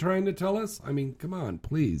what you're trying to tell us? I mean, come on,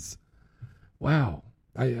 please. Wow.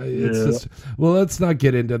 It's just, well, let's not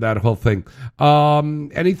get into that whole thing.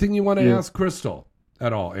 Anything you want to ask Crystal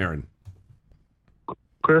at all, Aaron?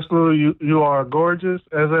 Crystal, you are gorgeous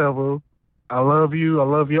as ever. I love you. I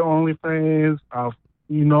love your OnlyFans. I've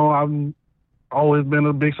always been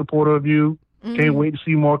a big supporter of you. Can't wait to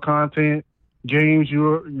see more content. James,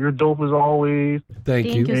 you're dope as always. Thank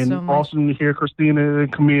you. And so much. awesome to hear Christina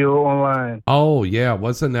and Camille online. Oh, yeah.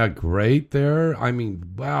 Wasn't that great there? I mean,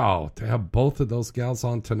 wow. To have both of those gals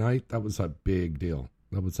on tonight, that was a big deal.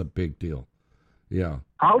 Yeah.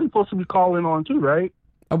 Holly's supposed to be calling on too, right?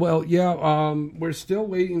 Well, yeah. We're still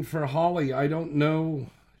waiting for Holly. I don't know.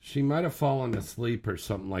 She might have fallen asleep or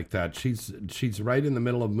something like that. She's right in the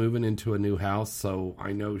middle of moving into a new house, so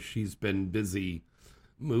I know she's been busy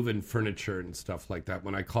moving furniture and stuff like that.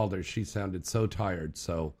 When I called her, she sounded so tired.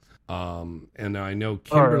 So, and I know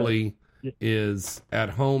Kimberly is at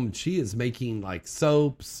home. She is making like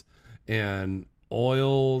soaps and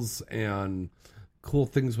oils and cool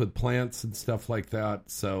things with plants and stuff like that.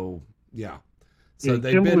 So, yeah. So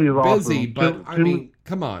they've Kimberly been is busy, awesome. but I mean,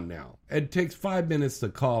 come on now. It takes 5 minutes to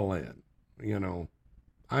call in.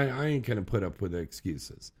 I ain't going to put up with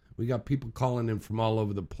excuses. We got people calling in from all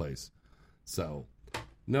over the place. So,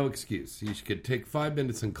 no excuse. You could take 5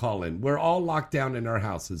 minutes and call in. We're all locked down in our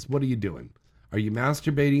houses. What are you doing? Are you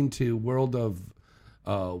masturbating to World of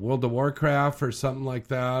Warcraft or something like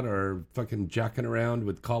that? Or fucking jacking around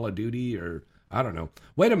with Call of Duty? Or, I don't know.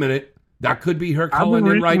 Wait a minute. That could be her calling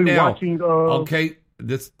in right now. Okay,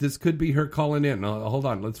 this could be her calling in. Hold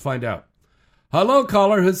on, let's find out. Hello,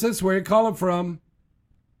 caller. Who's this? Where are you calling from?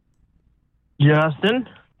 Justin?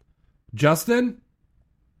 Justin?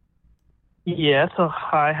 Yes.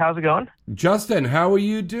 Hi, how's it going? Justin, how are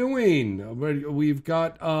you doing? We've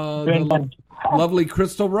got the lovely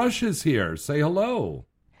Crystal Rush is here. Say hello.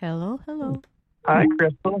 Hello. Hi,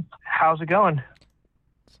 Crystal. How's it going?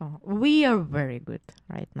 So we are very good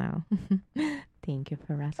right now. Thank you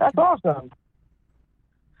for asking. That's awesome.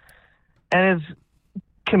 And is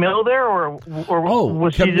Camille there, or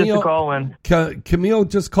was she just a call in? Camille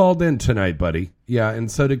just called in tonight, buddy. Yeah, and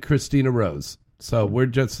so did Christina Rose. So we're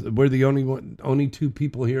the only two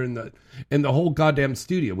people here in the whole goddamn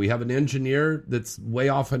studio. We have an engineer that's way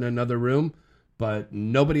off in another room, but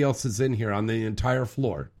nobody else is in here on the entire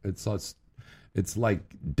floor. It's like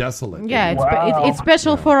desolate. Yeah, it's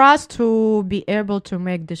special for us to be able to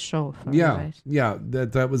make this show for you guys. Yeah.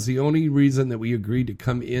 That was the only reason that we agreed to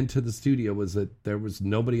come into the studio, was that there was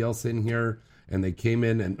nobody else in here, and they came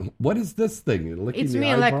in. And what is this thing? You're licking It's the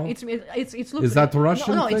me, eyebrow? like it's me. It's Is that the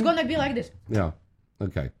Russian No, thing? it's gonna be like this. Yeah.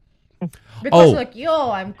 Okay. Because like,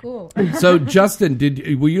 yo, I'm cool. So Justin,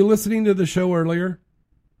 were you listening to the show earlier?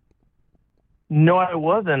 No, I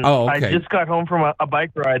wasn't. Oh, okay. I just got home from a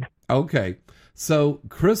bike ride. Okay. So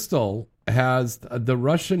Crystal has the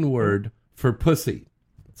Russian word for pussy.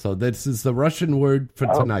 So this is the Russian word for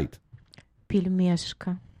tonight.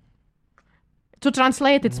 Пельмешка. To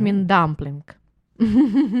translate, it's mean dumpling.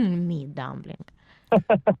 Me dumpling.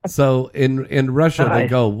 So in Russia they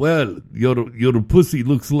go, well, your pussy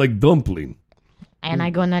looks like dumpling. And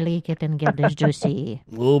I'm gonna lick it and get this juicy.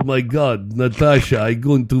 Oh my God, Natasha, I'm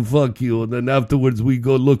going to fuck you, and then afterwards we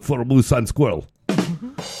go look for a moose and squirrel.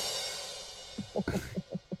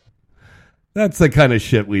 That's the kind of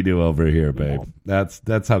shit we do over here, babe.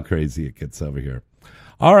 That's how crazy it gets over here.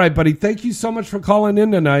 All right, buddy. Thank you so much for calling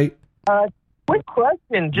in tonight. Quick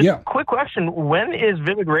question. Quick question. When is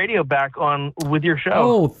Vivid Radio back on with your show?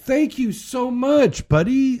 Oh, thank you so much,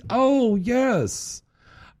 buddy. Oh, yes.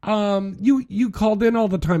 You called in all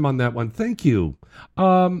the time on that one. Thank you.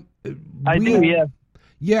 I do, yeah.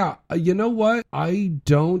 Yeah, you know what? I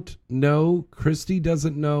don't know. Christy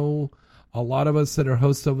doesn't know. A lot of us that are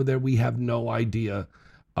hosts over there, we have no idea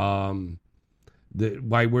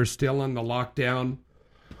why we're still on the lockdown.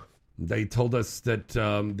 They told us that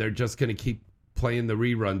they're just going to keep playing the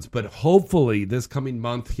reruns. But hopefully this coming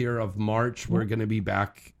month here of March, we're going to be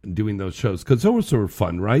back doing those shows. Because those were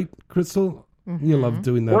fun, right, Crystal? Mm-hmm. You love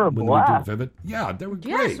doing that when we do Vivid? Yeah, they were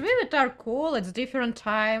great. Yes, Vivid are cool. It's different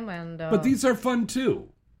time. But these are fun too.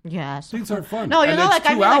 Yes, these are fun. No, you and know, it's like 2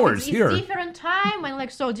 I mean, hours like, here. it's different time and like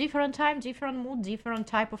so different time, different mood, different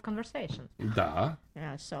type of conversation. Duh.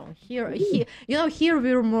 Yeah. So here, here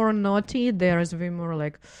we're more naughty. There's we're more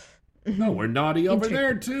like. No, we're naughty over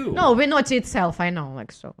there too. No, we're naughty itself. I know,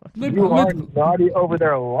 like so. You are naughty over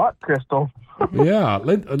there a lot, Crystal. Yeah.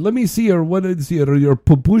 Let me see what is your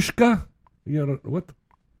pupushka? Your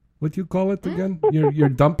what you call it again? Your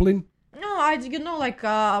dumpling? No, like.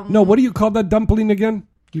 No, what do you call that dumpling again?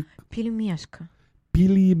 Пельмешка.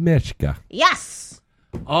 Пельмешка. Yes.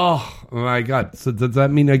 Oh my God! So does that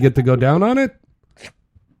mean I get to go down on it?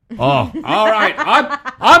 Oh, all right.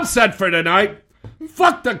 I'm set for tonight.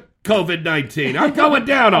 Fuck the COVID-19. I'm going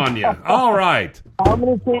down on you. All right. How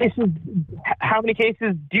many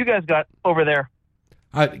cases do you guys got over there?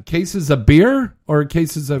 Cases of beer or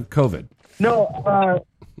cases of COVID? No,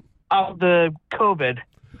 of the COVID.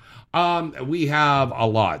 We have a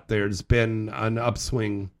lot. There's been an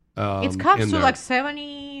upswing. It comes to like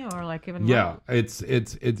 70 or like even more. Yeah, it's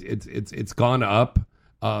gone up.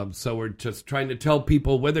 So we're just trying to tell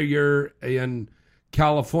people, whether you're in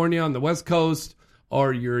California on the West Coast,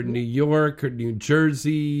 or you're in New York or New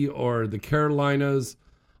Jersey or the Carolinas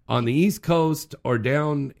on the East Coast, or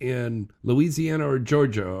down in Louisiana or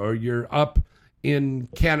Georgia, or you're up in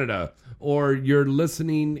Canada, or you're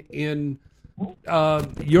listening in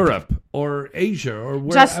Europe or Asia or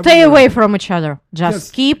wherever. Just stay away from each other.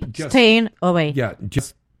 Just keep staying away. Yeah,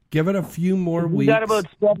 just give it a few more weeks. We got about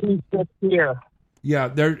 76 here. Yeah,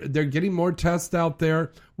 they're getting more tests out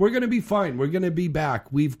there. We're going to be fine. We're going to be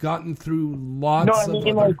back. We've gotten through lots of... No, I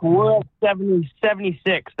mean, like, we're at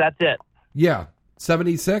 76. That's it. Yeah,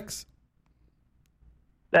 76?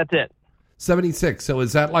 That's it. 76. So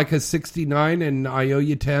is that like a 69 and I owe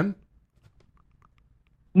you 10?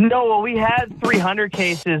 No, well, we had 300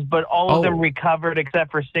 cases, but all of them recovered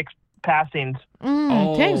except for 6 passings.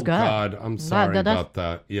 Thanks God. I'm sorry about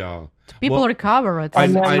that. Yeah. People recover.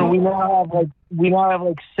 And then we now have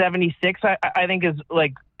like 76. I think is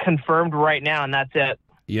like confirmed right now, and that's it.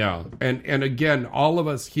 Yeah, and again, all of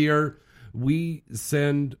us here, we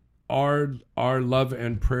send our love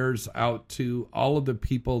and prayers out to all of the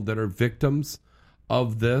people that are victims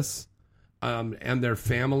of this, and their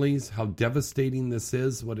families. How devastating this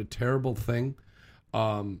is! What a terrible thing.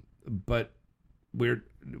 But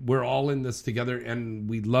we're all in this together, and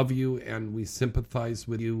we love you and we sympathize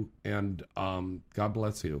with you, and God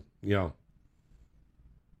bless you. Yeah.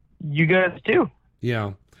 You guys too.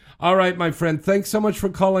 Yeah. All right, my friend. Thanks so much for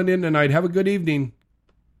calling in tonight. Have a good evening.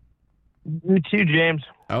 You too, James.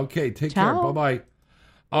 Okay, take care. Bye-bye.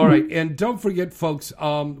 All right, and don't forget, folks,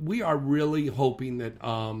 we are really hoping that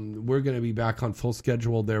we're going to be back on full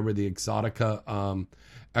schedule there with the Exotica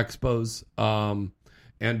expos.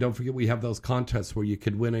 And don't forget, we have those contests where you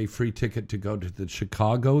could win a free ticket to go to the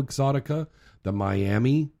Chicago Exotica, the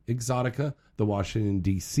Miami Exotica, the Washington,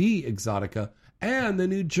 D.C. Exotica, and the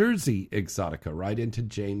New Jersey Exotica. Right into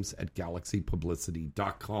James at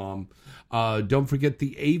galaxypublicity.com. Don't forget,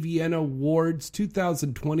 the AVN Awards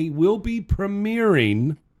 2020 will be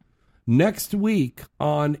premiering next week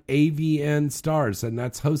on AVN Stars, and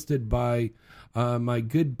that's hosted by my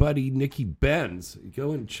good buddy Nikki Benz.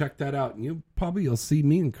 Go and check that out, and you'll see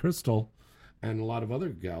me and Crystal and a lot of other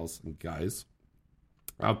gals and guys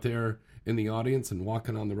out there in the audience and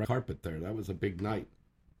walking on the red carpet there. That was a big night.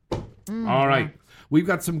 All right, we've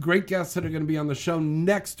got some great guests that are going to be on the show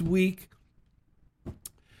next week.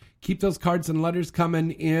 Keep those cards and letters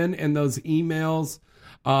coming in, and those emails.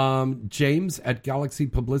 James at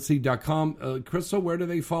galaxypublicity.com. Crystal, where do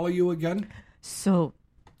they follow you again? So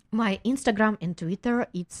my Instagram and Twitter,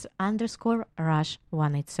 it's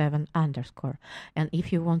 _Rush187_. And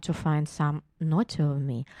if you want to find some naughty of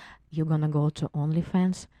me, you're going to go to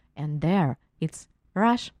OnlyFans, and there it's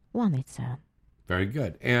Rush187. Very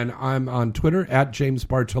good. And I'm on Twitter at James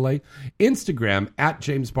Bartolet, Instagram at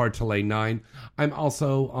James Bartolet9. I'm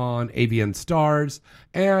also on AVN Stars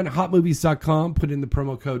and hotmovies.com. Put in the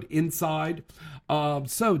promo code INSIDE.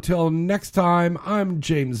 So till next time, I'm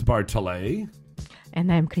James Bartolet.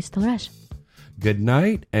 And I'm Crystal Rush. Good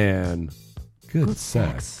night and good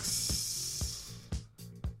sex.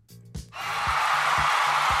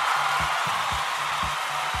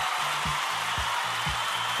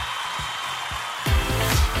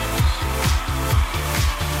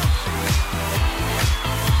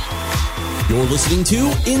 You're listening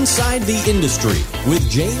to Inside the Industry with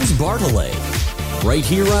James Bartolet, right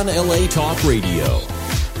here on LA Talk Radio.